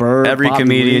 Bill Burr, Every Bobby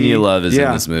comedian Lee. you love is in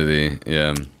this movie.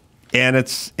 Yeah. And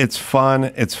it's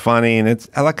fun, it's funny, and it's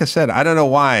like I said, I don't know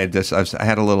why. I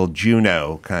had a little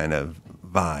Juno kind of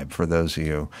vibe for those of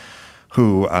you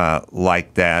who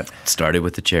like that. Started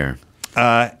with the chair.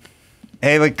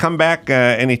 Hey, like, come back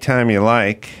anytime you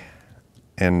like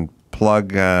and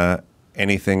plug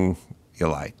anything you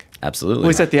like. Absolutely.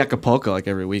 We at the Acapulco like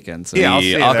every weekend. So. Yeah, I'll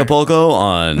see the you there. Acapulco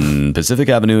on Pacific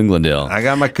Avenue in Glendale. I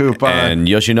got my coupon. And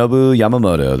Yoshinobu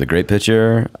Yamamoto, the great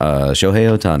pitcher.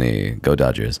 Shohei Ohtani, go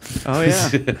Dodgers. Oh, yeah.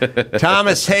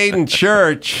 Thomas Haden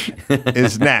Church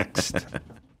is next.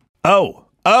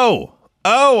 O'Reilly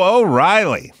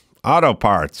Auto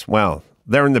Parts. Well,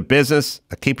 they're in the business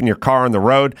of keeping your car on the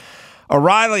road.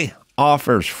 O'Reilly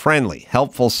offers friendly,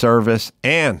 helpful service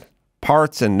and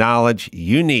parts and knowledge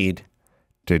you need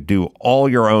to do all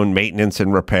your own maintenance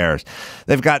and repairs.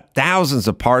 They've got thousands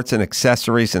of parts and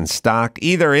accessories in stock,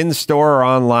 either in store or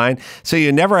online, so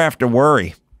you never have to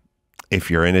worry.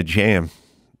 If you're in a jam,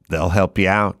 they'll help you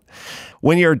out.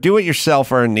 When you're a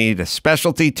do-it-yourselfer and need a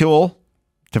specialty tool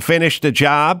to finish the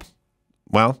job,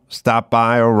 well, stop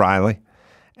by O'Reilly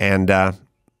and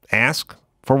ask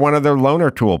for one of their loaner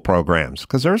tool programs,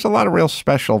 because there's a lot of real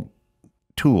special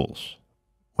tools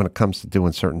when it comes to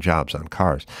doing certain jobs on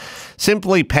cars.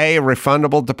 Simply pay a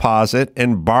refundable deposit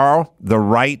and borrow the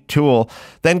right tool,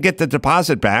 then get the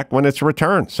deposit back when it's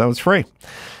returned, so it's free.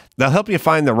 They'll help you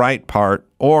find the right part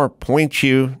or point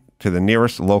you to the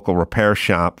nearest local repair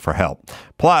shop for help.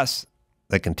 Plus,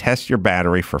 they can test your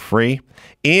battery for free,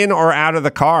 in or out of the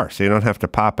car, so you don't have to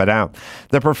pop it out.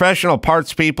 The professional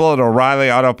parts people at O'Reilly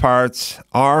Auto Parts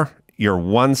are your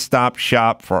one-stop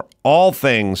shop for all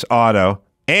things auto,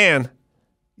 and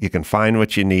you can find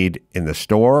what you need in the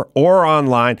store or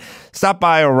online. Stop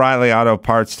by O'Reilly Auto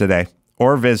Parts today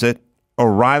or visit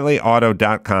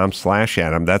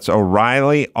O'ReillyAuto.com/Adam. That's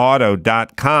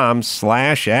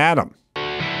O'ReillyAuto.com/Adam.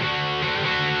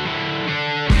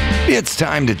 It's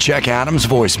time to check Adam's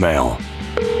voicemail.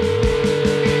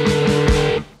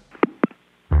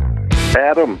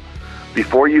 Adam,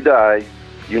 before you die,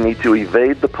 you need to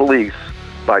evade the police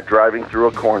by driving through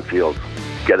a cornfield.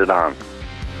 Get it on.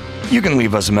 You can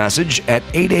leave us a message at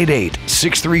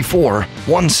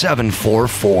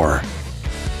 888-634-1744.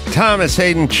 Thomas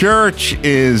Haden Church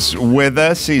is with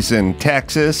us. He's in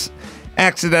Texas.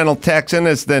 Accidental Texan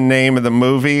is the name of the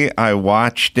movie. I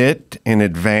watched it in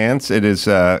advance. It is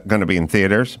going to be in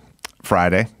theaters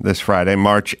this Friday,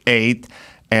 March 8th,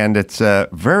 and it's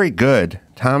very good.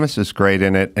 Thomas is great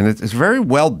in it, and it's a very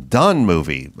well done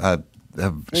movie.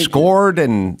 Scored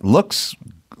and looks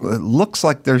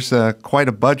like there's quite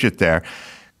a budget there.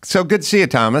 So good to see you,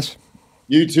 Thomas.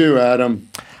 You too, Adam.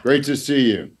 Great to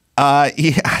see you.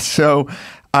 Yeah, so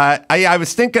I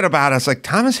was thinking about it. I was like,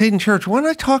 Thomas Haden Church, when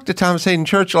I talked to Thomas Haden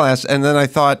Church last, and then I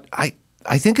thought, I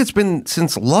think it's been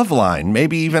since Loveline,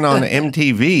 maybe even on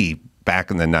MTV back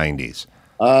in the 90s.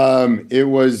 It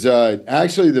was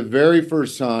actually the very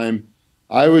first time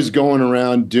I was going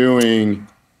around doing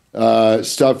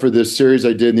stuff for this series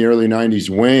I did in the early 90s,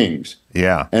 Wings.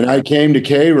 Yeah. And I came to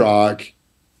K-Rock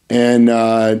and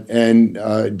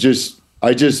I just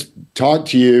talked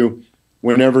to you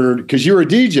whenever, because you were a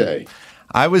DJ.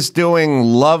 I was doing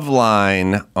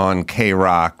Loveline on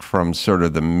K-Rock from sort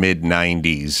of the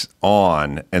mid-90s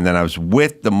on, and then I was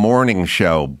with the morning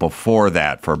show before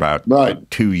that for about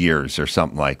 2 years or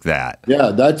something like that.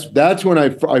 Yeah, that's when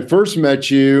I first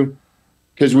met you,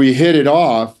 because we hit it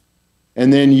off,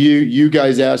 and then you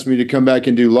guys asked me to come back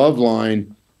and do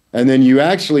Loveline, and then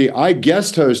I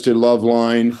guest hosted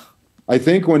Loveline, I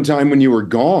think one time when you were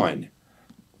gone.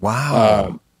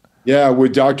 Wow. Yeah,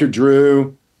 with Dr.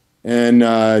 Drew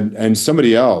and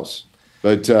somebody else.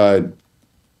 But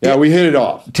yeah, we hit it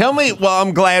off. Tell me, well,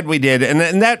 I'm glad we did.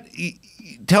 And that,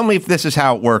 tell me if this is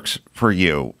how it works for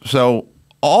you. So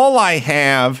all I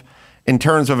have in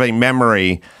terms of a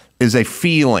memory is a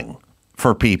feeling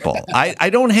for people. I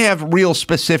don't have real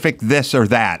specific this or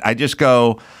that. I just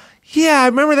go, yeah, I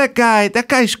remember that guy. That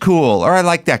guy's cool, or I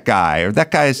like that guy, or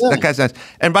that guy's nice.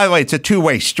 And by the way, it's a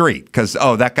two-way street because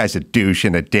that guy's a douche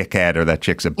and a dickhead, or that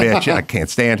chick's a bitch. I can't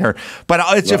stand her. But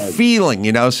it's a feeling,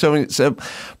 you know. So,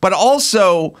 but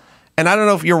also, and I don't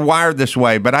know if you're wired this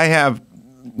way, but I have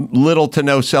little to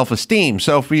no self-esteem.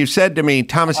 So if you said to me,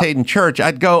 Thomas Haden Church,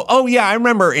 I'd go, oh yeah, I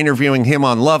remember interviewing him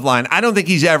on Loveline. I don't think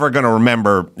he's ever going to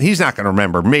remember. He's not going to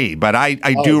remember me, but I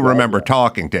do remember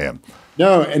talking to him.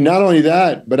 No, and not only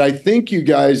that, but I think you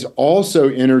guys also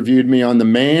interviewed me on the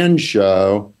Man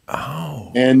Show.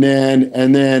 Oh, and then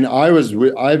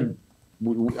I've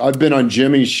been on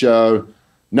Jimmy's show,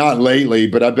 not lately,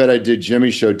 but I bet I did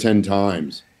Jimmy's show 10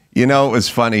 times. You know, it was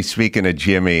funny, speaking of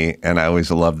Jimmy, and I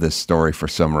always love this story for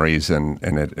some reason,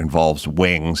 and it involves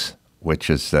Wings, which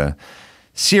is a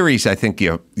series I think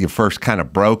you first kind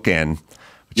of broke in,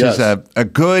 which is a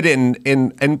good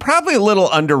and probably a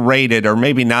little underrated, or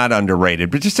maybe not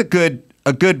underrated, but just a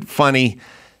good funny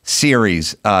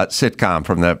series, sitcom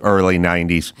from the early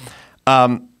 90s,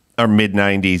 or mid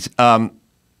 90s.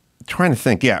 Trying to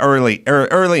think, early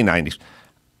 90s.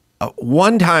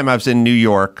 One time I was in New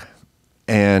York,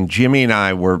 and Jimmy and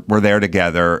I were there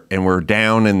together, and we're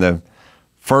down in the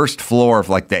first floor of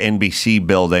like the NBC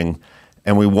building,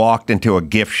 and we walked into a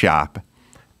gift shop.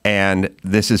 And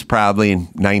this is probably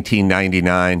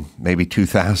 1999, maybe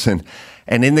 2000.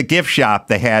 And in the gift shop,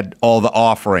 they had all the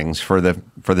offerings for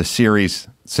the series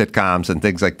sitcoms and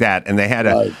things like that. And they had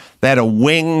a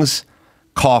Wings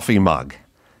coffee mug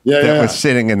that was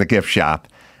sitting in the gift shop.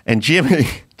 And Jimmy,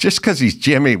 just because he's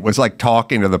Jimmy, was like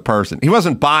talking to the person. He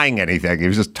wasn't buying anything. He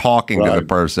was just talking to the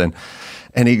person.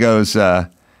 And he goes,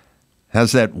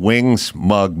 how's that Wings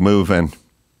mug moving?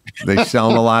 They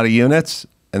selling a lot of units?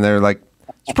 And they're like,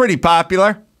 it's pretty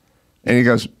popular. And he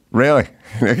goes, really?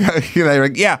 They're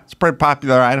like, yeah, it's a pretty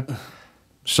popular item.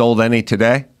 Sold any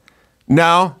today?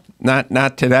 No,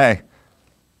 not today.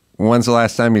 When's the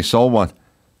last time you sold one?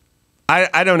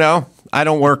 I don't know. I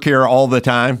don't work here all the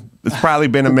time. It's probably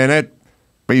been a minute,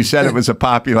 but you said it was a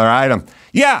popular item.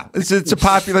 Yeah, it's a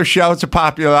popular show. It's a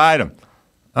popular item.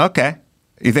 Okay.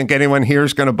 You think anyone here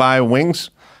is going to buy a Wings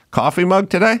coffee mug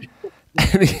today?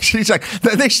 And she's like,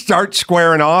 they start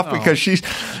squaring off because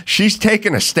she's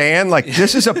taking a stand. Like,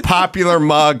 this is a popular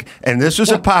mug, and this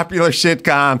was a popular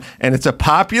sitcom, and it's a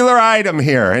popular item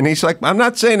here. And he's like, I'm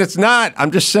not saying it's not.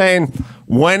 I'm just saying,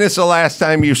 when is the last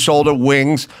time you sold a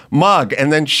Wings mug?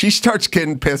 And then she starts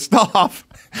getting pissed off.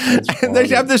 And they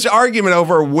have this argument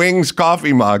over a Wings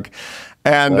coffee mug.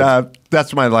 And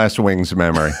that's my last Wings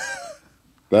memory.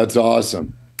 That's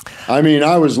awesome. I mean,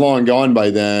 I was long gone by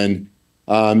then.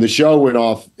 The show went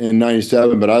off in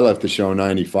 97, but I left the show in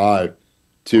 95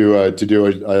 to do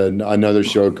another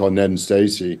show called Ned and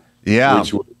Stacy. Yeah.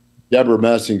 Which was Deborah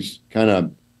Messing's kind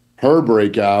of her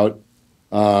breakout.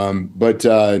 But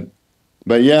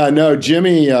yeah, no,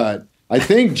 Jimmy, I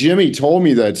think Jimmy told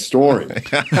me that story.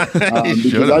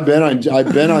 Because I've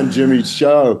been on Jimmy's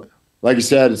show, like I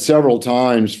said, several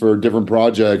times for different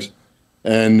projects.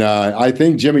 And I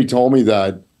think Jimmy told me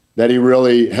that he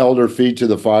really held her feet to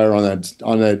the fire on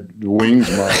that Wings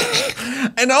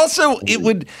mug. And also,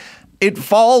 it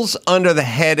falls under the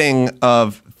heading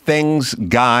of things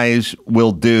guys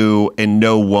will do and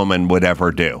no woman would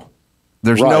ever do.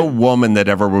 There's no woman that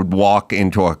ever would walk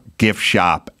into a gift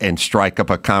shop and strike up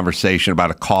a conversation about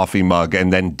a coffee mug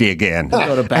and then dig in.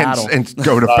 Go to battle. And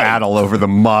go to battle over the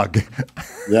mug.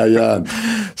 Yeah.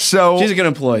 So she's a good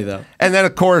employee, though. And then,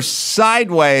 of course,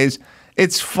 Sideways.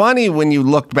 It's funny when you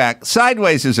look back.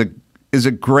 Sideways is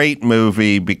a great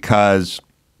movie because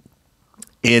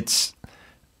it's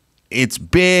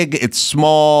big, it's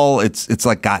small, it's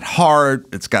like got heart,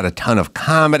 it's got a ton of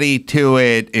comedy to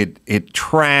it. It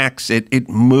tracks, it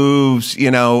moves, you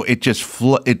know, it just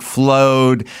it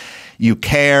flowed. You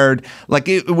cared. Like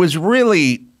it was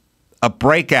really a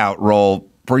breakout role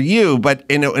for you, but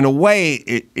in a way,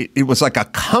 it was like a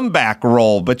comeback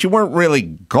role, but you weren't really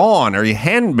gone, or you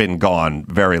hadn't been gone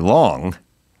very long.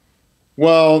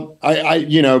 Well, I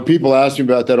people ask me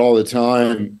about that all the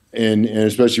time, and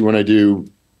especially when I do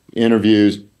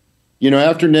interviews.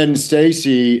 After Ned and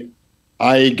Stacy,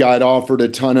 I got offered a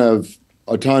ton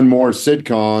more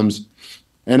sitcoms,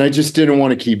 and I just didn't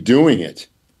want to keep doing it.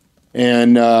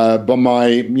 And but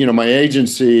my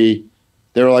agency,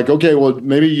 they were like, okay, well,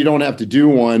 maybe you don't have to do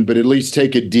one, but at least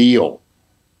take a deal,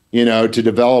 to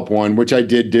develop one, which I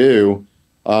did do.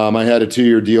 I had a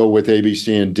 2-year deal with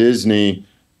ABC and Disney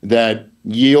that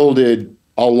yielded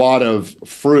a lot of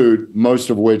fruit, most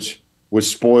of which was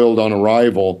spoiled on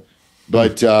arrival.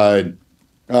 But but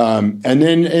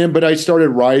I started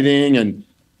writing, and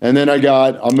then I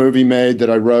got a movie made that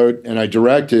I wrote and I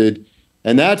directed,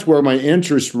 And that's where my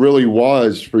interest really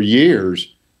was for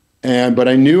years. But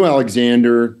I knew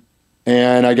Alexander,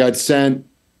 and I got sent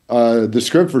the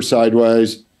script for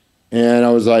Sideways, and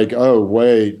I was like, oh,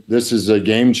 wait, this is a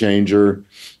game changer.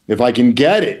 If I can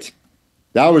get it,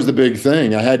 that was the big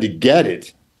thing. I had to get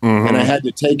it, and I had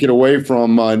to take it away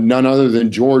from none other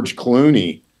than George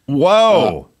Clooney.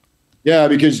 Whoa. Yeah,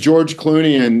 because George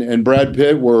Clooney and Brad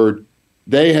Pitt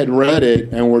they had read it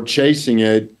and were chasing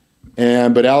it.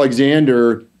 But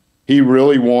Alexander, he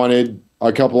really wanted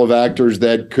a couple of actors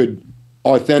that could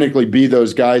authentically be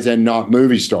those guys and not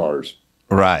movie stars.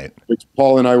 Right. Which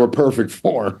Paul and I were perfect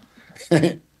for.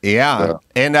 Yeah. So.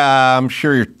 And I'm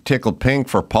sure you're tickled pink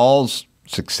for Paul's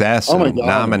success and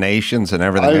nominations and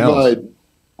everything else.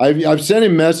 I've sent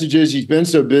him messages. He's been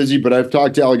so busy, but I've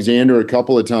talked to Alexander a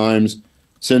couple of times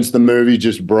since the movie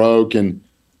just broke. And,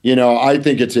 I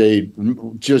think it's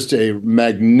just a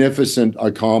magnificent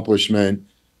accomplishment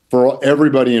for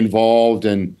everybody involved.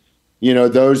 And,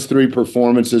 those three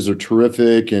performances are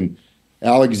terrific. And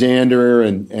Alexander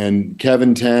and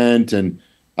Kevin Tent, and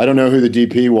I don't know who the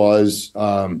DP was,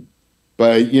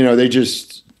 but,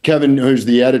 Kevin, who's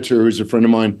the editor, who's a friend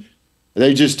of mine,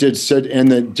 they just did such,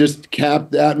 and then just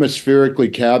atmospherically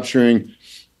capturing,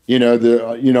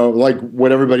 like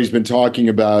what everybody's been talking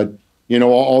about,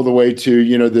 all the way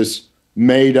to, this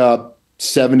made up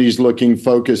 70s looking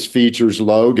Focus Features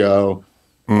logo.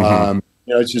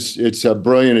 It's a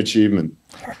brilliant achievement.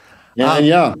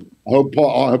 And I hope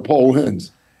Paul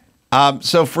wins.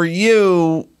 So for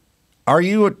you, are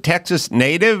you a Texas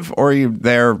native, or are you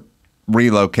there,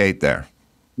 relocate there?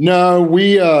 No,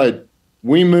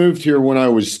 we moved here when I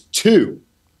was 2,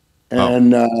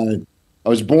 and I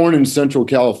was born in Central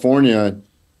California,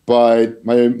 but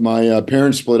my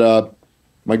parents split up.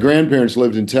 My grandparents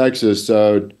lived in Texas,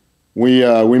 so we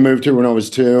moved here when I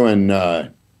was 2, and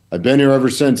I've been here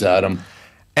ever since, Adam.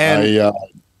 And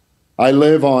I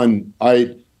live on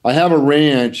I have a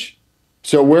ranch.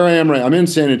 So where I am I'm in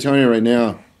San Antonio right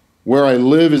now. Where I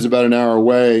live is about an hour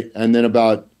away, and then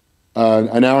about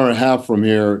an hour and a half from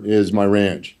here is my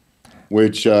ranch,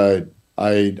 which I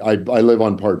live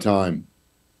on part-time.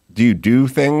 Do you do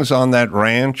things on that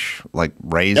ranch, like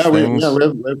raise things?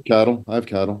 We have cattle. I have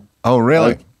cattle. Oh,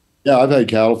 really? I've had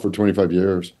cattle for 25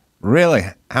 years. Really?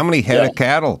 How many head of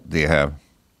cattle do you have?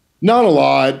 Not a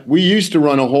lot. We used to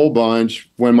run a whole bunch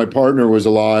when my partner was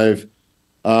alive.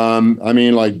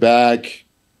 Like back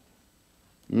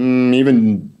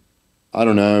even, I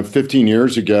don't know, 15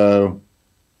 years ago,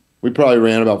 we probably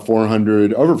ran about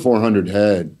over 400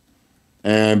 head.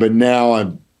 But now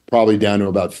I'm probably down to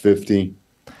about 50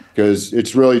 because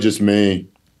it's really just me.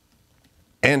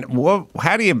 And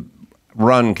how do you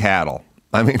run cattle?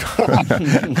 I mean,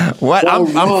 what?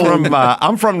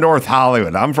 I'm from North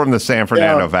Hollywood. I'm from the San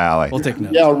Fernando Valley. We'll take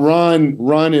notes. Yeah,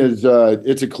 run is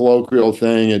it's a colloquial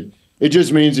thing. It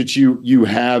just means that you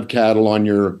have cattle on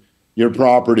your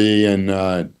property, and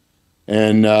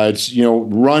it's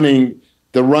running.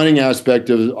 The running aspect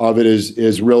of it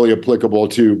is really applicable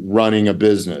to running a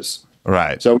business.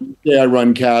 Right. So I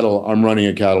run cattle. I'm running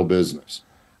a cattle business.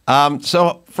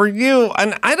 So for you,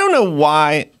 and I don't know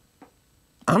why.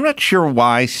 I'm not sure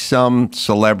why some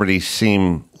celebrities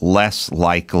seem less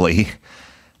likely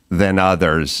than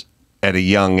others at a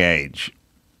young age.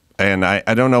 And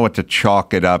I don't know what to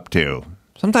chalk it up to.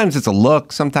 Sometimes it's a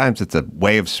look, sometimes it's a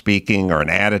way of speaking or an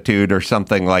attitude or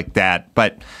something like that.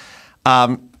 But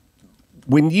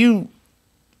when you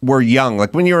were young,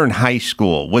 like when you were in high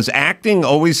school, was acting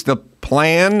always the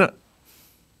plan?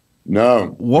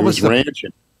 No. What was the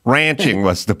ranching? Ranching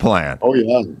was the plan. Oh,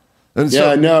 yeah.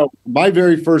 No. My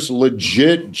very first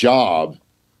legit job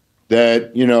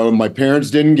that, my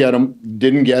parents didn't get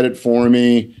it for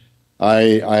me.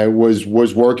 I was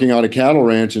working on a cattle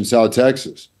ranch in South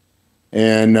Texas.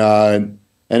 And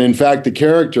in fact, the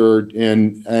character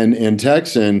in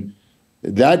Texan,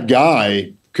 that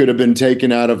guy could have been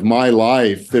taken out of my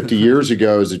life 50 years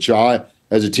ago as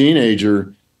a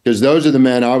teenager, because those are the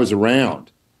men I was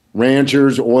around.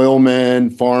 Ranchers, oil men,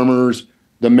 farmers,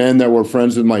 the men that were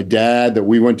friends with my dad that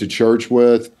we went to church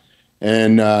with.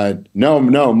 And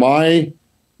my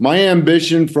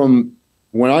ambition from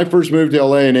when I first moved to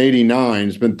LA in '89,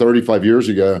 it's been 35 years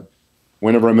ago,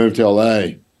 whenever I moved to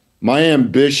LA, my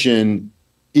ambition,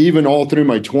 even all through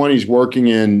my 20s working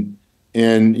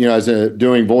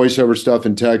doing voiceover stuff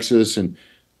in Texas,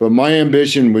 but my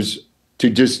ambition was to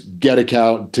just get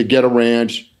a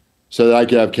ranch so that I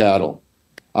could have cattle.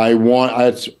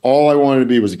 That's all I wanted to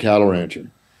be, was a cattle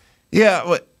rancher.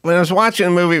 Yeah, when I was watching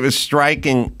the movie, it was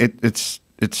striking.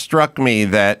 It struck me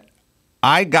that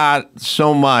I got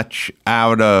so much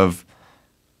out of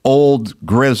old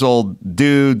grizzled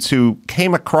dudes who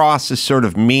came across as sort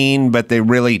of mean, but they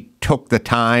really took the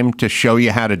time to show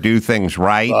you how to do things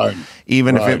right,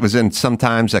 even if it was in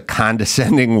sometimes a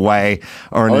condescending way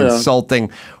or an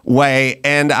insulting way.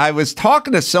 And I was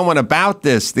talking to someone about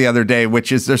this the other day,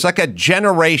 which is there's like a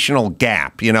generational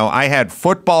gap. You know, I had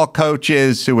football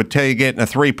coaches who would tell you get in a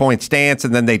 3-point stance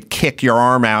and then they'd kick your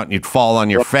arm out and you'd fall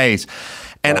on your face.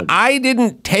 And I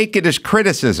didn't take it as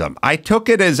criticism. I took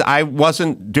it as I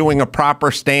wasn't doing a proper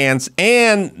stance,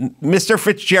 and Mr.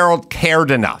 Fitzgerald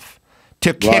cared enough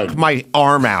to kick my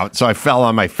arm out so I fell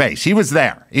on my face. He was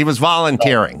there. He was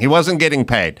volunteering. He wasn't getting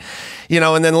paid. You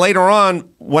know, and then later on,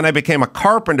 when I became a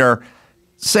carpenter,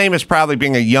 same as probably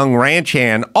being a young ranch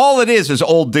hand, all it is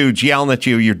old dudes yelling at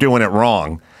you, you're doing it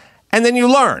wrong. And then you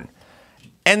learn.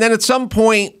 And then at some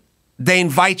point, they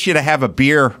invite you to have a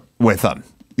beer with them.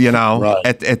 You know,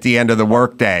 at the end of the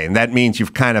workday, and that means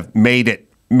you've kind of made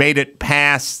it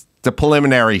past the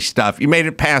preliminary stuff. You made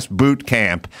it past boot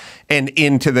camp and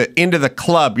into the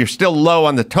club. You're still low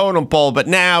on the totem pole, but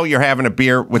now you're having a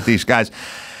beer with these guys.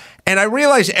 And I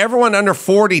realize everyone under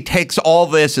 40 takes all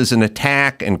this as an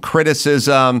attack and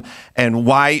criticism and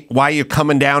why you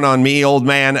coming down on me, old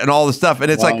man, and all this stuff.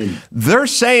 And it's like they're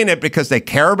saying it because they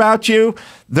care about you.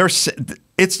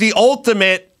 It's the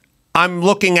ultimate. I'm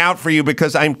looking out for you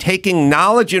because I'm taking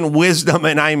knowledge and wisdom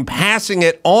and I'm passing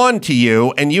it on to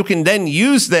you, and you can then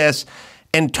use this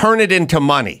and turn it into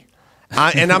money.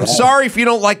 And I'm sorry if you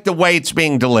don't like the way it's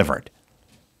being delivered,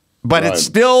 but it's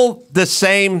still the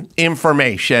same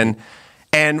information.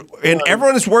 And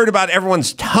everyone is worried about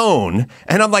everyone's tone.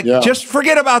 And I'm like, just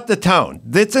forget about the tone.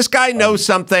 This guy knows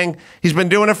something. He's been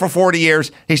doing it for 40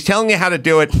 years. He's telling you how to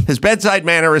do it. His bedside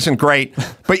manner isn't great,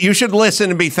 but you should listen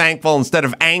and be thankful instead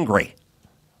of angry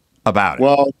about it.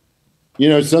 Well, you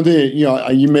know,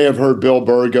 you may have heard Bill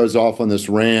Burr goes off on this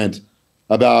rant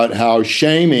about how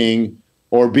shaming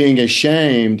or being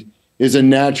ashamed is a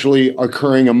naturally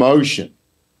occurring emotion.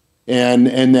 And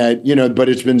that, you know, but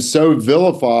it's been so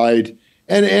vilified.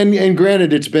 And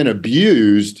granted, it's been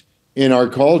abused in our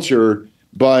culture,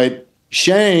 but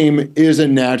shame is a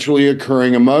naturally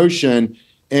occurring emotion.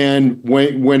 And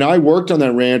when I worked on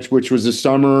that ranch, which was the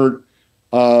summer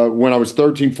when I was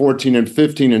 13, 14, and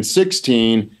 15, and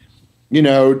 16, you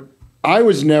know,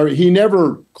 he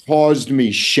never caused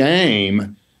me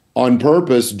shame on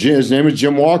purpose. His name is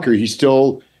Jim Walker. He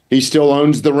still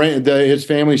owns the ranch. His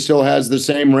family still has the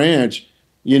same ranch,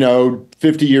 you know,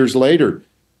 50 years later.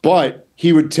 But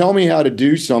he would tell me how to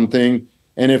do something,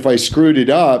 and if I screwed it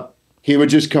up, he would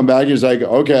just come back. He was like,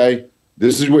 okay, he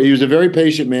was a very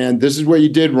patient man. This is what you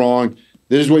did wrong.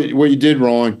 This is what you did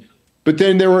wrong. But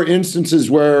then there were instances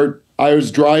where I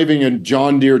was driving a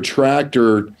John Deere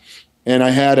tractor, and I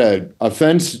had a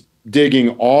fence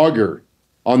digging auger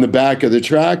on the back of the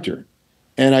tractor.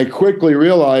 And I quickly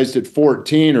realized at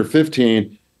 14 or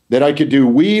 15 that I could do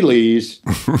wheelies,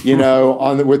 you know,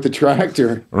 with the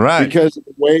tractor, because of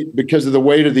the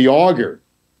weight of the auger.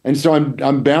 And so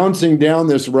I'm bouncing down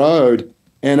this road,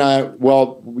 and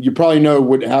you probably know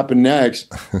what happened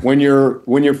next. When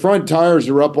your front tires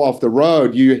are up off the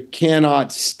road, you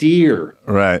cannot steer.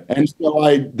 Right. And so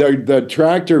the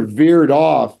tractor veered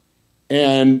off,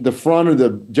 and the front of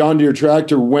the John Deere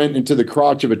tractor went into the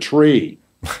crotch of a tree.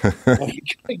 I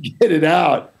couldn't get it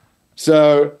out.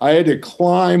 So I had to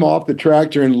climb off the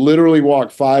tractor and literally walk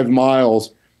 5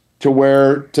 miles to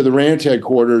the ranch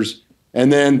headquarters,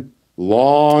 and then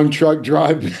long truck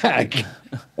drive back.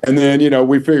 And then, you know,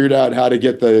 we figured out how to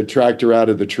get the tractor out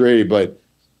of the tree, but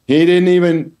he didn't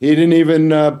even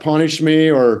punish me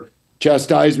or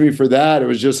chastise me for that. It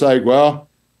was just like, well,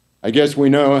 I guess we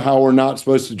know how we're not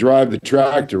supposed to drive the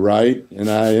tractor, right?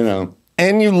 And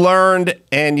And you learned,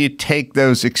 and you take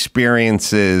those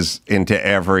experiences into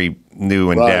every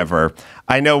new endeavor. Right.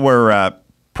 I know we're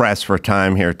pressed for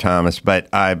time here, Thomas, but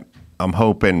I'm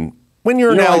hoping when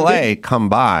you're in LA, come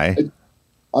by.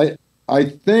 I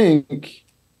think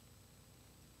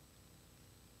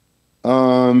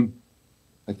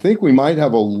we might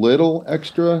have a little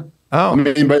extra. Oh, I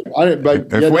mean, but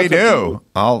if we do,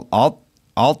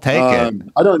 I'll take it.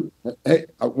 I don't.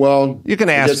 Well, you can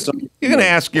ask. You can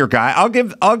ask your guy. I'll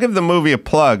give the movie a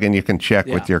plug, and you can check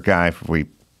with your guy if we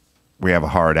have a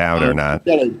hard out or not.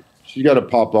 She's got to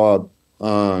pop up.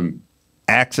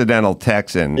 Accidental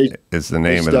Texan is the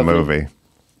name of the movie.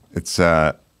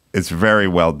 It's very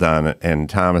well done, and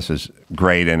Thomas is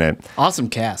great in it. Awesome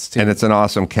cast, too. And it's an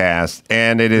awesome cast,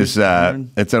 and it is.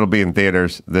 It'll be in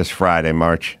theaters this Friday,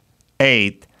 March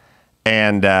 8th,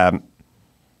 and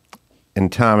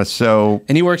Thomas.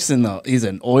 And he works he's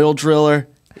an oil driller.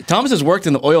 Thomas has worked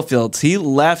in the oil fields. He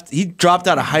dropped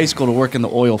out of high school to work in the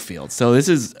oil fields. So this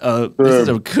is a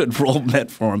good role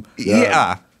meant for him.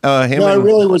 Yeah. It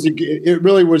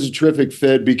really was a terrific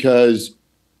fit because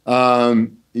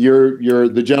you're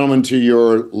the gentleman to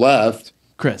your left,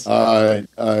 Chris. I'm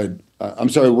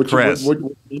sorry, Chris.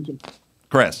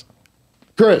 Chris.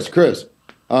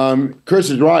 Chris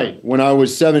is right. When I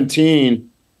was 17,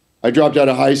 I dropped out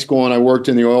of high school and I worked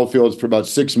in the oil fields for about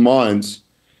 6 months,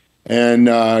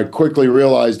 and quickly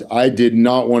realized I did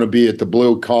not want to be at the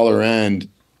blue collar end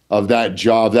of that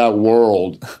job, that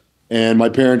world. And my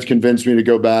parents convinced me to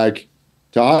go back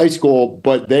to high school,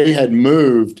 but they had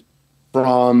moved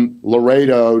from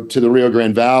Laredo to the Rio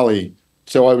Grande Valley.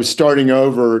 So I was starting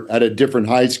over at a different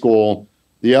high school.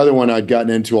 The other one I'd gotten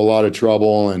into a lot of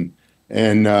trouble,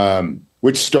 and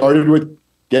which started with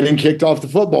getting kicked off the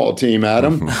football team,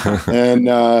 Adam.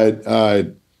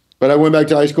 But I went back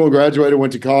to high school, graduated,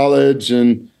 went to college,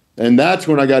 and that's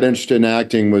when I got interested in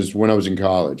acting, was when I was in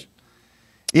college.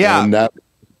 Yeah. And that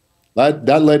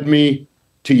led me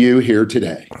to you here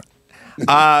today.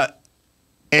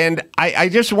 And I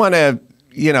just want to,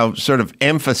 sort of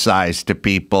emphasize to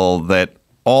people that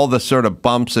all the sort of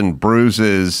bumps and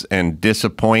bruises and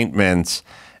disappointments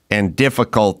and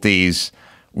difficulties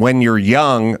when you're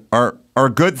young are a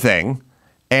good thing.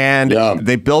 And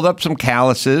they build up some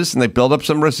calluses and they build up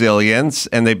some resilience,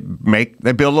 and they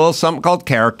build a little something called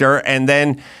character. And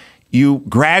then you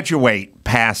graduate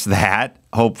past that,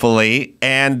 hopefully,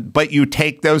 but you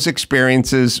take those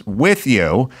experiences with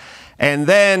you, and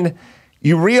then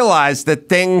you realize that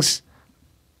things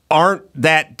aren't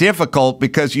that difficult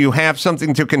because you have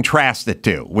something to contrast it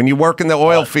to. When you work in the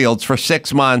oil fields for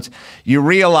 6 months, you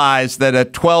realize that a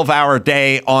 12-hour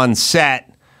day on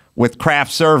set with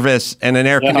craft service and an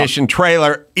air-conditioned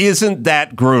trailer isn't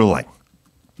that grueling.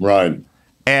 Right.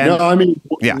 And no, I mean,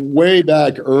 way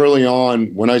back early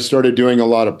on when I started doing a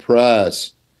lot of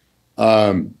press,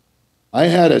 I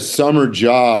had a summer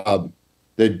job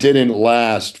that didn't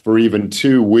last for even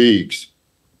 2 weeks.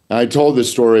 I told this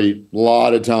story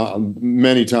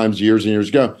many times, years and years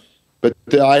ago, but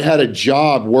I had a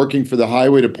job working for the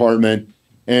highway department,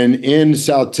 and in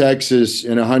South Texas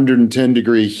in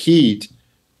 110-degree heat,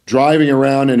 driving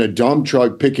around in a dump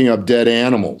truck picking up dead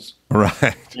animals.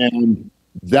 Right. And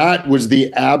that was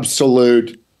the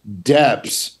absolute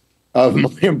depths of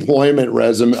my employment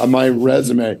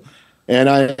resume.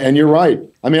 And you're right.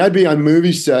 I mean, I'd be on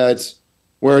movie sets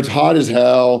where it's hot as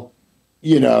hell,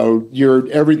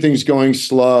 everything's going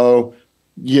slow,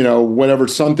 whatever,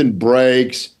 something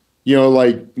breaks,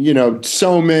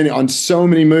 so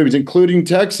many movies, including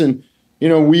Texan,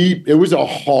 it was a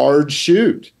hard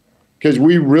shoot because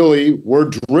we really were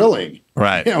drilling.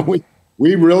 Right.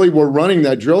 We really were running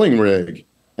that drilling rig,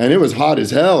 and it was hot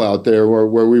as hell out there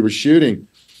where we were shooting.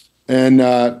 And,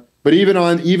 but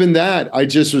even that, I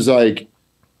just was like,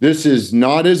 this is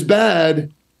not as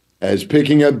bad as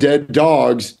picking up dead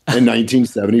dogs in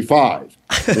 1975.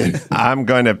 I'm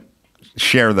going to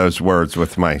share those words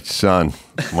with my son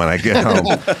when I get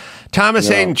home. Thomas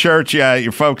Haden Church,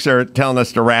 your folks are telling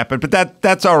us to wrap it, but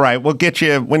that's all right. We'll get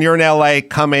you, when you're in L.A.,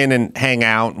 come in and hang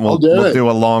out, and we'll do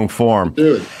a long form.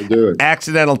 We'll do it.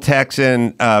 Accidental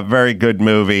Texan, very good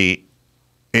movie.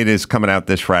 It is coming out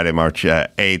this Friday, March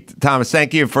 8th. Thomas,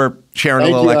 thank you for sharing a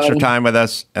little extra time with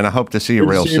us, and I hope to see you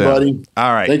real soon. Buddy.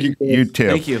 All right. Thank you, Chris. You too.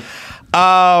 Thank you.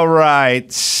 All right.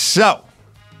 So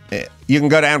you can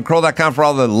go to AdamCarolla.com for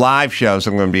all the live shows.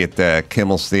 I'm going to be at the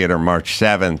Kimmel's Theater March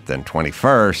 7th and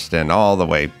 21st, and all the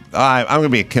way. I'm going to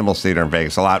be at Kimmel's Theater in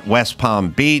Vegas a lot. West Palm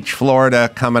Beach, Florida,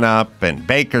 coming up, and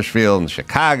Bakersfield, and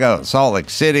Chicago, and Salt Lake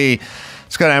City.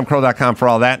 Let's go to AdamCarolla.com for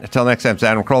all that. Until next time, it's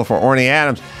Adam Carolla for Orny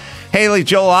Adams, Haley,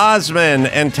 Joel Osment,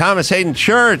 and Thomas Haden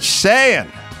Church saying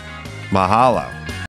mahalo.